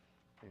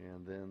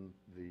 And then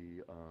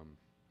the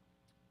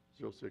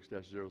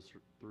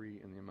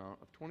 06-03 in the amount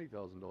of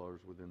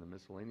 $20,000 within the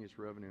miscellaneous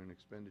revenue and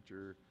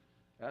expenditure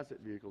asset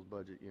vehicles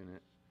budget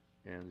unit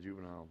and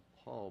juvenile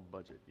hall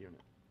budget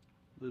unit.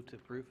 Move to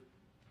approve.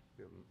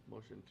 We have a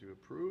motion to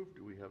approve.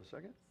 Do we have a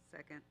second?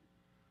 Second.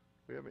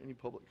 Do we have any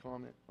public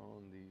comment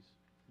on these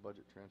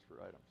budget transfer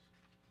items?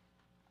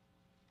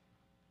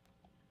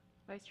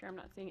 Vice Chair, I'm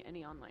not seeing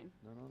any online.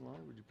 None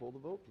online. Would you poll the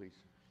vote, please?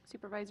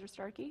 Supervisor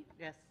Starkey?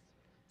 Yes.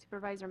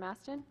 Supervisor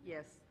Maston?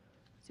 Yes.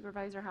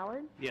 Supervisor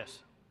Howard? Yes.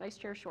 Vice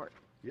Chair Short?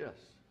 Yes.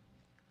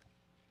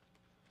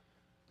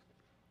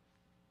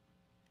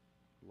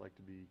 I'd like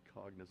to be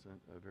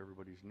cognizant of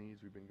everybody's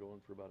needs. We've been going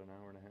for about an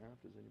hour and a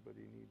half. Does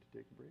anybody need to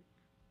take a break?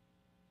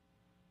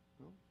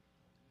 No?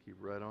 Keep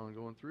right on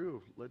going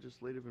through.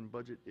 Legislative and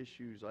budget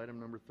issues, item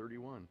number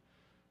 31.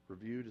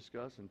 Review,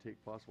 discuss, and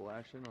take possible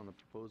action on the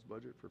proposed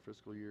budget for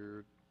fiscal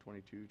year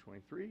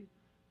 22-23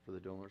 for the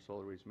Delaware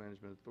Solid Waste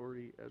Management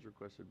Authority as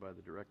requested by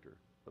the Director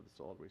of the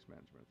Solid Waste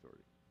Management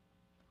Authority.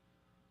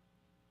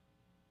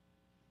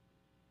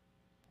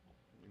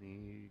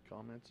 Any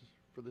comments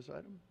for this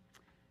item?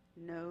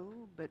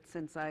 No, but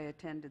since I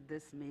attended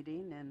this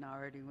meeting and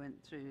already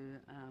went through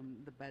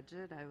the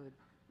budget, I would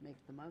make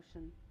the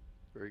motion.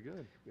 Very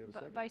good. We have a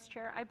second. Vice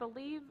Chair, I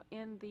believe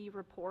in the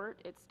report,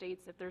 it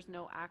states if there's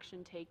no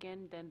action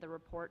taken, then the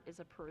report is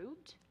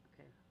approved.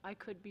 Okay. I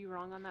could be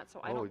wrong on that, so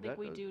I don't think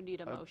we do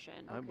need a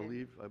motion. I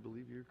believe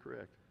you're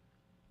correct.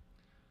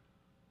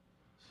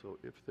 So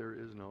if there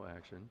is no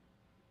action,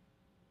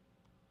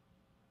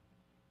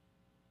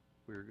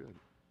 we're good.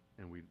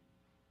 And we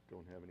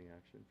don't have any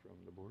action from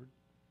the board.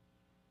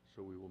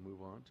 So we will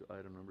move on to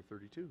item number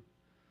 32.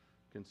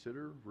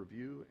 Consider,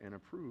 review, and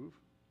approve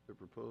the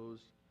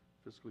proposed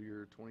fiscal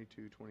year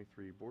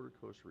 22-23 Border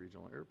Coast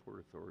Regional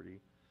Airport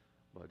Authority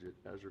budget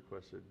as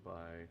requested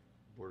by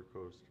Border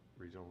Coast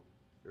Regional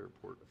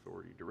Airport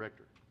Authority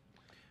Director.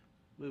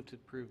 Move to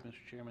approve,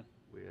 Mr. Chairman.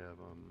 We have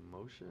a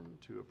motion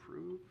to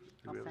approve.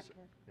 I'll we have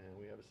second. And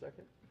we have a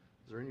second.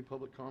 Is there any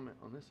public comment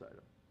on this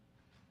item?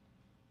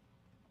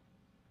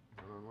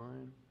 None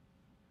online.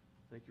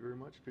 Thank you very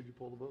much. Could you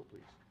poll the vote,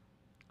 please?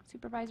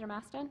 Supervisor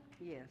Maston?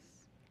 Yes.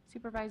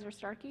 Supervisor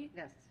Starkey?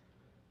 Yes.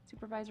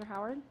 Supervisor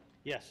Howard?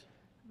 Yes.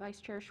 Vice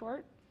Chair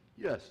Short?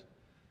 Yes.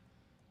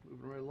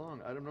 Moving right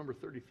along. Item number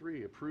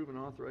 33, approve and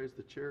authorize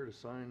the chair to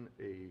sign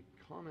a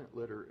comment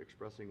letter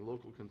expressing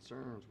local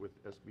concerns with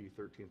SB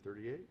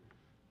 1338,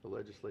 the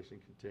legislation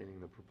containing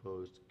the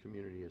proposed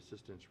Community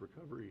Assistance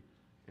Recovery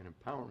and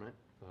Empowerment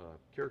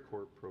Care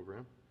Corp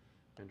program,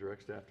 and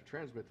direct staff to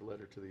transmit the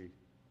letter to the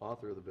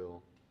author of the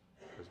bill,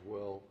 as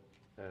well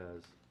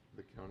as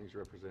the county's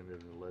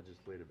representative and the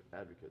legislative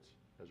advocates,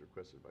 as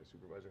requested by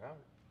Supervisor Howard.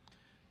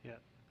 Yeah.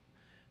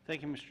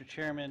 Thank you, Mr.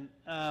 Chairman.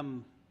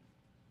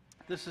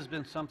 This has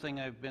been something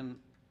I've been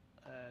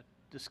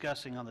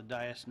discussing on the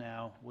dais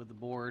now with the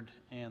board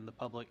and the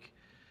public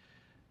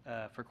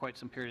for quite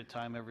some period of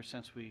time, ever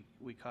since we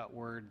caught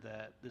word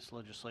that this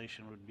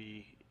legislation would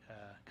be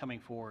coming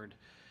forward.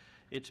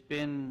 It's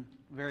been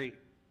very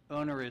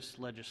onerous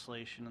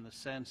legislation in the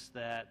sense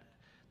that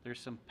there's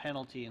some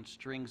penalty and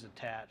strings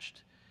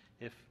attached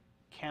if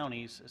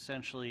counties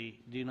essentially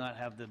do not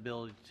have the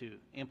ability to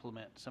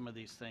implement some of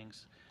these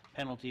things.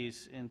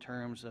 Penalties in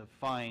terms of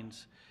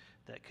fines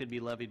that could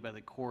be levied by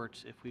the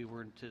courts if we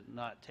were to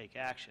not take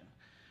action.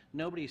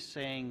 Nobody's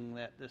saying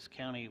that this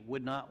county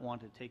would not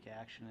want to take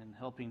action in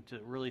helping to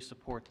really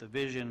support the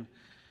vision,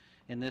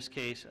 in this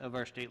case, of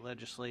our state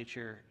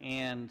legislature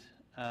and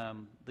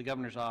the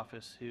governor's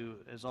office, who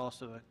is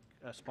also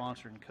a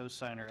sponsor and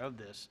co-signer of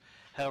this.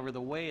 However,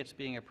 the way it's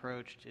being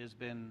approached has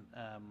been,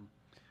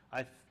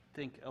 I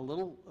think, a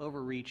little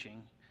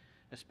overreaching,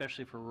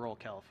 especially for rural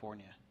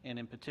California, and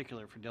in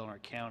particular for Delaware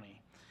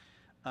County.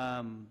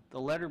 The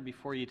letter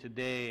before you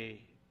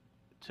today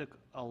took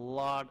a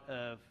lot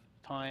of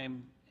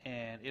time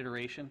and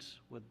iterations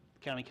with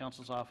County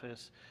Counsel's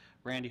Office,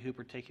 Randy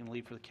Hooper taking the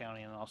lead for the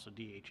county, and also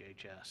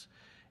DHHS.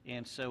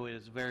 And so it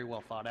is very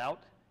well thought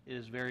out. It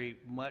is very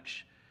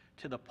much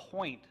to the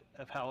point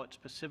of how it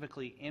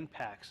specifically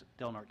impacts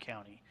Del Norte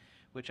County,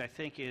 which I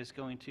think is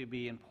going to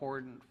be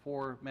important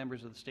for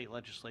members of the state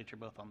legislature,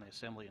 both on the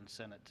Assembly and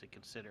Senate, to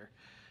consider.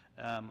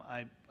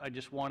 I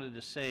just wanted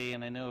to say,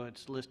 and I know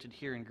it's listed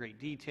here in great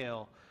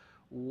detail,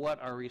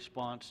 what our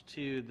response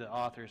to the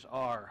authors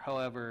are.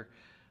 However,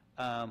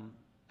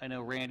 I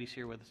know Randy's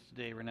here with us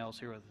today, Renell's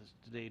here with us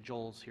today,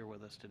 Joel's here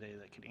with us today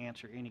that could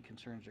answer any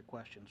concerns or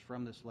questions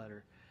from this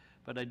letter.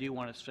 But I do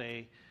want to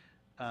say,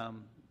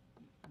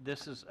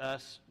 this is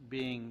us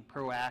being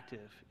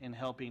proactive in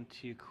helping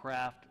to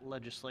craft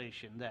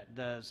legislation that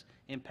does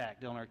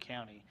impact Del Norte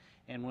County.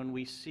 And when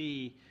we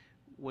see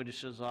what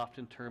is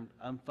often termed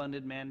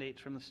unfunded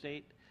mandates from the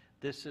state,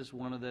 this is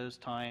one of those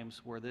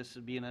times where this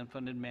would be an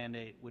unfunded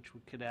mandate which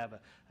could have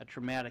a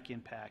traumatic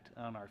impact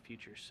on our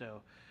future.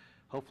 So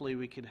hopefully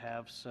we could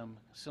have some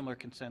similar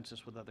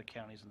consensus with other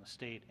counties in the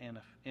state and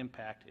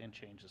impact and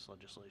change this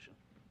legislation.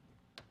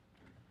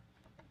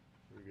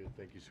 Very good.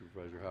 Thank you,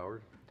 Supervisor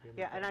Howard.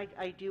 Yeah, and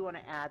I do want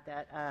to add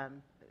that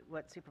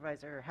what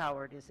Supervisor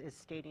Howard is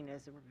stating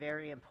is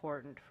very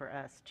important for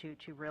us to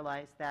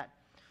realize that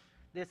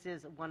this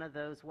is one of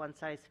those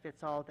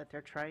one-size-fits-all that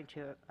they're trying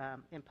to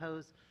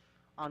impose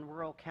on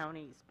rural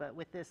counties. But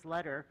with this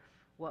letter,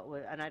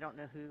 and I don't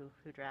know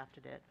who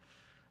drafted it.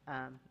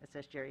 It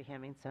says Jerry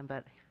Hemmingson,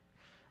 but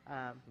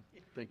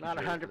not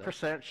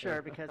 100%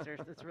 sure because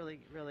it's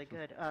really, really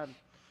good.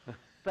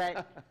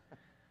 But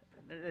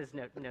there's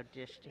no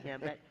dish to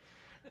him.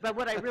 But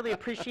what I really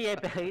appreciate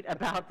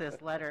about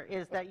this letter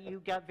is that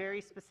you got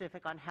very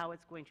specific on how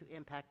it's going to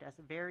impact us,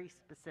 very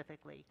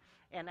specifically.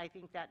 And I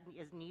think that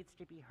needs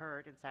to be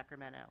heard in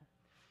Sacramento.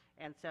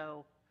 And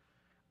so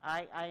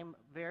I'm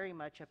very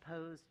much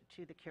opposed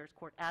to the CARES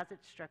Court as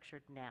it's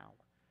structured now.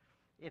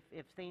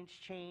 If things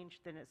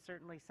change, then it's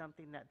certainly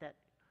something that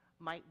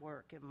might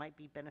work. It might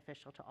be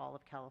beneficial to all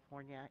of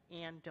California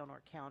and Del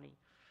Norte County.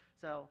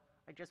 So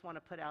I just want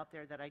to put out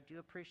there that I do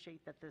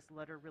appreciate that this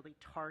letter really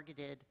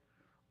targeted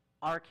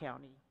our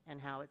county and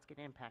how it's going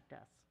to impact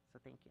us. So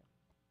thank you.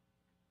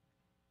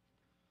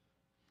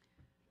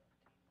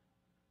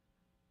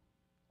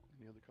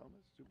 Any other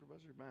comments?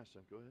 Supervisor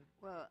Masson, go ahead.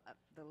 Well,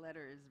 the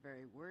letter is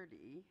very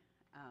wordy,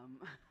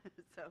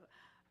 so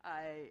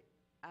I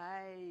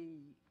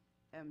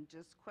am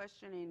just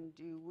questioning,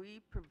 do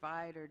we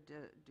provide or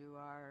do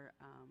our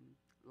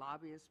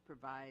lobbyists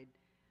provide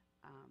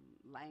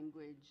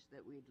language that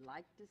we'd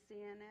like to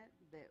see in it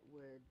that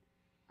would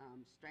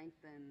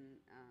strengthen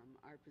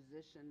our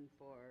position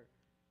for,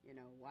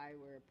 why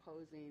we're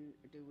opposing?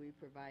 Do we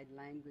provide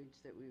language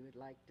that we would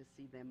like to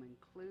see them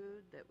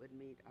include that would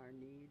meet our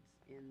needs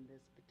in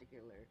this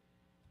particular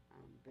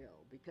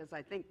bill? Because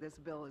I think this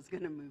bill is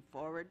going to move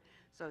forward,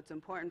 so it's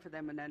important for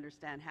them to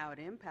understand how it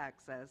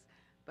impacts us,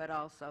 but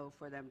also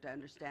for them to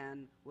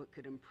understand what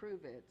could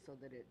improve it so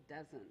that it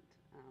doesn't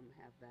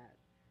have that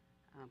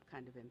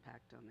kind of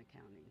impact on the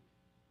county.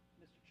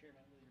 Mr.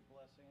 Chairman, with your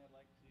blessing, I'd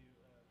like to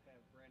have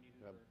Randy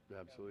Hooper.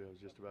 Absolutely. I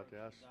was just about to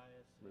ask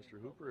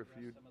Mr. Hooper if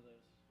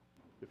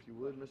you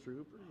would, Mr.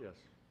 Hooper. Yes.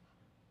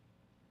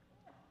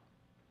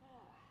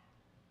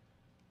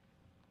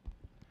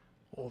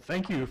 Well,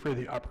 thank you for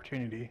the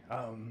opportunity.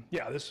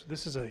 Yeah,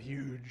 this is a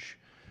huge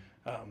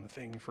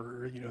thing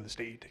for the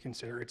state to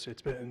consider.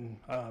 It's been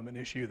an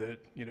issue that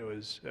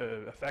is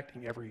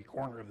affecting every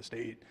corner of the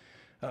state.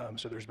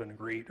 So there's been a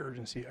great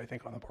urgency, I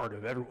think, on the part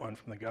of everyone,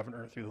 from the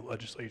governor through the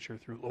legislature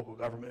through local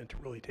government, to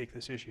really take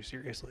this issue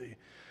seriously.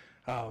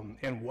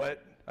 And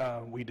what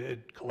we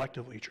did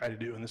collectively try to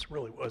do, and this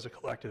really was a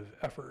collective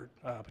effort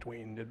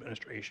between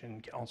administration,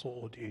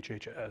 council,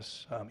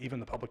 DHHS, even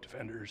the public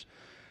defenders,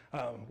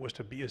 was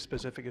to be as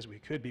specific as we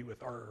could be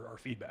with our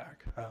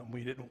feedback.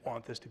 We didn't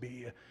want this to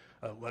be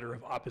a letter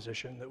of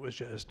opposition that was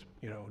just,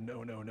 no,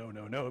 no, no,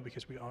 no, no,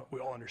 because we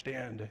all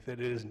understand that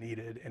it is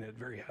needed, and it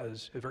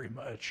very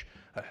much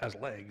has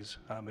legs.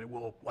 It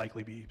will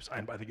likely be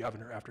signed by the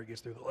governor after it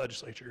gets through the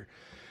legislature.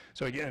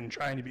 So again,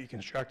 trying to be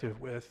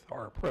constructive with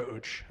our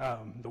approach,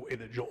 the way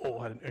that Joel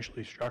had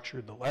initially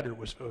structured the letter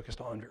was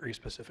focused on very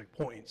specific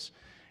points.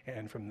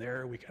 And from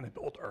there, we kind of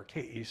built our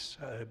case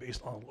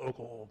based on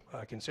local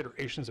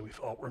considerations that we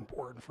felt were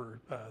important for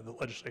the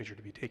legislature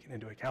to be taken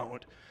into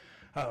account.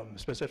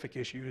 Specific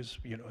issues,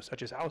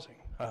 such as housing.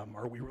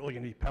 Are we really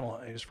going to be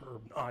penalized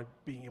for not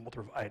being able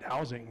to provide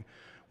housing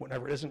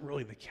whenever it isn't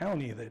really the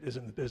county that is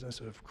in the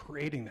business of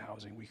creating the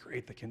housing? We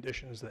create the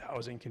conditions that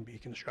housing can be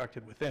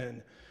constructed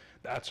within.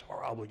 That's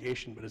our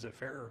obligation, but is it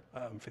fair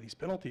for these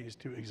penalties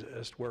to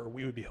exist where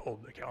we would be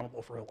held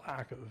accountable for a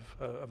lack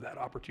of that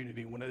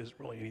opportunity when it isn't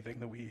really anything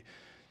that we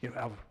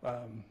have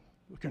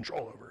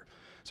control over?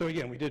 So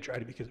again, we did try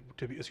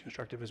to be as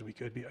constructive as we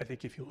could be. I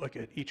think if you look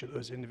at each of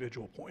those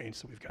individual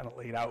points that we've kind of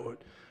laid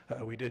out,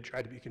 we did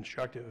try to be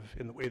constructive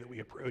in the way that we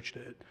approached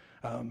it,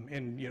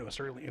 and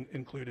certainly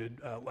included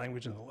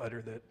language in the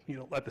letter that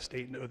let the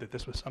state know that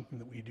this was something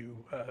that we do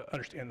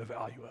understand the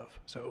value of.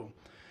 So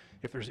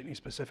if there's any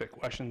specific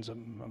questions,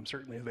 I'm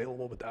certainly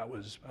available, but that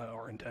was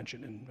our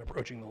intention in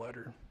approaching the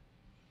letter.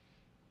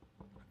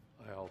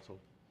 I also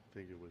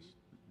think it was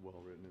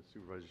well written, as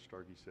Supervisor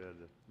Starkey said,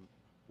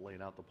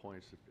 laying out the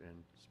points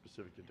and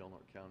specific to Del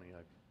Norte County.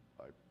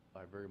 I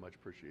very much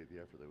appreciate the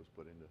effort that was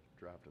put into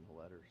drafting the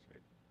letters.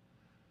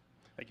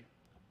 Thank you.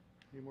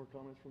 Any more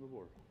comments from the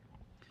board?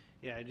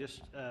 Yeah, I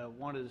just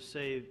wanted to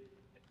say,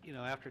 you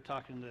know, after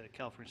talking to the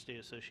California State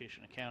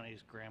Association of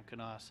Counties, Graham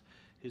Canas,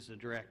 who's the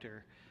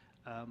director,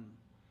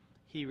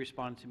 he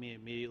responded to me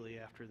immediately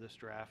after this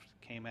draft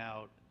came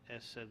out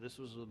and said this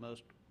was the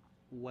most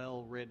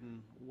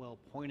well-written,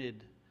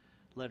 well-pointed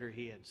letter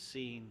he had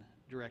seen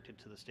directed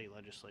to the state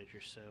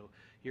legislature. So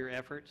your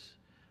efforts,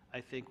 I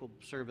think, will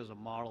serve as a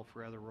model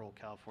for other rural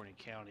California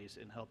counties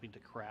in helping to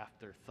craft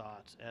their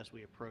thoughts as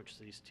we approach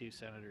these two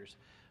senators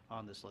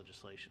on this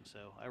legislation.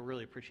 So I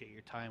really appreciate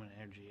your time and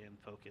energy and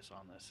focus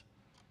on this.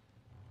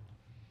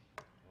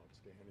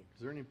 Outstanding.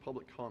 Is there any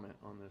public comment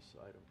on this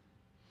item?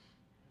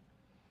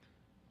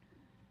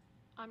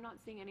 I'm not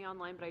seeing any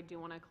online, but I do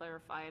want to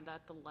clarify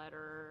that the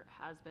letter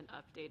has been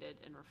updated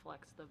and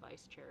reflects the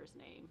vice chair's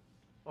name.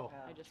 Oh.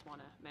 I just want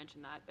to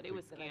mention that, but it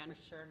was Then I scanned.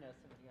 for sure know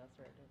somebody else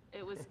read it.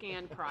 It was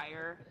scanned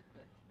prior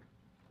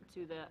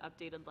to the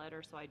updated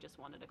letter, so I just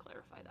wanted to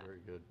clarify that. Very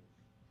good.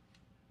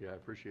 Yeah, I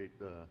appreciate,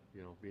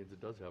 you know, being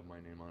it does have my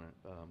name on it,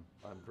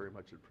 I'm very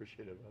much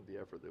appreciative of the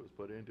effort that was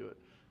put into it.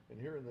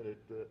 And hearing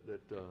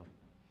that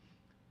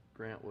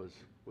Grant was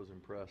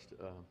impressed,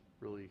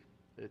 really,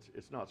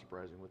 it's not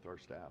surprising with our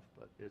staff,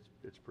 but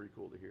it's pretty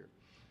cool to hear.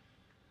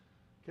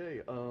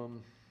 Okay,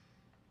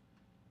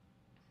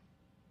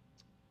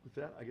 with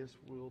that, I guess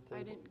we'll pull.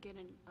 I didn't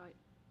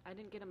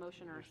get a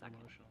motion or a second.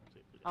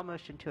 I'll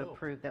motion to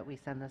approve that we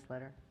send this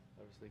letter.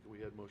 I was thinking we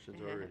had motions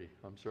already.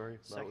 I'm sorry,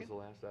 that was the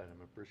last item.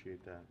 I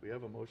appreciate that. We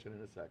have a motion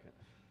and a second.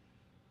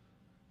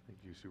 Thank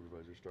you,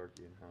 Supervisor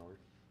Starkey and Howard.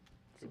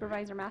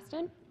 Supervisor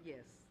Maston?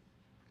 Yes.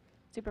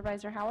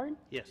 Supervisor Howard?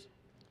 Yes.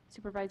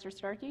 Supervisor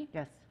Starkey?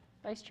 Yes.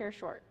 Vice Chair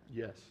Short?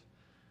 Yes.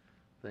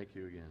 Thank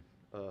you again.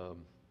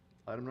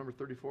 Item number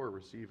 34,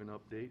 receive an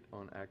update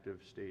on active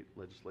state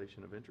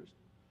legislation of interest.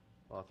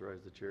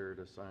 Authorize the chair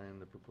to sign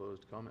the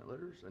proposed comment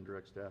letters and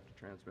direct staff to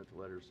transmit the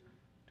letters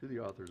to the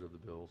authors of the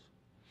bills.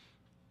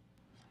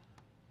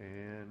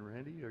 And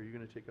Randy, are you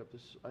going to take up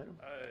this item?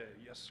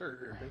 Yes,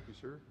 sir. Thank you,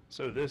 sir.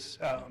 So this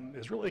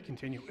is really a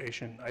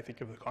continuation, I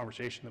think, of the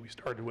conversation that we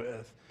started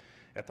with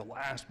at the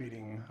last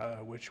meeting,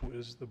 which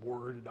was the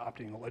board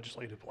adopting a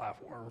legislative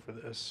platform for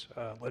this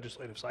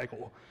legislative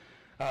cycle.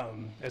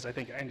 As I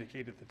think I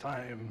indicated at the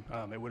time,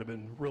 it would have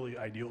been really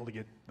ideal to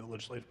get the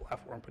legislative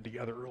platform put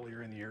together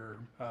earlier in the year.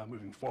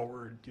 Moving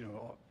forward, you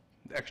know,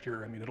 next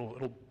year, I mean,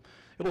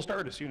 it'll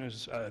start as soon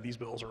as these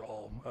bills are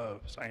all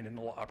signed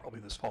into law,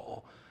 probably this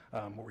fall,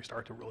 where we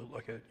start to really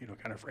look at, you know,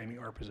 kind of framing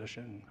our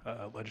position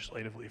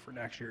legislatively for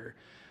next year.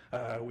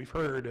 We've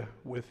heard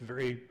with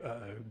very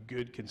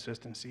good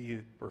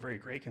consistency, or very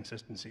great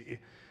consistency,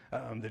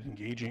 that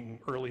engaging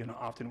early and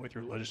often with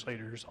your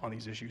legislators on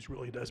these issues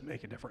really does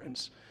make a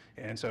difference.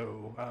 And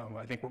so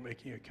I think we're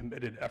making a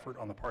committed effort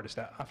on the part of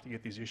staff to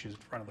get these issues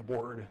in front of the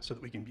board so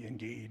that we can be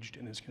engaged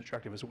in as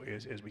constructive a way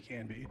as we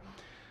can be.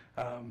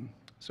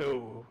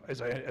 So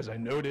as I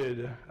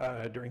noted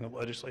during the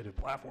legislative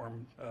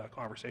platform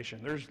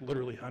conversation, there's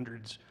literally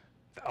hundreds,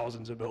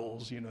 thousands of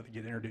bills, you know, that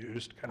get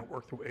introduced, kind of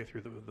work their way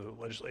through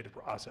the legislative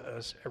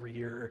process every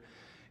year.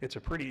 It's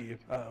a pretty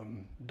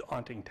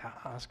daunting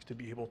task to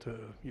be able to,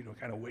 you know,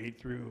 kind of wade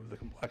through the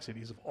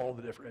complexities of all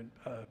the different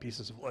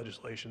pieces of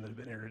legislation that have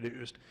been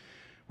introduced.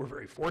 We're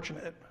very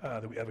fortunate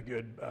that we have a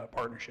good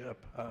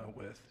partnership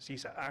with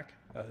CSAC,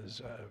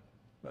 as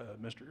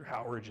Mr.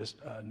 Howard just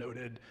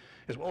noted,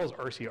 as well as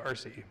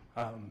RCRC.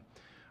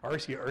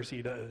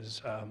 RCRC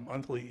does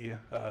monthly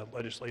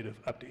legislative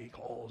update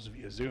calls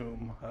via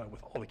Zoom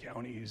with all the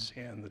counties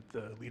and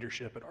the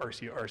leadership at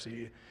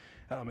RCRC.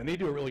 And they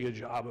do a really good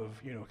job of,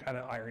 you know, kind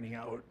of ironing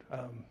out,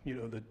 you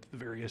know, the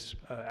various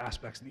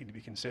aspects that need to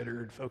be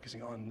considered,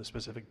 focusing on the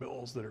specific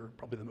bills that are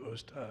probably the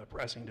most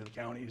pressing to the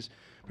counties,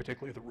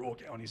 particularly the rural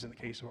counties in the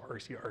case of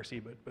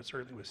RCRC, but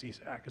certainly with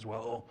CSAC as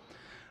well.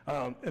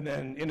 And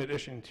then in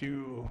addition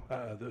to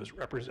those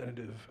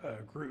representative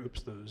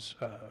groups, those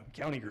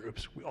county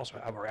groups, we also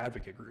have our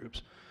advocate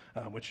groups,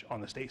 which on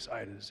the state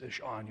side is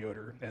Sean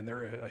Yoder, and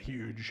they're a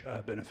huge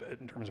benefit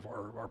in terms of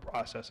our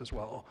process as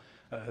well.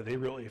 They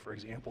really, for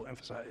example,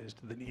 emphasized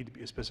the need to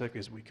be as specific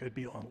as we could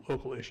be on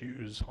local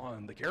issues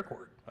on the care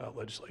court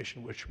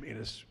legislation, which made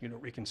us, you know,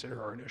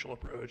 reconsider our initial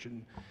approach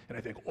and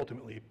I think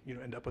ultimately, you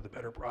know, end up with a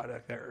better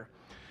product there.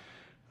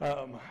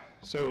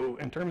 So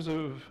in terms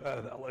of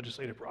the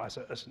legislative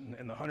process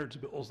and the hundreds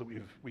of bills that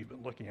we've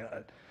been looking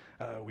at,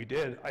 we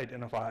did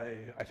identify,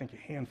 I think, a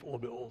handful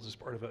of bills as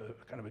part of a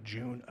kind of a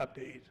June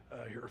update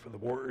here for the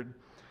board,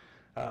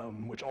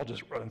 which I'll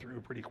just run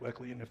through pretty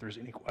quickly. And if there's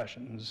any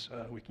questions,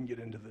 we can get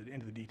into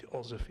the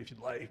details if you'd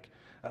like.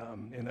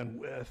 And then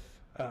with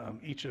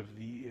each of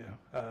the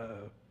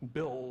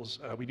bills,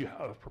 we do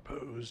have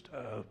proposed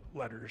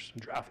letters,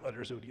 draft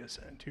letters that would get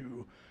sent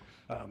to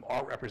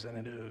our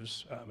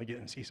representatives,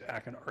 again,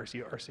 CSAC and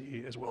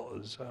RCRC, as well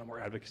as our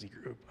advocacy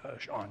group,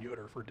 Sean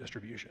Yoder, for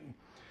distribution.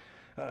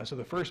 So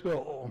the first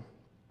bill,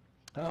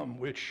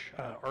 which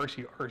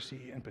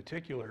RCRC in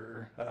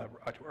particular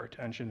brought to our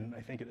attention, and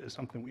I think it is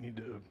something we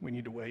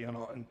need to weigh in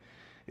on,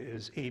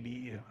 is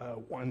AB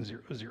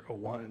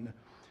 1001.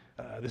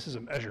 This is a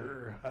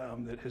measure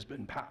that has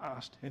been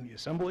passed in the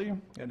Assembly,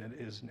 and it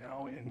is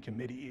now in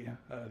committee,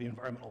 the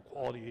Environmental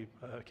Quality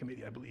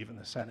Committee, I believe, in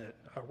the Senate,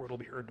 where it'll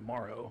be heard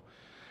tomorrow.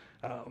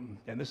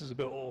 And this is a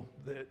bill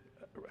that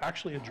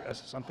actually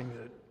addresses something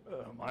that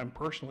I'm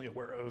personally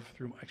aware of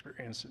through my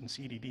experience in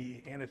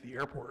CDD and at the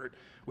airport,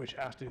 which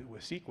has to do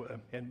with CEQA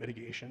and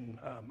mitigation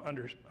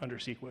under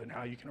CEQA and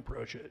how you can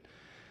approach it.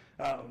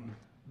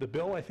 The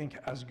bill, I think,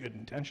 has good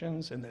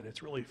intentions in that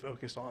it's really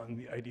focused on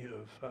the idea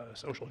of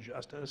social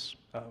justice.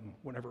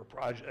 Whenever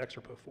projects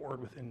are put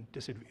forward within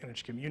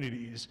disadvantaged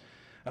communities,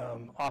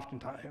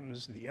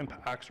 oftentimes the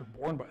impacts are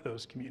borne by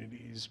those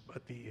communities,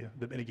 but the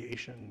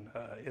mitigation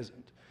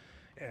isn't.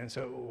 And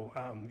so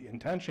the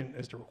intention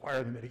is to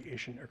require the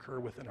mitigation to occur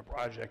within a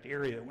project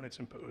area when it's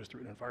imposed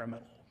through an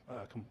environmental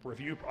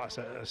review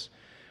process,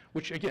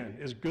 which again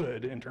is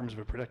good in terms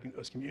of protecting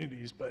those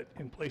communities, but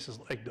in places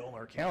like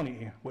Delaware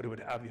County, what it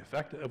would have the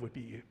effect of would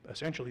be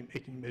essentially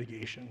making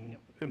mitigation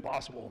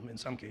impossible in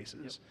some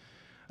cases.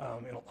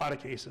 In a lot of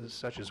cases,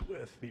 such as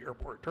with the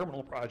airport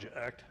terminal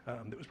project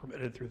that was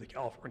permitted through the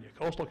California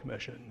Coastal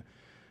Commission,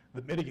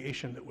 the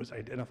mitigation that was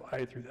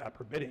identified through that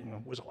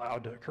permitting was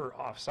allowed to occur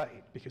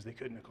off-site because they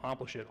couldn't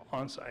accomplish it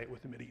on-site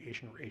with the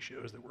mitigation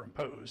ratios that were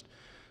imposed.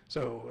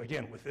 So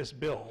again, with this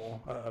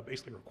bill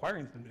basically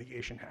requiring that the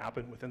mitigation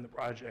happen within the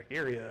project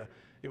area,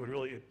 it would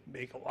really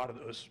make a lot of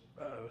those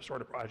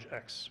sort of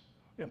projects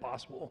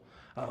impossible.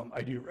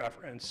 I do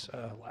reference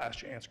last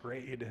chance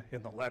grade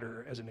in the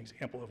letter as an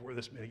example of where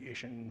this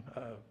mitigation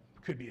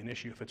could be an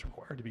issue if it's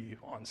required to be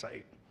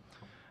on-site.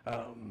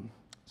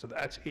 So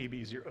that's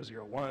AB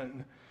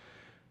 001.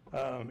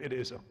 It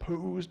is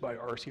opposed by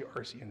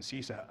RCRC and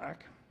CSAC,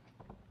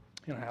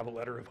 and I have a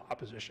letter of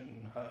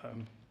opposition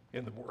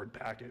in the board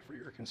packet for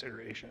your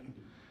consideration.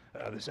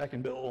 The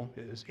second bill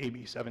is AB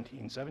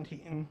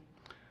 1717.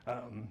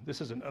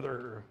 This is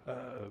another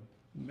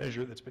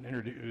measure that's been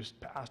introduced,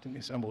 passed in the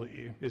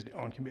Assembly, is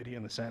now in committee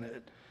in the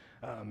Senate,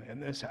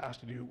 and this has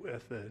to do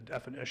with the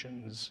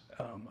definitions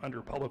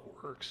under public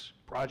works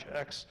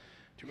projects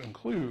to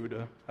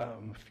include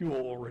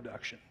fuel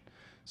reduction.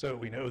 So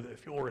we know that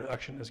fuel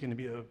reduction is going to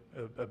be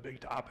a big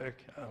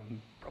topic,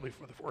 probably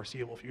for the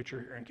foreseeable future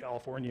here in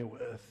California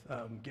with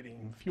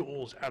getting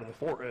fuels out of the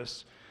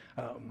forests.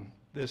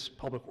 This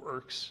public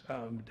works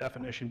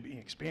definition being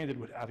expanded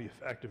would have the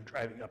effect of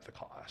driving up the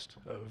cost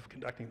of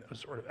conducting those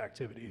sort of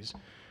activities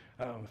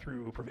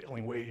through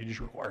prevailing wage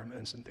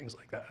requirements and things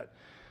like that.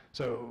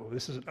 So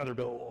this is another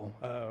bill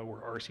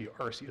where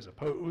RCRC is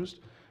opposed.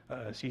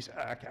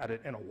 CSAC had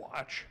it in a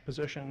watch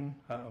position,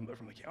 but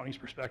from the county's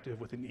perspective,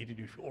 with the need to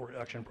do fuel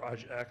reduction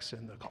projects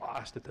and the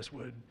cost that this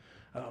would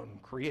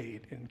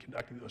create in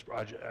conducting those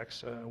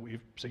projects,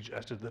 we've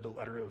suggested that a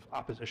letter of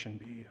opposition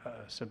be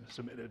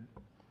submitted.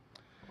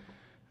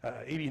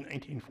 AB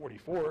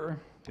 1944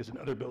 is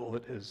another bill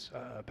that is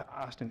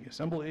passed in the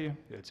Assembly.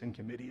 It's in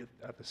committee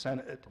at the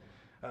Senate.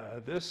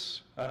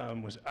 This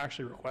was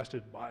actually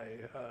requested by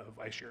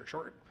Vice Chair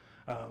Short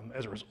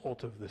as a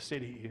result of the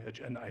city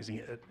agendizing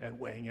it and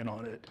weighing in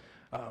on it.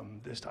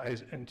 This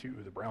ties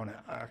into the Brown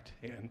Act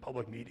and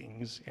public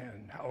meetings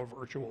and how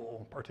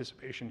virtual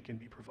participation can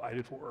be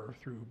provided for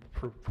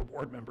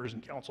board members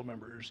and council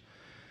members.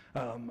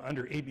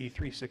 Under AB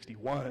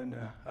 361,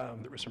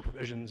 there were some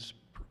provisions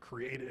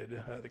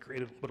created that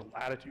created a little bit of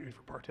latitude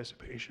for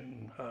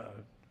participation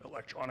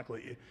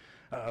electronically,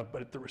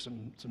 but there were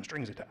some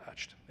strings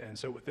attached. And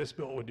so what this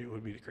bill would do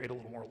would be to create a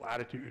little more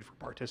latitude for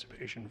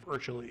participation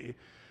virtually,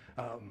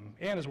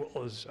 and as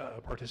well as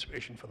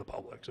participation for the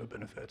public, so it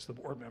benefits the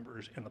board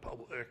members and the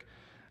public.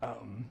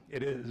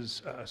 It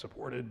is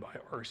supported by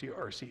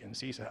RCRC and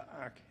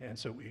CSAC, and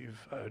so we've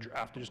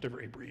drafted just a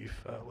very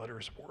brief letter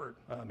of support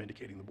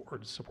indicating the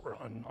board's support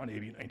on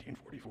AB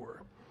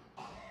 1944.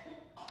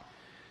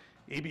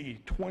 AB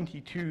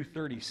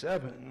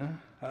 2237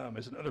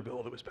 is another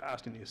bill that was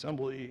passed in the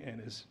Assembly and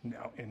is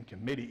now in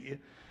committee.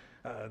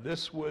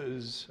 This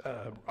was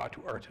brought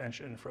to our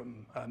attention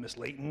from Ms.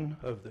 Layton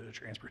of the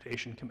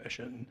Transportation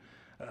Commission.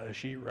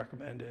 She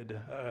recommended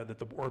that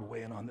the board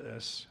weigh in on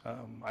this.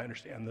 I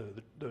understand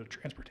the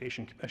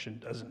Transportation Commission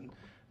doesn't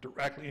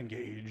directly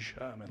engage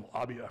in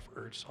lobby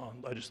efforts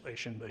on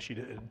legislation, but she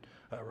did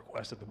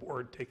request that the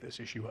board take this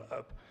issue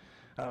up.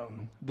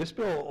 This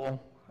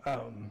bill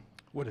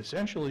would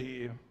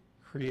essentially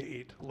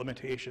create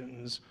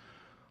limitations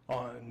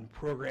on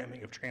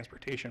programming of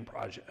transportation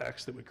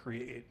projects that would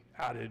create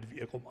added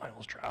vehicle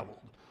miles traveled.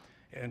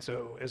 And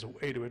so as a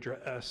way to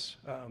address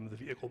the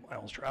vehicle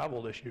miles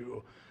traveled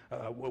issue,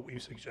 what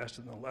we've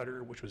suggested in the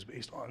letter, which was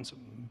based on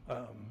some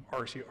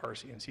RC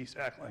and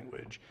CSAC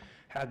language,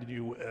 had to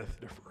do with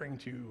deferring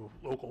to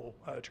local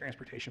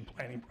transportation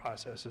planning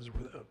processes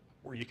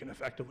where you can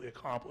effectively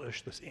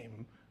accomplish the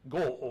same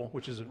goal,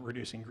 which is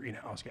reducing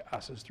greenhouse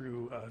gases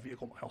through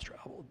vehicle miles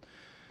traveled.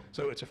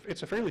 So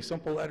it's a fairly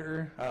simple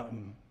letter.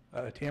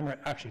 Tamara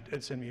actually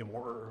did send me a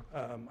more,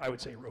 I would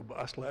say,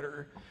 robust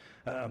letter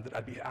that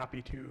I'd be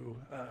happy to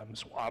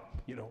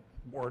swap,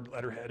 board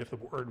letterhead if the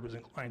board was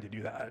inclined to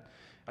do that.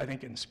 I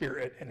think in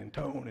spirit and in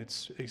tone,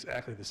 it's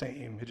exactly the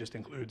same. It just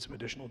includes some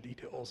additional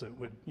details that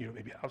would,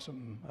 maybe have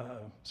some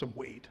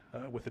weight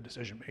with the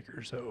decision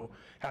makers. So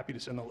happy to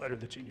send the letter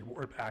that's in your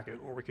board packet,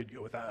 or we could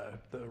go with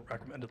the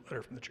recommended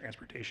letter from the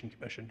Transportation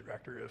Commission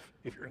Director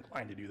if you're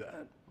inclined to do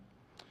that.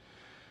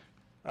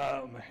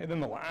 And then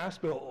the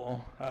last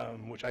bill,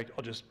 which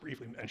I'll just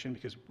briefly mention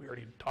because we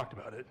already talked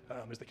about it,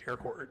 is the Care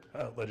Court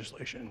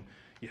legislation.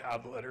 You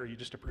have the letter, you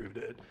just approved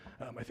it.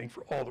 I think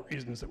for all the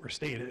reasons that were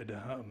stated,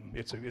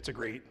 it's a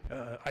great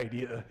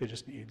idea. It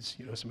just needs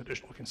some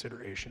additional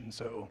consideration.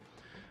 So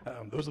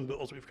those are the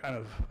bills we've kind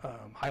of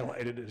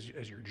highlighted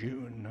as your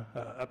June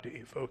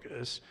update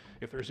focus.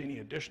 If there's any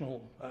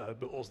additional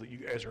bills that you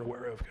guys are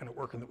aware of kind of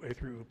working the way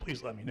through,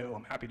 please let me know.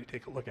 I'm happy to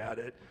take a look at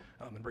it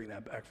and bring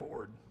that back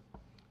forward.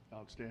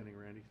 Outstanding,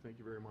 Randy. Thank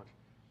you very much.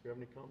 Do you have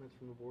any comments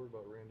from the board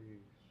about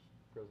Randy's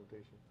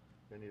presentation?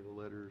 Any of the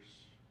letters?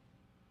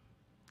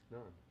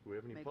 None. Do we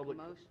have any Make public?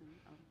 a motion.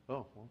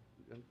 Oh, well,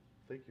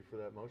 thank you for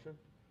that motion.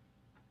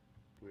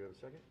 Do we have a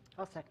second?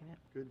 I'll second it.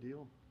 Good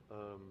deal.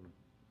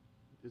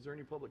 Is there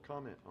any public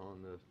comment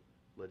on the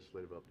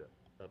legislative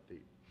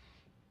update?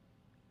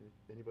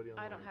 Anybody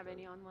online? I don't have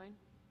any online.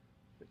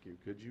 Thank you.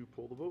 Could you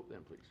pull the vote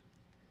then, please?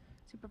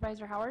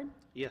 Supervisor Howard?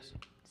 Yes.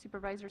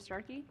 Supervisor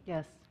Starkey?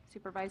 Yes.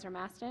 Supervisor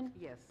Maston?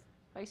 Yes.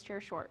 Vice Chair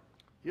Short?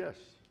 Yes,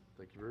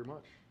 thank you very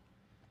much.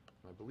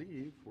 I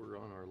believe we're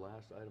on our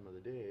last item of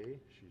the day.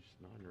 She's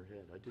nodding her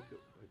head. I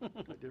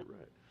did it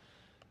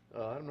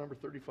right. Item number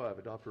 35,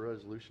 adopt a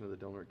resolution of the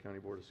Del Norte County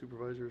Board of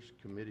Supervisors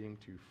committing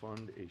to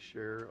fund a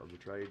share of the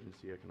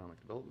Tri-Agency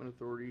Economic Development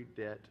Authority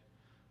debt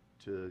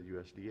to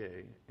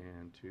USDA,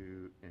 and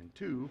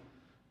two,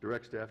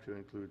 direct staff to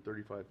include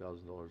 $35,000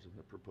 in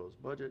the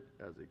proposed budget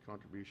as a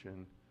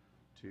contribution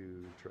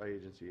to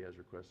Tri-Agency as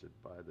requested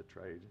by the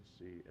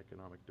Tri-Agency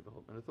Economic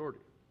Development Authority.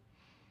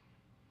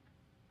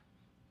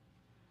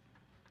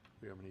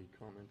 Do you have any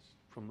comments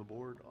from the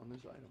board on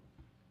this item?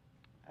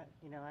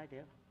 I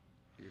do.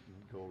 You can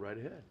go right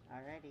ahead.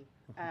 Alrighty.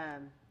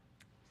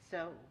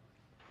 So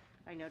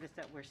I noticed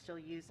that we're still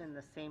using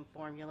the same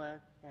formula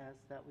as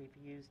that we've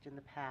used in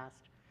the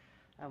past.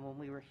 When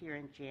we were here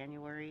in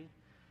January,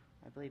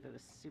 I believe it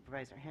was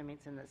Supervisor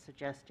Hemmingson that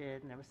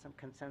suggested, and there was some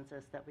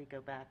consensus that we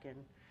go back and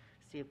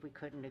see if we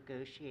couldn't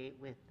negotiate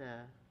with the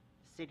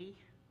city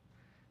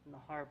and the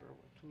harbor.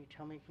 Can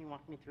you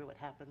walk me through what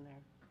happened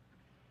there?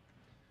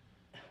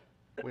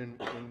 When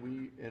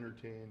we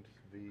entertained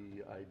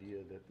the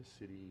idea that the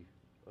city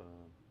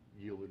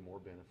yielded more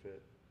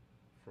benefit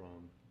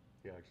from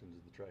the actions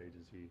of the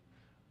Tri-Agency,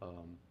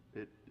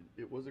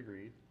 it was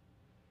agreed,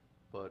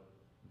 but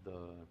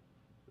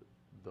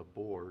the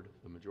board,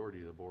 the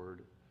majority of the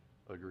board,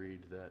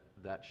 agreed that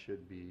that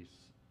should be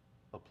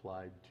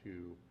applied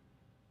to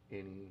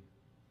any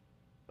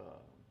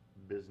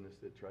business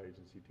that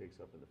Tri-Agency takes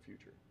up in the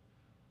future.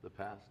 The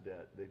past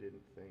debt, they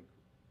didn't think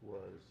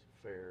was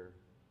fair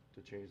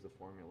to change the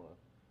formula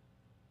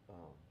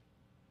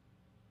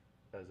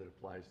as it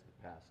applies to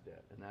the past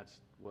debt. And that's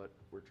what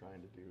we're trying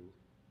to do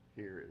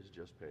here, is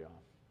just pay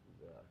off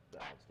the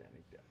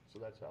outstanding debt. So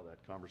that's how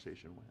that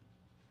conversation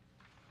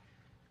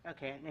went.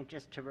 Okay, and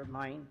just to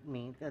remind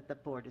me that the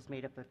board is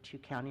made up of 2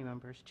 county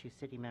members, 2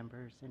 city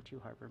members, and 2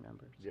 harbor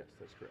members. Yes,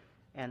 that's correct.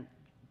 And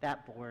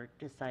that board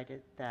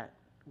decided that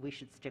we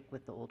should stick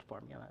with the old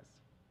formulas.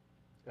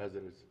 As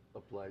it is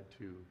applied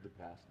to the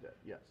past debt,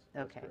 yes,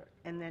 that's Okay. correct.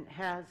 And then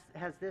has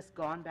this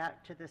gone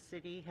back to the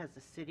city? Has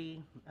the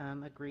city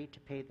agreed to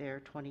pay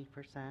their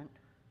 20%?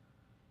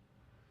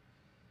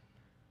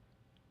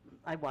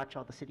 I watch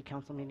all the city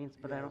council meetings,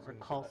 but Yeah, I I don't was gonna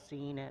recall say,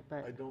 seeing it,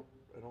 but. I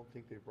don't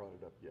think they brought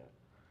it up yet.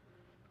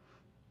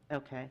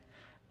 Okay.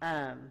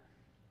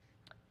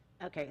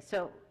 Okay,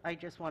 so I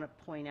just want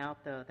to point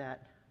out, though,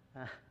 that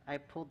I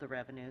pulled the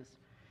revenues,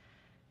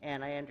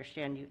 and I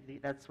understand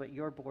that's what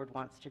your board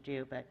wants to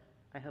do, but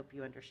I hope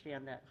you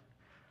understand that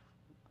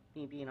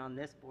me being on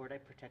this board, I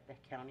protect the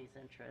county's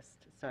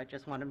interest. So I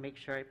just want to make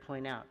sure I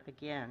point out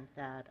again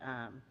that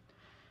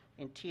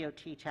in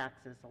TOT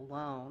taxes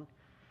alone,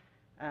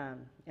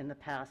 in the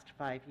past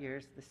 5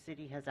 years, the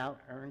city has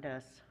out-earned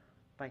us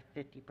by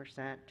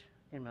 50%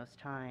 in most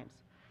times.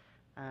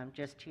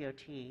 Just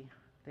TOT,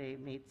 they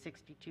made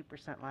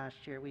 62%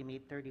 last year, we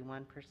made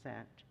 31%.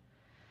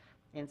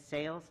 In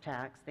sales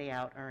tax, they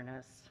out-earn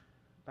us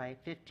by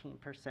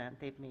 15%.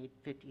 They've made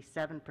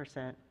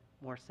 57%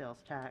 more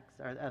sales tax,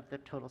 or of the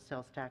total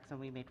sales tax, and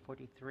we made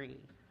 43%.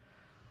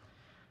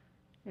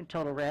 In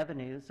total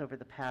revenues over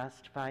the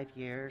past 5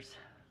 years,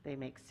 They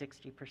make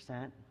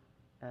 60%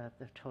 of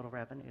the total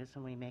revenues,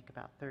 and we make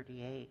about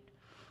 38.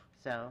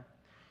 So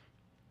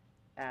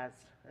as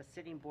a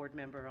sitting board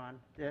member on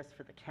this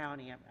for the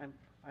county,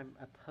 I'm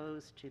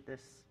opposed to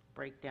this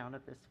breakdown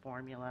of this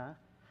formula.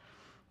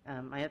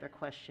 My other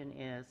question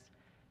is,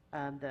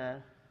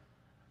 the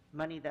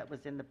money that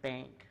was in the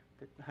bank,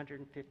 the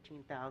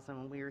 $115,000,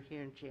 when we were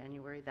here in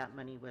January, that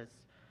money was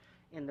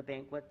in the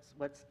bank.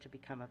 What's to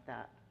become of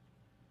that?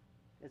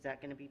 Is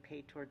that going to be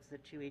paid towards the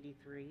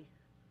 283?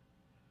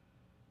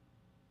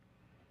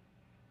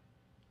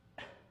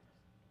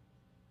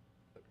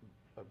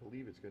 I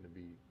believe it's going to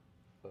be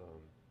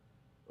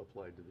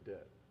applied to the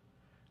debt.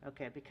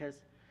 Okay,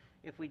 because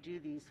if we do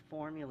these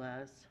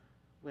formulas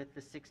with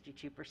the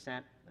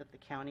 62% of the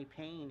county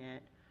paying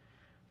it,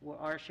 well,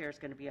 our share is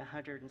going to be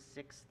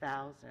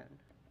 $106,000,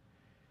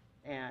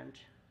 and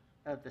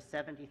of the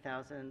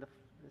 $70,000,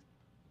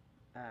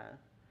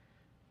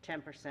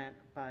 10%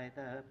 by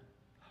the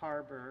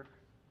harbor.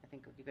 I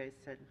think what you guys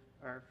said,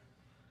 or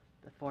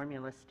the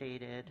formula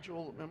stated.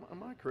 Joel,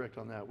 am I correct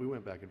on that? We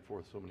went back and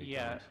forth so many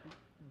times.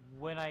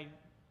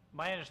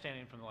 My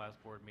understanding from the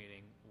last board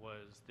meeting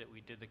was that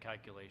we did the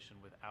calculation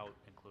without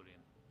including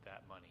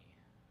that money.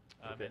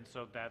 Okay. And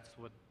so that's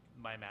what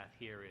my math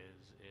here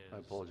is I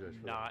apologize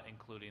for not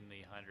including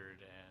the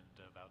 100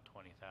 and about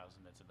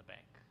 20,000 that's in the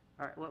bank.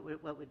 All right,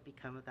 what would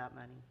become of that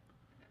money?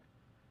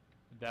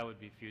 That would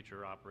be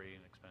future operating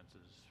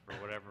expenses for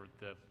whatever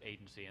the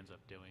agency ends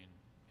up doing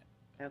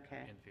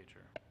Okay. in the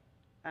future.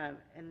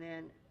 And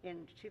then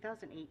in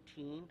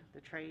 2018, the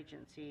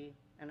tri-agency,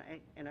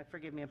 and I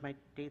forgive me if my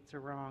dates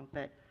are wrong,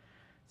 but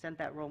sent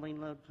that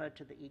rolling loan pledge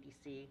to the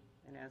EDC.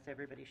 And as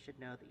everybody should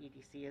know, the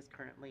EDC is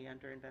currently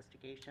under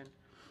investigation.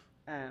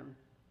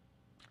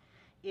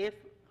 If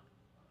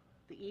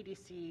the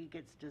EDC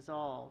gets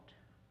dissolved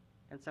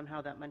and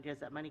somehow that money, does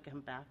that money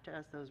come back to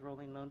us, those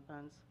rolling loan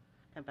funds?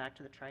 Come back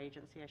to the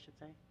tri-agency, I should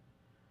say?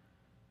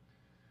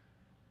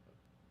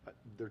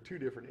 They're two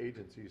different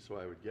agencies, so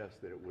I would guess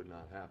that it would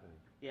not happen.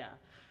 Yeah,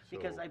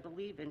 because So- I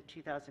believe in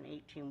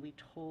 2018, we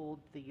told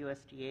the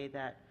USDA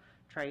that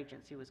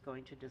tri-agency was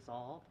going to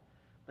dissolve,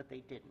 but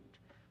they didn't,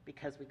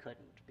 because we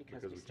couldn't,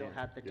 because we still can't,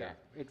 had the yeah.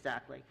 debt.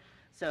 Exactly.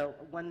 So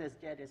when this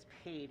debt is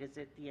paid, is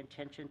it the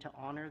intention to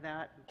honor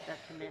that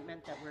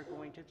commitment that we're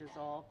going to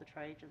dissolve the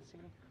tri-agency?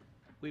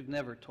 We've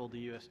never told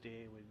the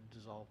USDA we'd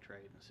dissolve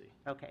tri-agency.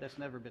 Okay. That's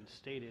never been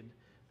stated.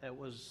 That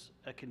was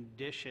a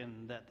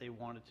condition that they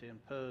wanted to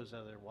impose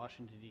out of their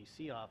Washington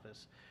DC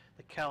office.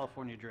 The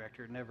California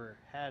director never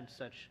had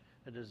such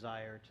a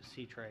desire to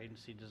see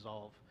tri-agency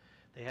dissolve.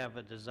 They have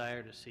a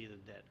desire to see the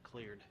debt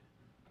cleared.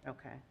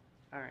 Okay,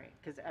 all right,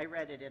 because I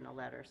read it in a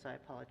letter, so I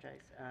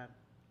apologize.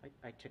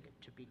 I took it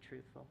to be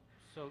truthful.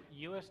 So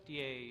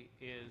USDA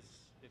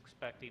is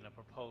expecting a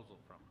proposal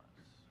from us,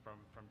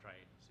 from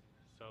tri-agency.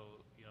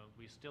 So,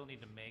 we still need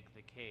to make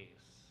the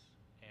case,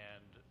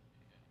 and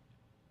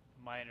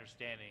my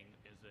understanding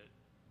is that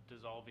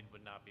dissolving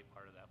would not be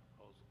part of that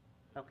proposal.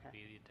 It would Okay.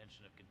 be the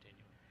intention of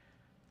continuing.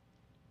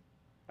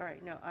 All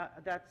right, no,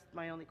 that's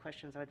my only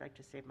questions. I'd like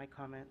to save my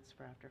comments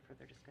for after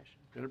further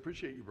discussion. And I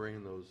appreciate you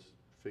bringing those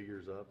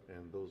figures up,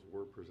 and those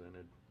were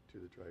presented to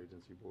the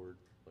tri-agency board.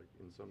 Like,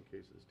 in some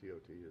cases,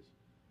 TOT is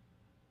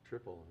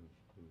triple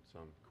in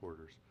some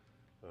quarters.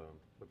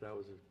 But that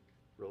was a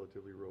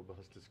relatively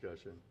robust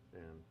discussion,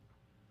 and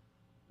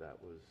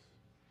that was,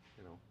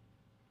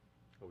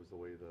 that was the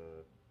way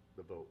the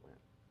vote went,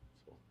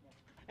 so.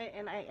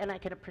 And I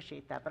can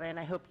appreciate that, and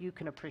I hope you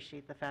can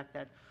appreciate the fact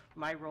that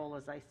my role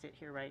as I sit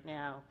here right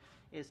now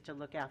is to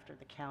look after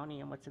the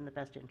county and what's in the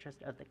best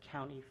interest of the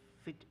county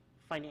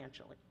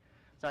financially.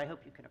 So I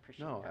hope you can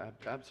appreciate No, that.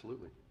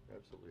 absolutely,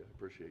 absolutely. I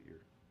appreciate your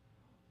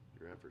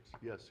efforts.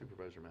 Yes,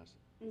 Supervisor Masson.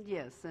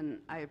 Yes,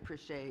 and I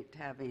appreciate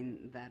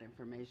having that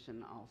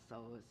information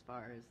also as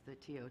far as the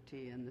TOT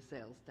and the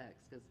sales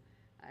tax, because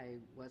I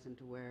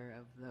wasn't aware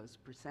of those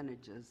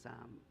percentages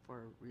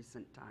for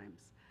recent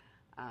times.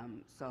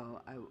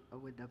 So I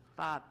would have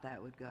thought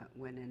that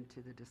went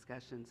into the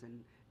discussions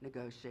and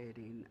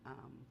negotiating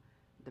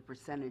the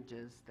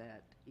percentages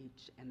that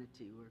each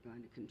entity were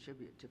going to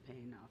contribute to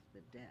paying off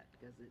the debt,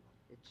 because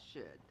it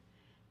should.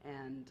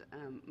 And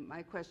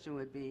my question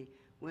would be,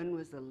 when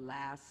was the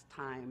last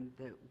time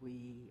that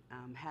we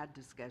had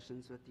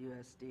discussions with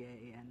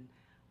USDA, and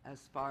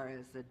as far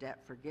as the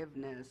debt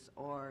forgiveness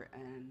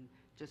and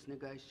just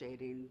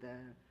negotiating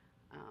the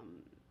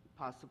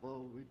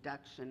possible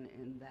reduction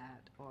in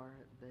that, or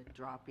the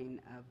dropping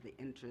of the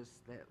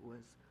interest that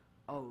was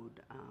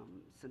owed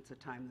since the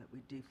time that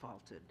we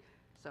defaulted?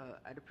 So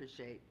I'd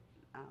appreciate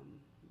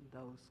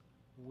those.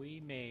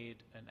 We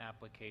made an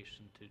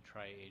application to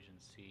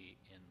tri-agency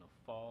in the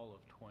fall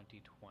of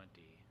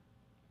 2020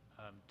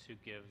 to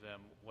give them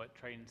what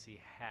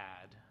tri-agency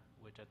had,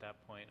 which at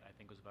that point I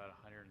think was about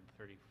 $134,000,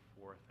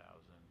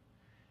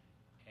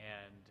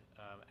 and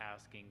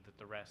asking that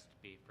the rest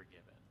be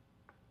forgiven.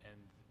 And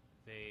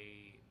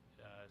they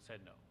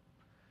said no.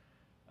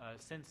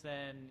 Since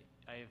then,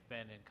 I have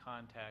been in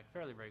contact,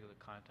 fairly regular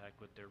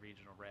contact, with their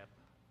regional rep,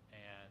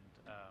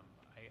 and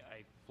I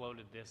I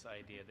floated this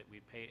idea that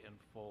we pay it in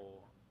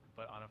full,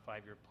 but on a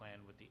 5-year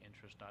plan with the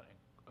interest not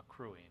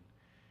accruing.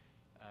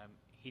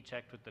 He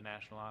checked with the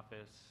national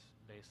office.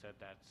 They said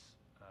that's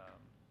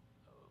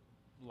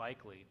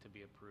likely to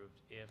be approved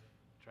if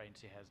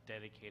Tri-Agency has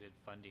dedicated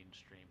funding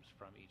streams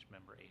from each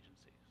member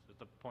agency. So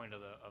the point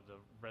of the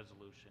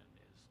resolution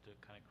is to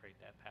kind of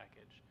create that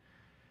package.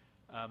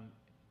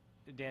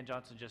 Dan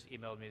Johnson just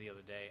emailed me the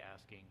other day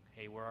asking,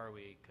 hey, where are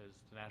we? Because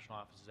the national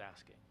office is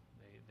asking.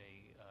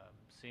 They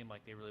seem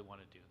like they really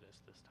want to do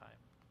this time,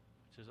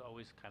 which has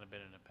always kind of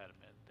been an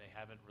impediment. They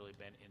haven't really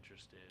been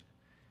interested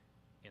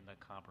in the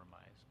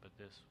compromise, but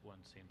this one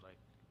seems like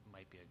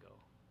might be a go.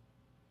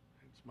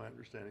 It's my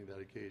understanding that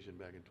occasion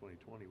back in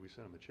 2020, we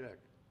sent them a check.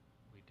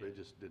 They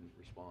just didn't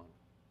respond.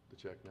 The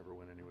check never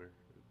went anywhere.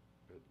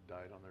 It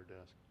died on their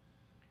desk.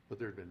 But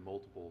there'd been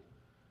multiple,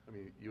 I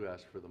mean, you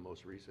asked for the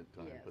most recent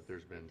time, Yes, but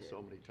there's I been did.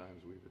 so many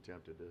times we've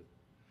attempted it.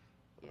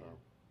 Yeah.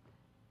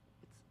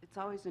 It's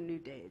always a new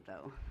day,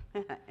 though,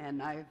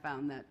 and I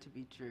found that to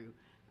be true.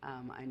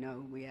 I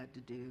know we had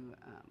to do,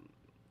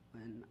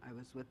 when I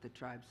was with the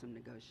tribe, some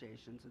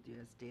negotiations with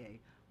USDA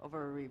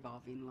over a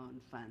revolving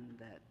loan fund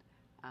that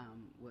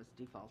was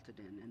defaulted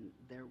in, and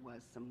there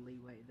was some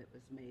leeway that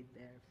was made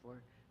there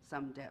for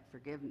some debt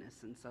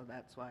forgiveness, and so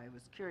that's why I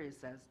was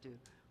curious as to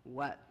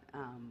what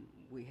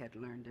we had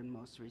learned and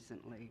most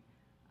recently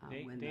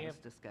when those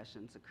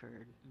discussions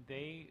occurred.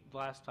 They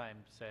last time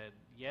said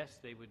yes,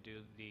 they would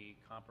do the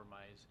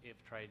compromise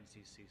if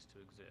Tri-Agency ceased to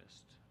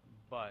exist,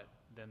 but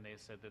then they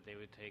said that they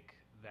would take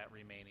that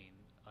remaining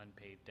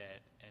unpaid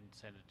debt and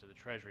send it to the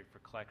Treasury for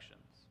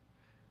collections,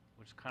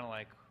 which is kind of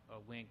like a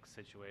wink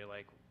situation,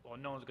 like, well,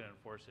 no one's going to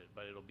enforce it,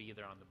 but it'll be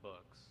there on the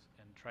books.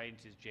 And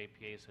Tri-Agency's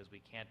JPA says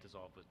we can't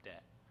dissolve with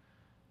debt.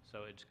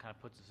 So it just kind of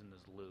puts us in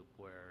this loop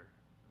where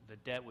the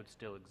debt would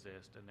still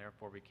exist, and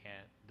therefore we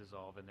can't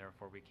dissolve, and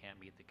therefore we can't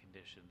meet the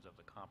conditions of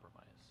the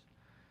compromise.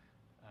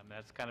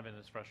 That's kind of been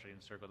this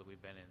frustrating circle that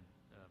we've been in,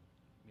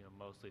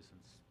 mostly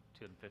since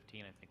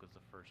 2015, I think, was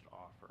the first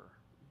offer.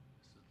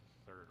 This is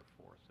the third or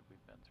fourth that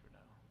we've been through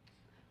now.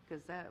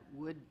 Because that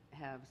would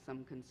have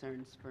some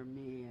concerns for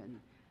me, and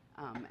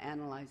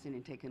analyzing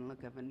and taking a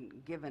look of, and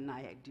given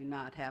I do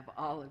not have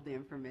all of the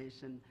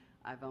information,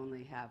 I've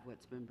only have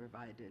what's been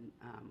provided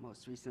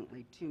most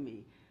recently to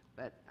me,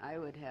 but I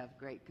would have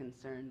great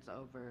concerns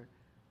over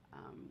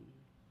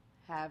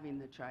having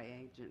the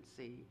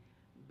tri-agency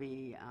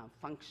be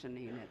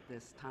functioning at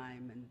this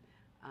time, and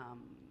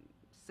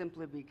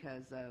simply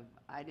because of,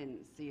 I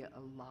didn't see a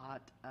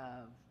lot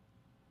of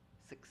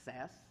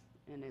success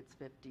in its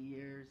 50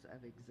 years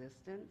of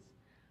existence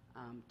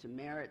to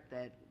merit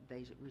that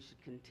we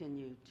should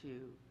continue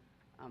to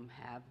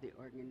have the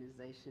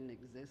organization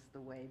exist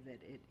the way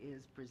that it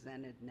is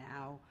presented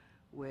now,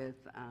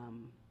 with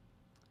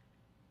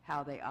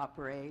how they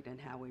operate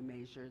and how we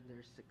measure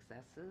their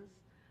successes.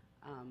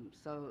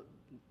 So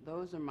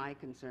those are my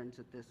concerns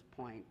at this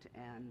point,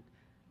 and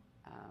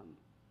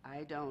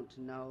I don't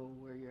know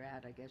where you're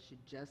at. I guess you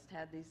just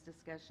had these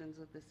discussions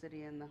with the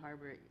city and the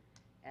harbor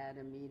at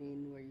a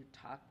meeting where you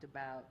talked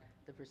about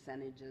the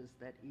percentages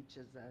that each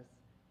of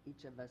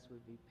us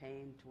would be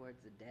paying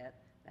towards the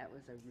debt. That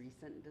was a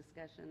recent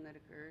discussion that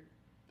occurred.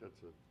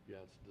 It's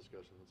a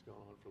discussion that's gone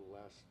on for the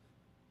last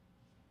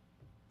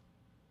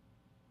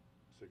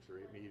 6 or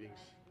 8 meetings.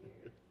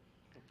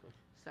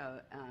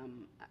 So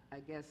I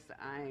guess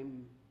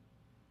I'm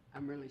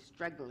really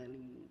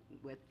struggling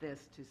with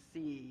this to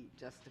see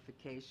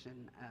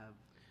justification of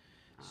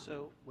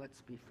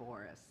what's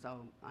before us.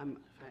 So I'm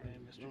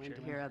willing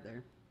to hear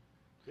other.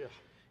 Yeah.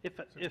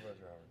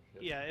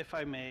 If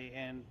I may,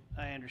 and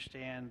I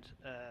understand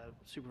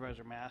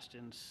Supervisor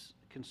Maston's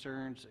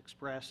concerns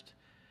expressed.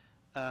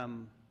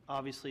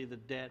 Obviously, the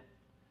debt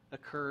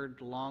occurred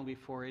long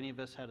before any of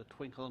us had a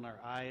twinkle in our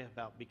eye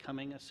about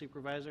becoming a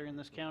supervisor in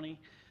this county.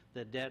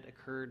 The debt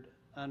occurred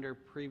under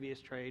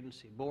previous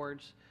tri-agency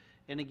boards.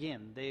 And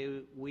again,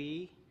 the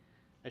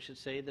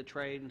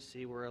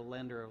tri-agency were a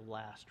lender of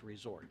last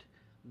resort.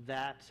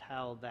 That's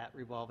how that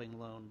revolving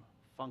loan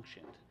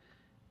functioned,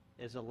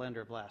 as a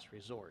lender of last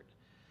resort.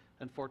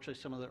 Unfortunately,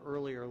 some of the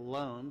earlier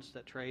loans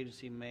that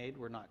tri-agency made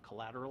were not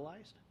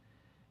collateralized,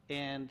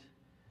 and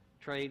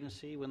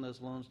tri-agency, when those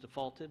loans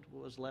defaulted,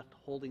 was left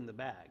holding the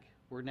bag.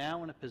 We're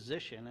now in a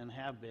position, and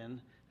have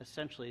been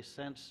essentially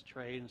since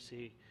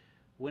tri-agency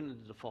went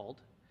into default,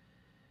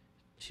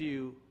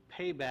 to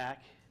pay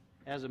back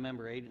as a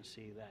member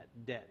agency that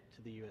debt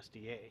to the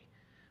USDA.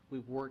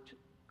 We've worked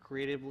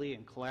creatively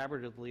and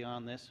collaboratively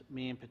on this,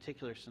 me in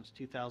particular, since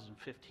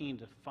 2015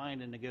 to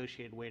find a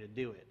negotiated way to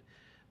do it.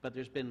 But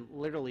there's been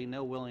literally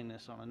no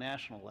willingness on a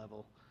national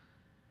level,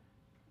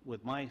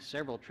 with my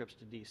several trips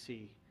to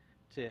DC,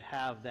 to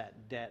have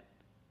that debt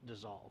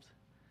dissolved,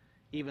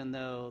 even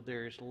though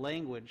there's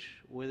language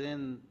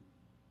within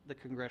the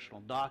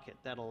congressional docket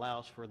that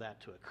allows for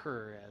that to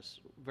occur, as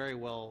very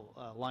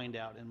well lined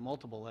out in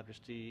multiple letters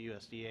to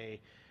USDA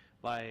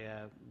by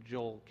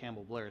Joel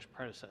Campbell Blair's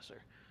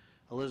predecessor,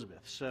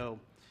 Elizabeth. So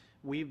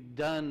we've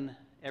done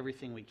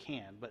everything we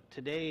can, but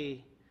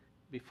today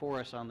before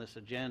us on this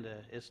agenda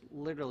is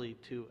literally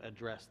to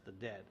address the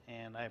debt.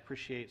 And I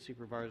appreciate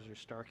Supervisor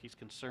Starkey's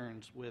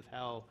concerns with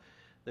how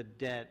the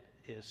debt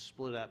is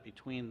split up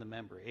between the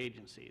member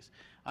agencies.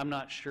 I'm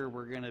not sure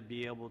we're going to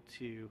be able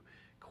to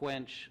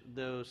quench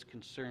those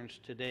concerns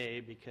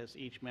today because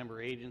each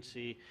member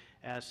agency,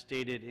 as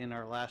stated in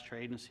our last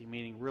tri-agency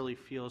meeting, really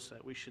feels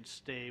that we should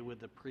stay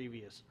with the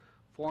previous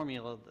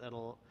formula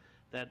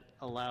that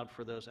allowed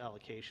for those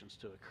allocations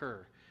to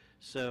occur.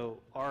 So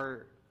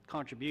our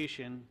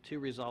contribution to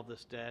resolve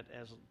this debt,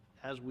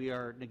 as we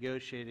are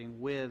negotiating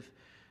with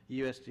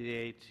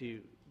USDA to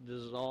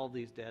dissolve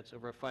these debts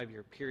over a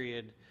 5-year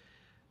period,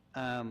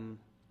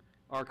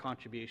 our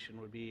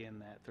contribution would be in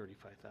that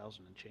 $35,000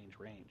 and change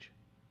range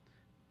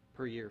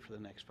per year for the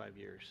next 5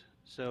 years.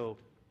 So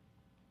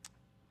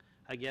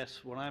I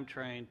guess what I'm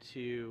trying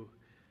to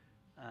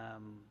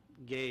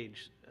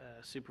gauge,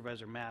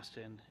 Supervisor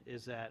Maston,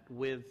 is that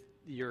with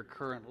your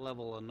current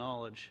level of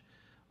knowledge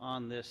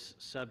on this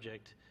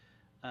subject,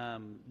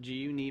 do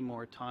you need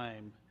more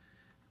time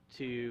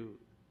to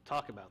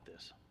talk about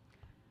this?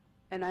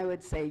 And I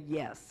would say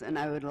yes, and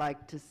I would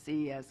like to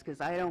see yes, because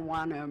I don't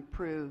want to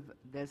improve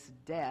this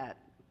debt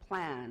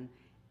plan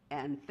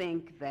and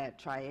think that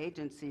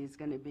tri-agency is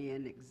going to be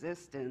in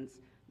existence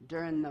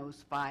during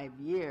those 5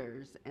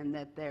 years and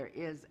that there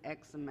is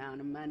X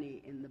amount of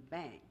money in the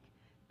bank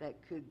that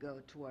could go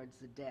towards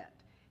the debt.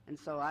 And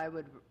so I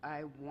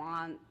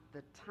want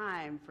the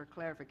time for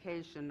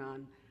clarification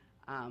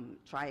on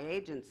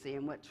tri-agency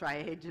and what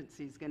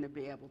tri-agency is going to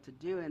be able to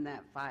do in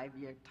that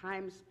 5-year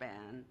time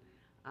span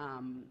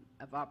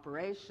of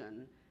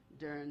operation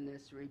during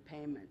this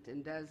repayment.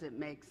 And does it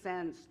make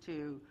sense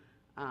to,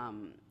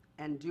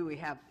 and do we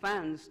have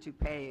funds to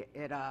pay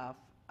it off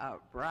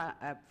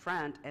up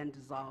front and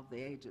dissolve the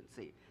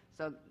agency?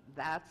 So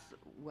that's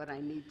what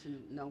I need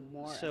to know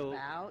more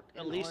about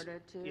in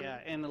order to. Yeah,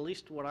 and at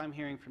least what I'm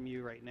hearing from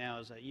you right now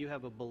is that you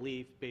have a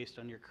belief based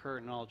on your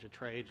current knowledge of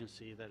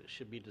tri-agency that it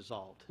should be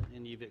dissolved.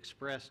 And you've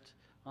expressed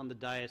on the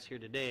dais here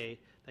today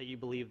that you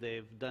believe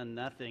they've done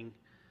nothing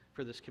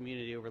for this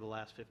community over the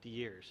last 50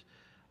 years.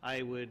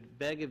 I would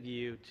beg of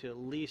you to at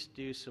least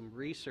do some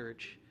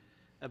research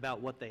about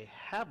what they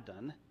have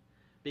done,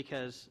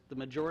 because the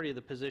majority of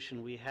the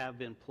position we have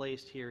been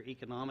placed here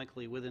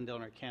economically within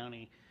Delaware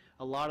County,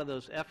 a lot of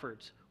those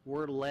efforts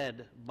were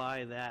led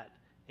by that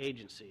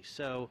agency.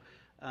 So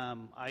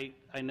I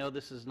know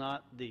this is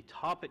not the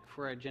topic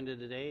for our agenda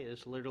today.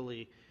 It's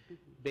literally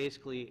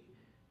basically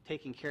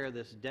taking care of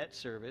this debt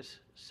service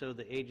so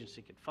the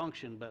agency could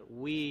function, but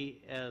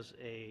we as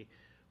a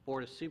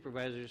Board of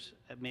Supervisors,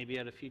 maybe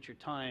at a future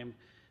time,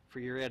 for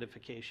your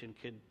edification,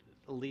 could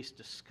at least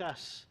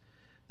discuss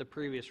the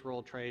previous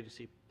role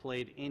tri-agency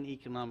played in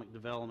economic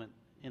development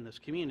in this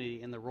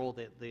community and the role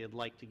that they'd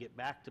like to get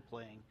back to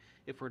playing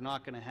if we're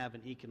not going to have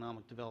an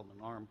economic development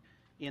arm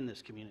in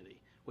this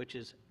community, which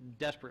is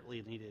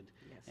desperately needed,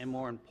 and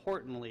more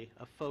importantly,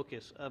 a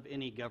focus of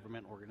any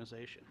government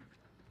organization.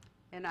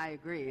 And I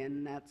agree,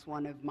 and that's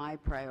one of my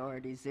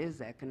priorities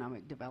is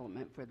economic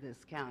development for this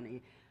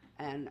county,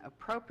 and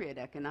appropriate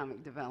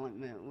economic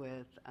development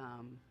with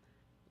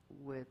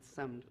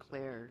some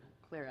clear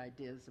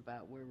ideas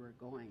about where we're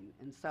going.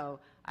 And so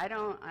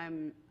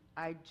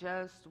I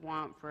just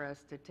want for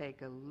us to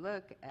take a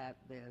look at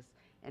this,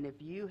 and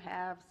if you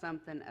have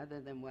something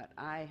other than what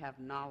I have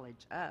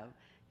knowledge of,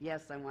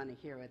 yes, I want to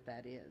hear what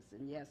that is.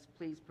 And yes,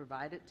 please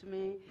provide it to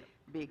me,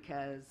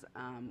 because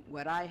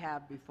what I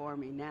have before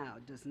me now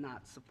does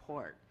not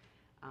support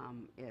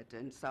it.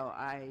 And so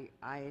I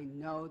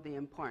know the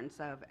importance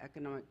of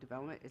economic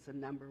development. It's a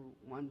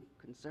 #1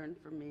 concern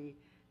for me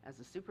as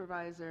a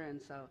supervisor,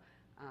 and so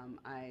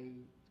I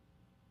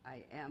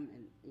am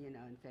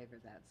in favor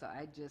of that. So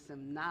I just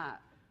am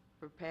not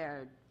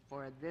prepared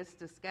for this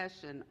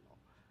discussion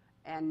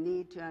and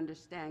need to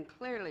understand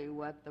clearly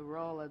what the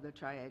role of the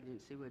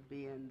tri-agency would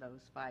be in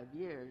those 5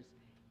 years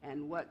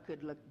and what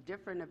could look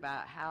different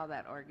about how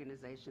that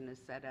organization is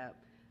set up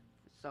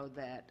so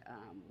that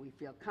we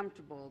feel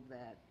comfortable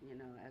that,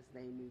 as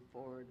they move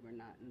forward, we're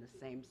not in the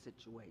same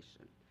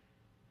situation.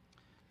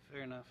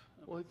 Fair enough.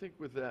 Well, I think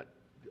with that,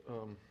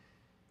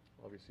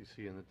 obviously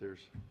seeing that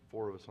there's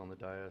 4 of us on the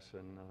dais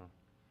and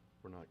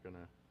we're not going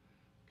to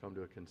come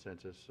to a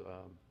consensus,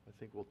 I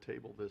think we'll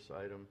table this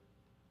item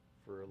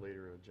for a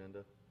later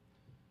agenda.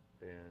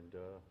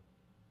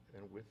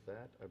 And with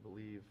that, I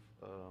believe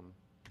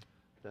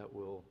that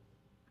will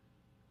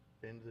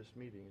end this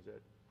meeting. Is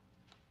that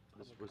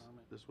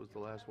this was the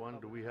last one?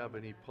 Do we have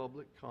any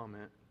public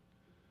comment?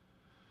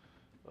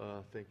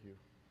 Thank you,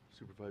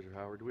 Supervisor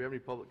Howard. Do we have any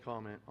public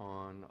comment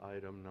on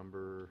item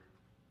number?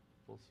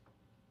 Well,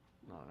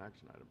 not an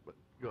action item, but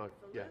go ahead.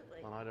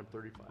 Yeah, on item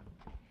 35.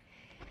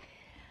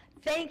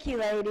 Thank you,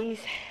 ladies.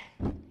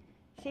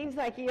 Seems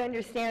like you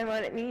understand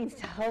what it means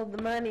to hold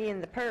the money in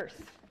the purse,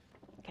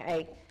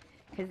 okay?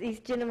 Because these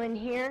gentlemen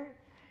here,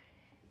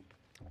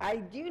 I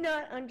do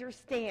not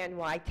understand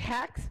why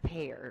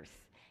taxpayers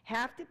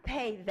have to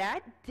pay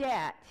that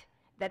debt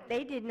that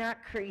they did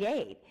not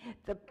create.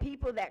 The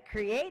people that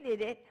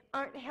created it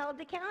aren't held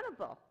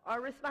accountable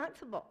or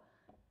responsible.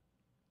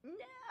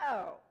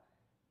 No.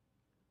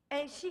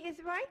 And she is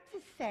right to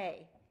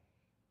say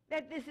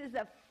that this is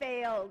a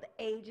failed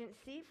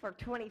agency for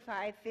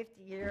 25,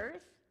 50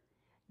 years.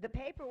 The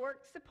paperwork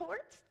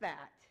supports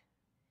that.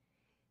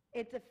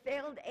 It's a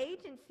failed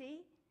agency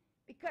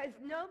because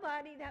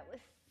nobody that was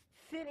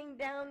sitting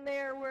down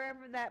there,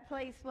 wherever that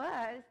place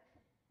was,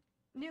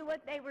 knew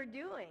what they were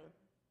doing.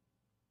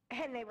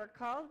 And they were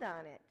called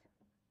on it.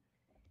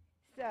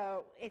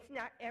 So it's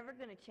not ever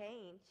going to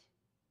change.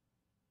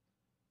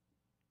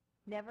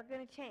 Never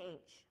going to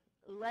change.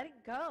 Let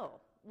it go.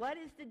 What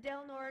is the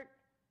Del Norte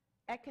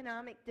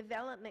Economic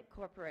Development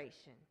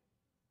Corporation?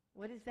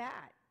 What is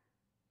that?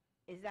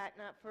 Is that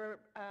not for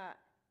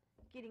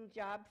getting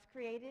jobs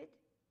created?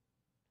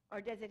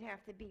 Or does it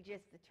have to be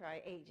just the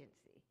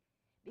tri-agency?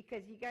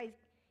 Because you guys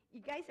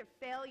are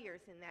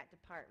failures in that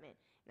department.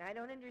 And I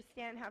don't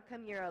understand how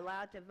come you're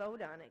allowed to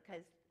vote on it,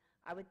 because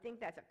I would think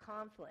that's a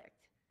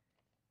conflict,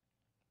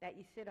 that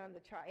you sit on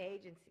the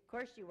tri-agency. Of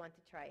course you want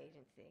the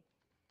tri-agency.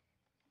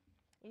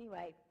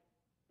 Anyway,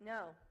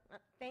 no,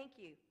 thank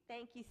you.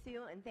 Thank you,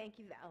 Sue, and thank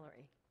you,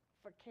 Valerie,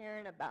 for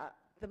caring about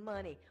the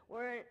money.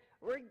 We're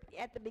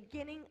at the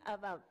beginning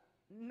of a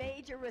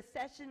major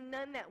recession,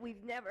 none that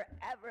we've never,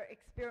 ever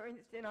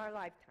experienced in our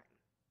lifetime.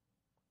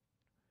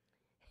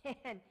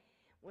 And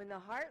when the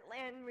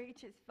heartland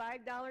reaches $5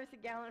 a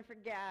gallon for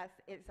gas,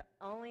 it's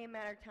only a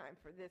matter of time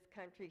for this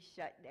country to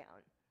shut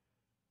down.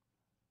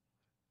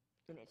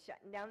 And it's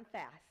shutting down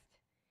fast.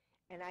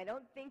 And I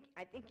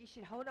think you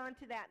should hold on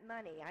to that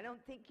money. I don't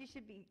think you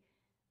should be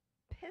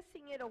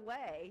pissing it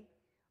away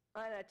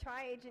on a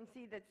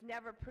tri-agency that's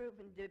never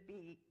proven to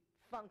be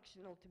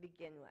functional to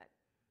begin with.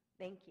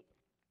 Thank you.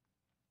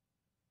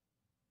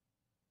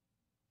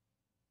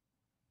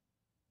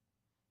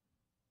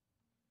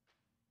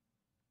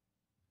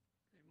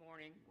 Good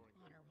morning,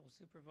 honorable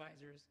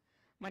supervisors.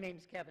 My name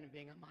is Kevin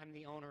Bingham. I'm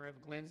the owner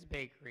of Glenn's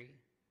Bakery.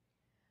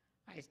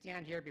 I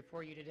stand here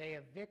before you today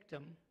a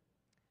victim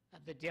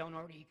of the Del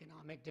Norte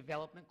Economic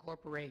Development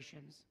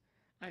Corporation's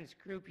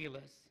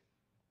unscrupulous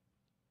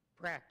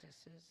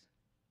practices.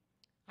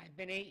 I've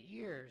been 8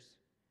 years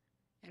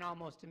and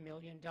almost $1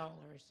 million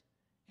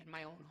and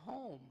my own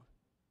home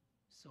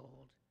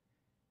sold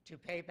to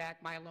pay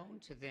back my loan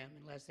to them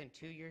in less than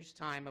 2 years'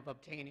 time of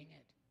obtaining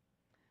it.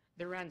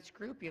 Their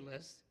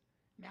unscrupulous,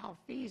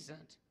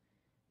 malfeasant,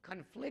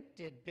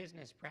 conflicted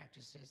business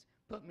practices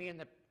put me in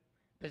the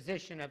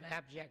position of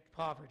abject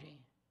poverty,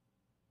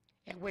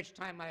 at which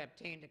time I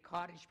obtained a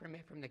cottage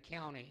permit from the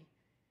county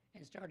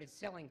and started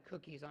selling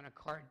cookies on a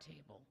card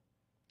table.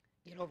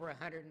 Did over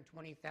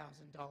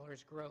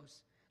 $120,000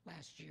 gross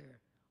last year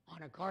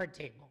on a card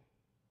table.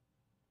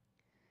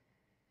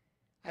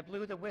 I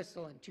blew the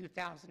whistle in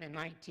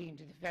 2019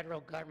 to the federal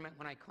government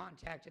when I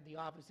contacted the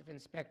Office of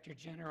Inspector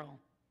General.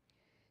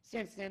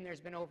 Since then, there's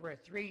been over a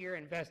 3-year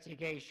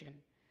investigation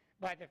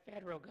by the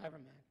federal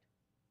government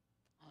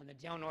on the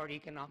Del Norte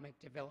Economic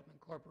Development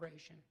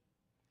Corporation.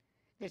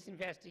 This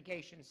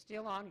investigation is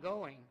still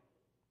ongoing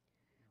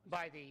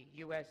by the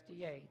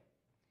USDA,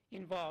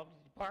 involved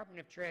the Department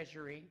of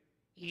Treasury,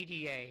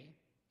 EDA,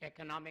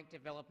 Economic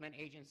Development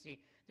Agency.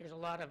 There's a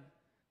lot of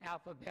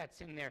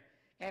alphabets in there.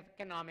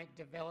 Economic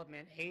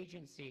Development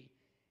Agency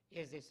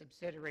is a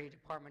subsidiary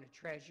Department of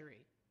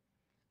Treasury,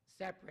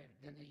 separate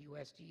than the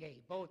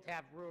USDA. Both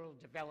have rural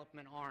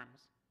development arms,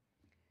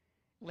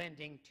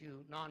 lending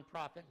to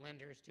nonprofit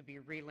lenders to be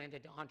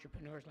relended to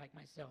entrepreneurs like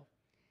myself.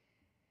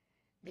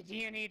 The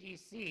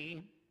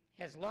DNEDC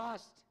has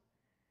lost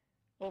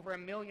over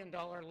 $1 million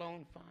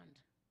loan fund,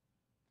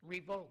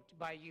 revoked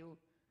by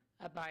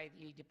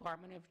the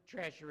Department of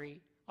Treasury,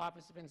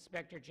 Office of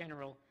Inspector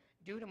General,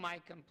 due to my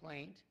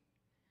complaint,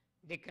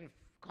 the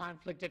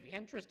conflict of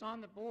interest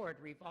on the board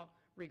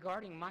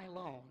regarding my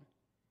loan,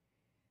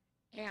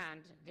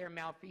 and their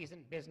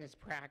malfeasant business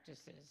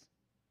practices.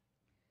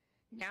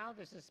 Now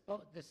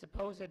the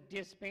supposed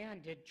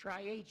disbanded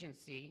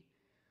tri-agency,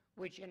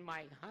 which in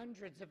my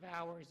hundreds of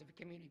hours of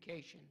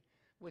communication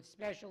with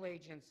special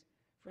agents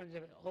from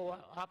the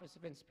Office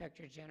of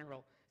Inspector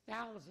General,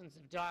 thousands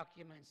of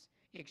documents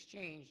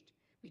exchanged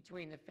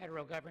between the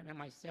federal government and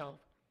myself,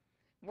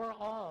 we're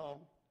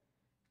all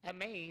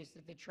amazed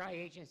that the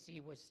tri-agency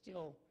was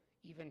still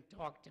even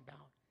talked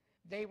about.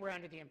 They were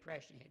under the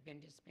impression it had been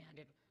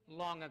disbanded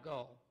long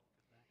ago,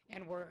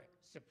 and were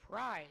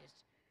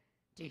surprised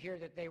to hear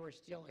that they were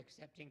still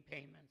accepting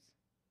payments.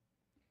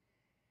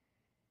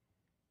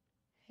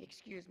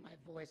 Excuse my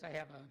voice, I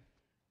have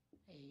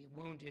a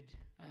wounded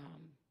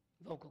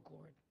vocal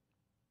cord.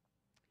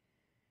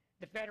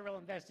 The federal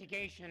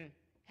investigation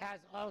has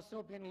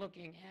also been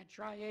looking at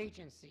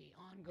tri-agency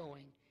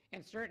ongoing,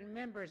 and certain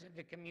members of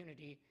the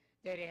community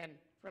that, and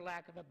for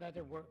lack of a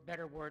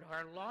better word,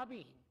 are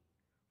lobbying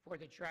for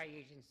the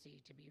tri-agency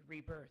to be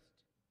rebirthed.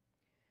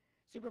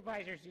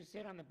 Supervisors who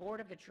sit on the board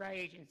of the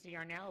tri-agency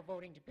are now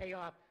voting to pay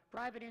off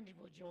private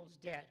individuals'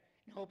 debt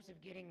in hopes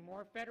of getting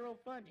more federal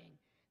funding.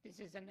 This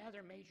is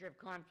another measure of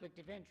conflict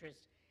of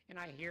interest, and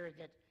I hear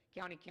that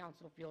County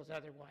Council feels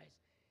otherwise.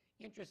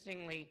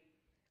 Interestingly,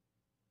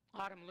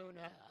 Autumn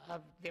Luna,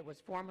 that was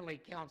formerly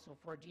counsel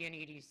for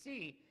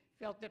DNEDC,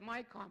 felt that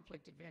my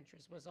conflict of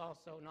interest was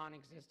also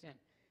non-existent.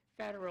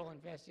 Federal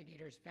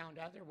investigators found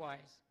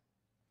otherwise.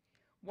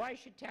 Why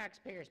should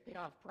taxpayers pay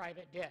off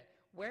private debt?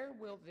 Where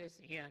will this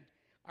end?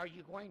 Are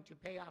you going to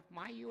pay off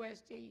my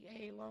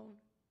USDA loan?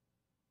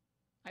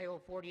 I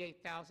owe $48,000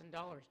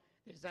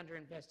 that is under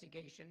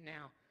investigation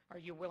now. Are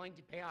you willing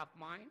to pay off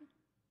mine?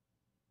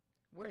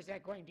 Where's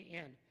that going to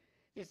end?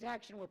 This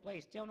action will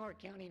place Del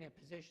Norte County in a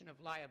position of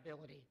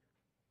liability.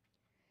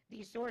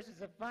 These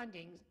sources of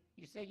funding,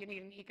 you say you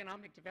need an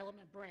economic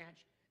development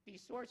branch.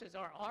 These sources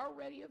are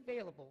already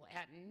available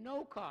at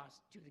no cost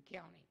to the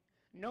county.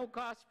 No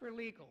cost for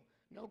legal,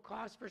 no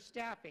cost for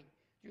staffing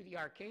through the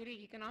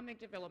Arcadia Economic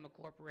Development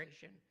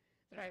Corporation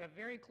that I have a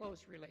very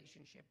close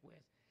relationship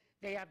with.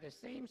 They have the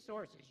same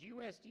sources,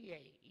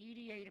 USDA,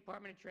 EDA,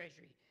 Department of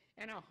Treasury,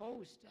 and a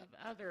host of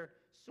other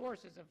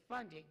sources of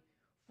funding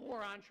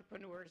for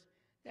entrepreneurs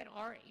that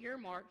are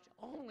earmarked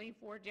only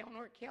for Del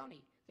Norte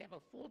County. They have a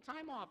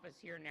full-time office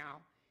here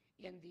now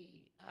in the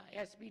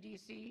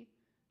SBDC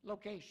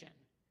location.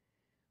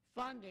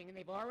 Funding, and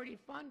they've already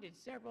funded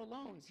several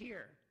loans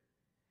here.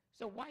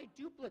 So why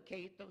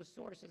duplicate those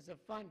sources of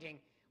funding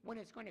when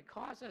it's going to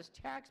cost us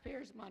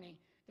taxpayers' money?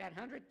 That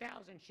 $100,000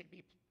 should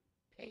be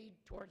paid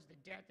towards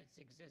the debt that's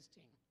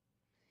existing.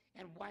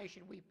 And why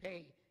should we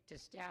pay to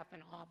staff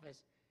an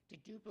office to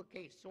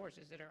duplicate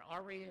sources that are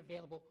already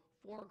available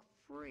for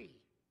free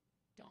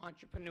to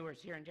entrepreneurs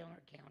here in Del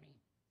Norte County?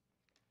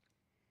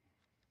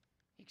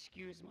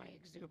 Excuse my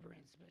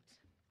exuberance, but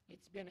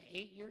it's been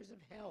 8 years of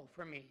hell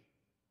for me.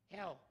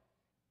 Hell.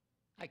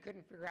 I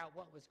couldn't figure out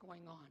what was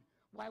going on.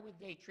 Why would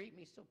they treat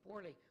me so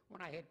poorly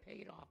when I had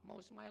paid off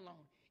most of my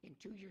loan in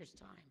 2 years'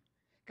 time?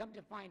 Come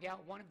to find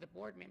out, one of the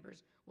board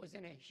members was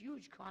in a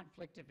huge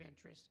conflict of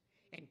interest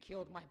and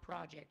killed my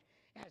project.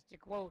 As to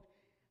quote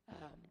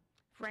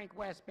Frank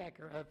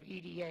Westbecker of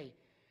EDA,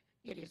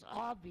 it is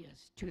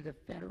obvious to the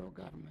federal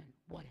government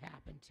what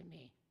happened to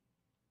me.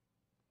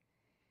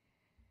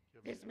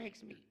 This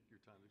makes me... Your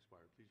time's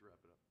expired. Please wrap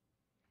it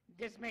up.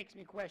 This makes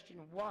me question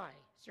why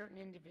certain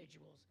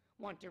individuals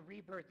want to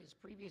rebirth this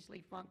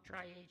previously funked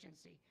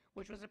tri-agency,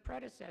 which was a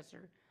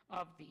predecessor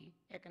of the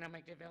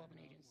Economic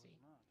Development Agency.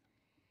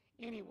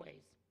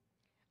 Anyways,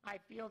 I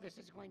feel this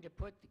is going to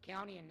put the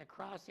county in the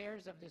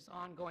crosshairs of this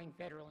ongoing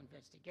federal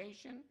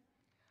investigation.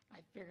 I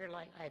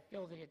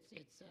feel that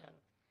it's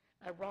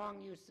a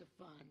wrong use of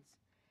funds,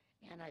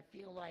 and I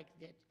feel like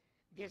that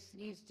this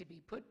needs to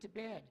be put to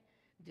bed.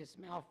 This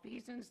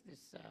malfeasance,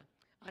 this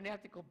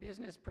unethical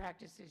business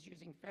practices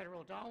using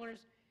federal dollars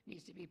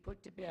needs to be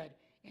put to bed,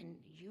 and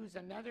use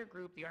another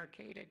group, the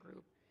Arcata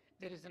group,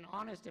 that is an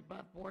honest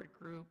above-board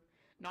group,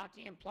 not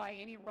to imply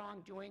any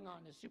wrongdoing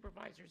on the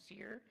supervisors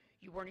here.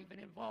 You weren't even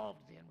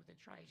involved then with the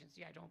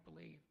tri-agency, I don't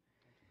believe.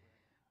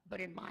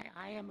 But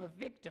I am a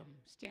victim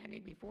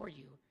standing before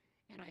you,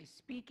 and I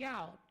speak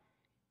out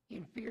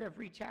in fear of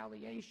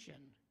retaliation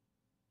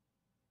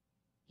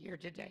here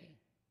today.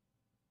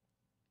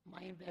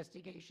 My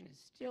investigation is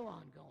still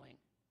ongoing.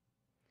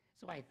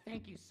 So I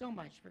thank you so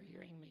much for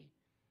hearing me.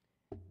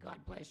 God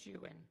bless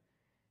you, and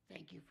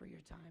thank you for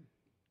your time.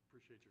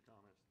 Appreciate your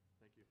comments.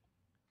 Thank you.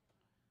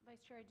 Vice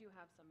Chair, I do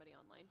have somebody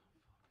online.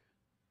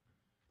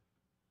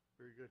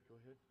 Very good. Go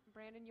ahead.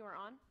 Brandon, you are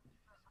on.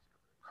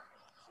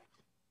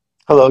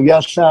 Hello.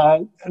 Yes,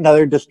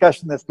 another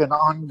discussion that's been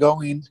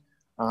ongoing,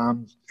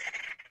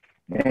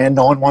 and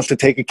no one wants to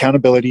take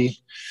accountability.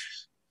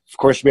 Of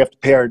course, we have to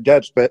pay our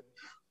debts, but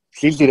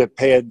it's easy to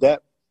pay a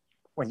debt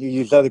when you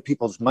use other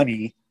people's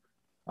money.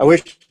 I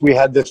wish we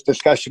had this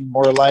discussion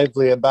more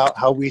lively about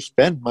how we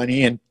spend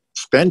money and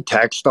spend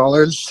tax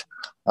dollars.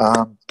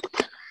 And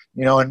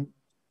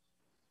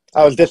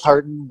I was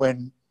disheartened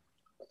when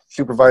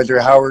Supervisor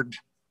Howard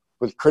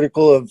was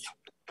critical of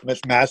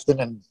Ms. Maston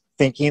and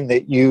thinking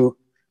that you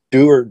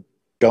do or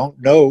don't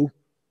know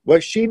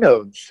what she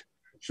knows.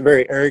 She's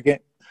very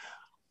arrogant.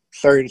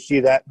 Sorry to see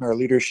that in our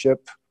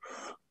leadership.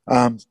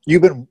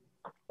 You've been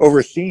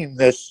overseeing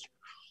this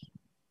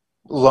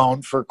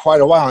loan for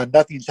quite a while and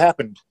nothing's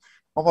happened.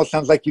 Almost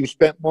sounds like you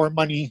spent more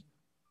money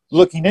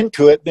looking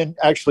into it than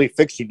actually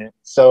fixing it.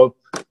 So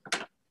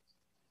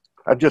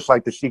I'd just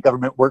like to see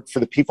government work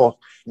for the people,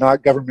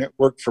 not government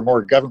work for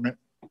more government.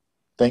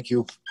 Thank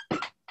you.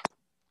 Thank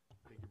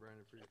you,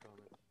 Brandon, for your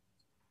comment.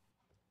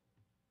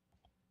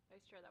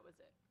 Vice Chair, that was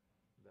it.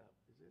 That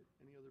is it.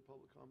 Any other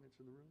public comments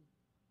in the room?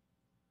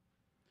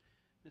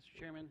 Mr.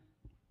 Chairman,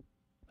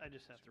 I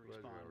just have to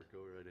respond. Howard, go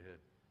right ahead.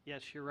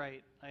 Yes, you're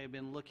right. I have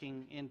been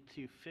looking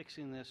into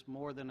fixing this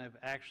more than I've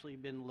actually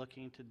been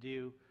looking to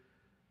do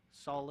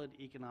solid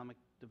economic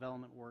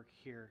development work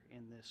here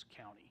in this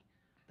county.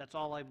 That's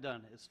all I've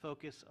done is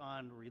focus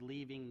on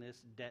relieving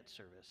this debt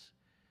service.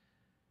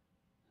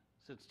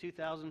 Since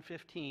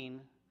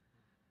 2015,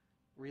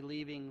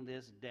 relieving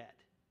this debt.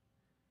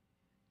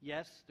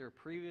 Yes, there are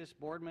previous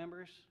board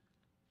members.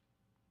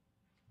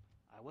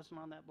 I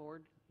wasn't on that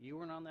board. You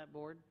weren't on that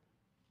board.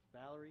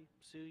 Valerie,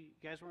 Sue, you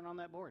guys weren't on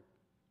that board.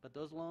 But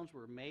those loans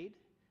were made,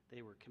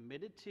 they were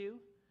committed to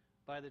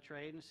by the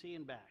tri-agency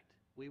and backed.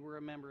 We were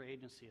a member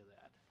agency of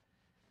that.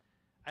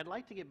 I'd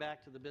like to get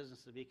back to the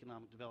business of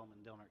economic development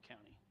in Del Norte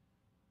County.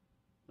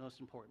 Most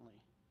importantly,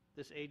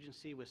 this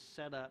agency was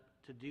set up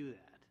to do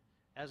that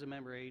as a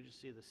member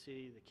agency of the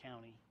city, the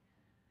county,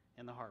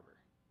 and the harbor.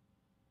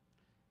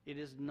 It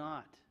is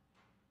not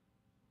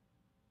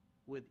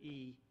with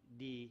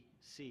EDC,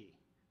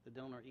 the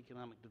Del Norte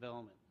Economic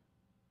Development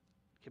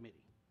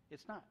Committee.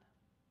 It's not.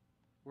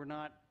 We're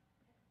not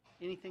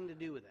anything to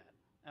do with that.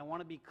 I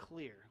want to be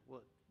clear.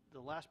 Well,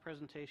 the last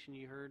presentation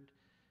you heard,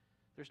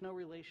 there's no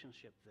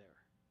relationship there.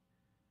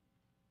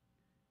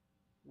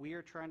 We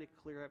are trying to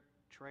clear up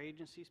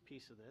Tri-Agency's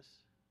piece of this,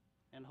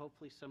 and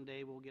hopefully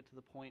someday we'll get to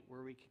the point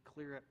where we can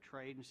clear up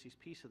Tri-Agency's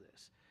piece of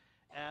this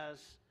as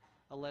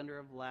a lender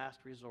of last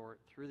resort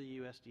through the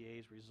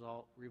USDA's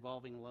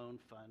revolving loan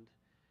fund,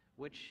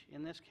 which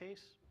in this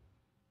case,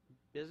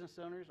 business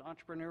owners,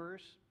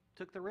 entrepreneurs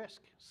took the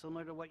risk,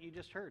 similar to what you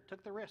just heard,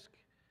 took the risk.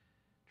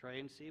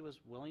 Tri-Agency was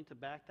willing to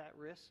back that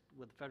risk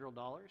with federal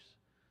dollars.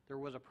 There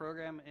was a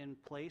program in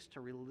place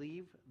to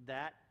relieve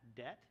that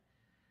debt,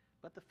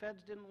 but the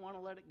feds didn't want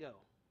to let it go.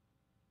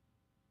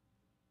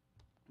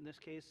 In this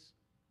case,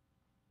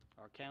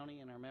 our county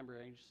and our member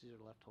agencies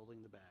are left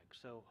holding the bag.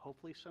 So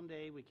hopefully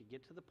someday we could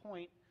get to the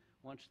point,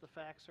 once the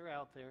facts are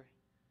out there,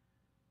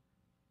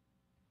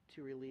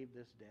 to relieve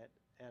this debt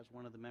as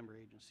one of the member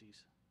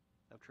agencies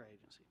of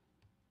Tri-Agency.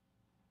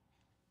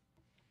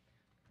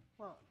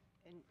 Well,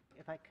 and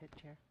if I could,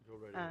 Chair. Go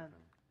right ahead,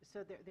 Pam.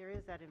 So there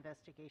is that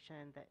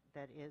investigation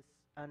that is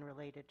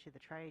unrelated to the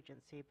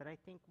Tri-Agency, but I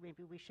think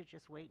maybe we should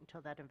just wait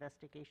until that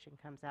investigation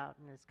comes out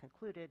and is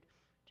concluded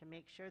to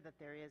make sure that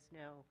there is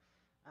no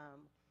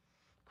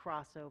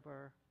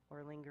crossover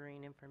or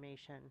lingering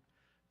information.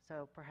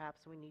 So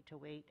perhaps we need to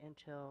wait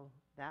until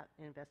that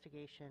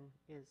investigation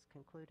is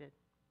concluded.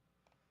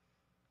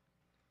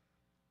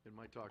 In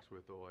my talks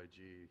with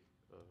OIG,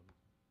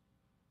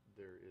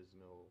 there is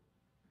no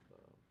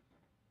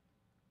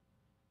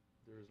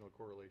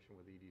correlation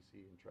with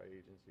EDC and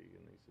Tri-Agency,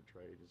 and they said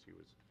Tri-Agency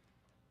was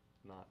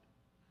not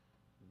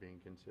being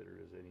considered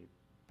as any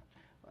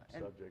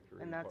subject or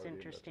any And part that's of the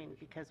interesting,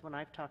 investigation. because when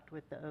I've talked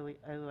with the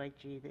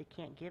OIG, they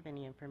can't give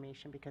any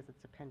information because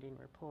it's a pending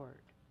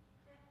report.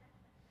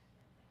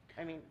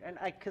 I mean, and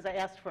because I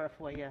asked for a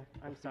FOIA,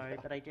 I'm sorry,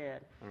 but I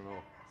did. I don't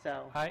know.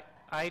 So.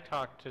 I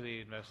talked to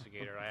the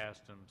investigator. I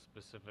asked him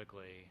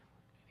specifically.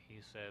 He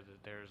said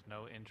that there's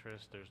no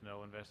interest, there's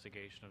no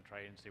investigation of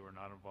Tri-Agency. We're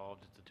not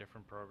involved. It's a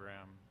different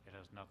program. It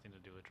has nothing to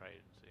do with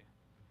Tri-Agency.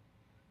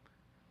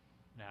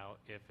 Now,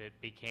 if it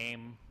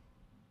became,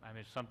 I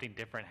mean, if something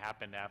different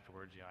happened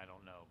afterwards, I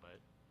don't know, but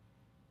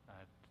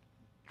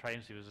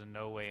Tri-Agency was in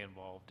no way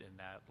involved in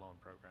that loan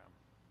program.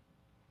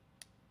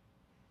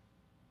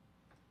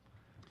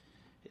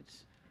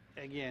 It's,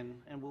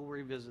 again, and we'll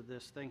revisit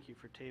this, thank you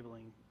for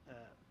tabling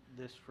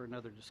this for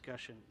another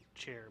discussion,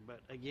 Chair, but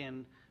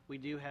again, we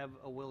do have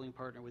a willing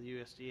partner with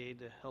USDA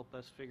to help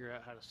us figure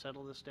out how to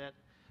settle this debt.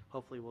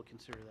 Hopefully we'll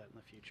consider that in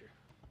the future.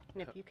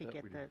 And if you could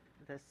get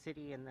the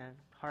city and the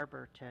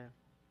harbor to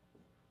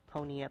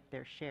pony up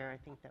their share, I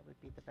think that would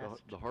be the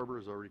best. The harbor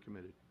is already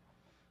committed.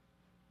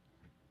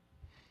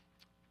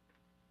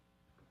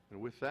 And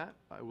with that,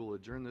 I will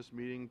adjourn this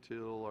meeting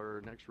till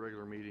our next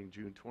regular meeting,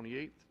 June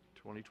 28th,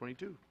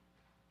 2022.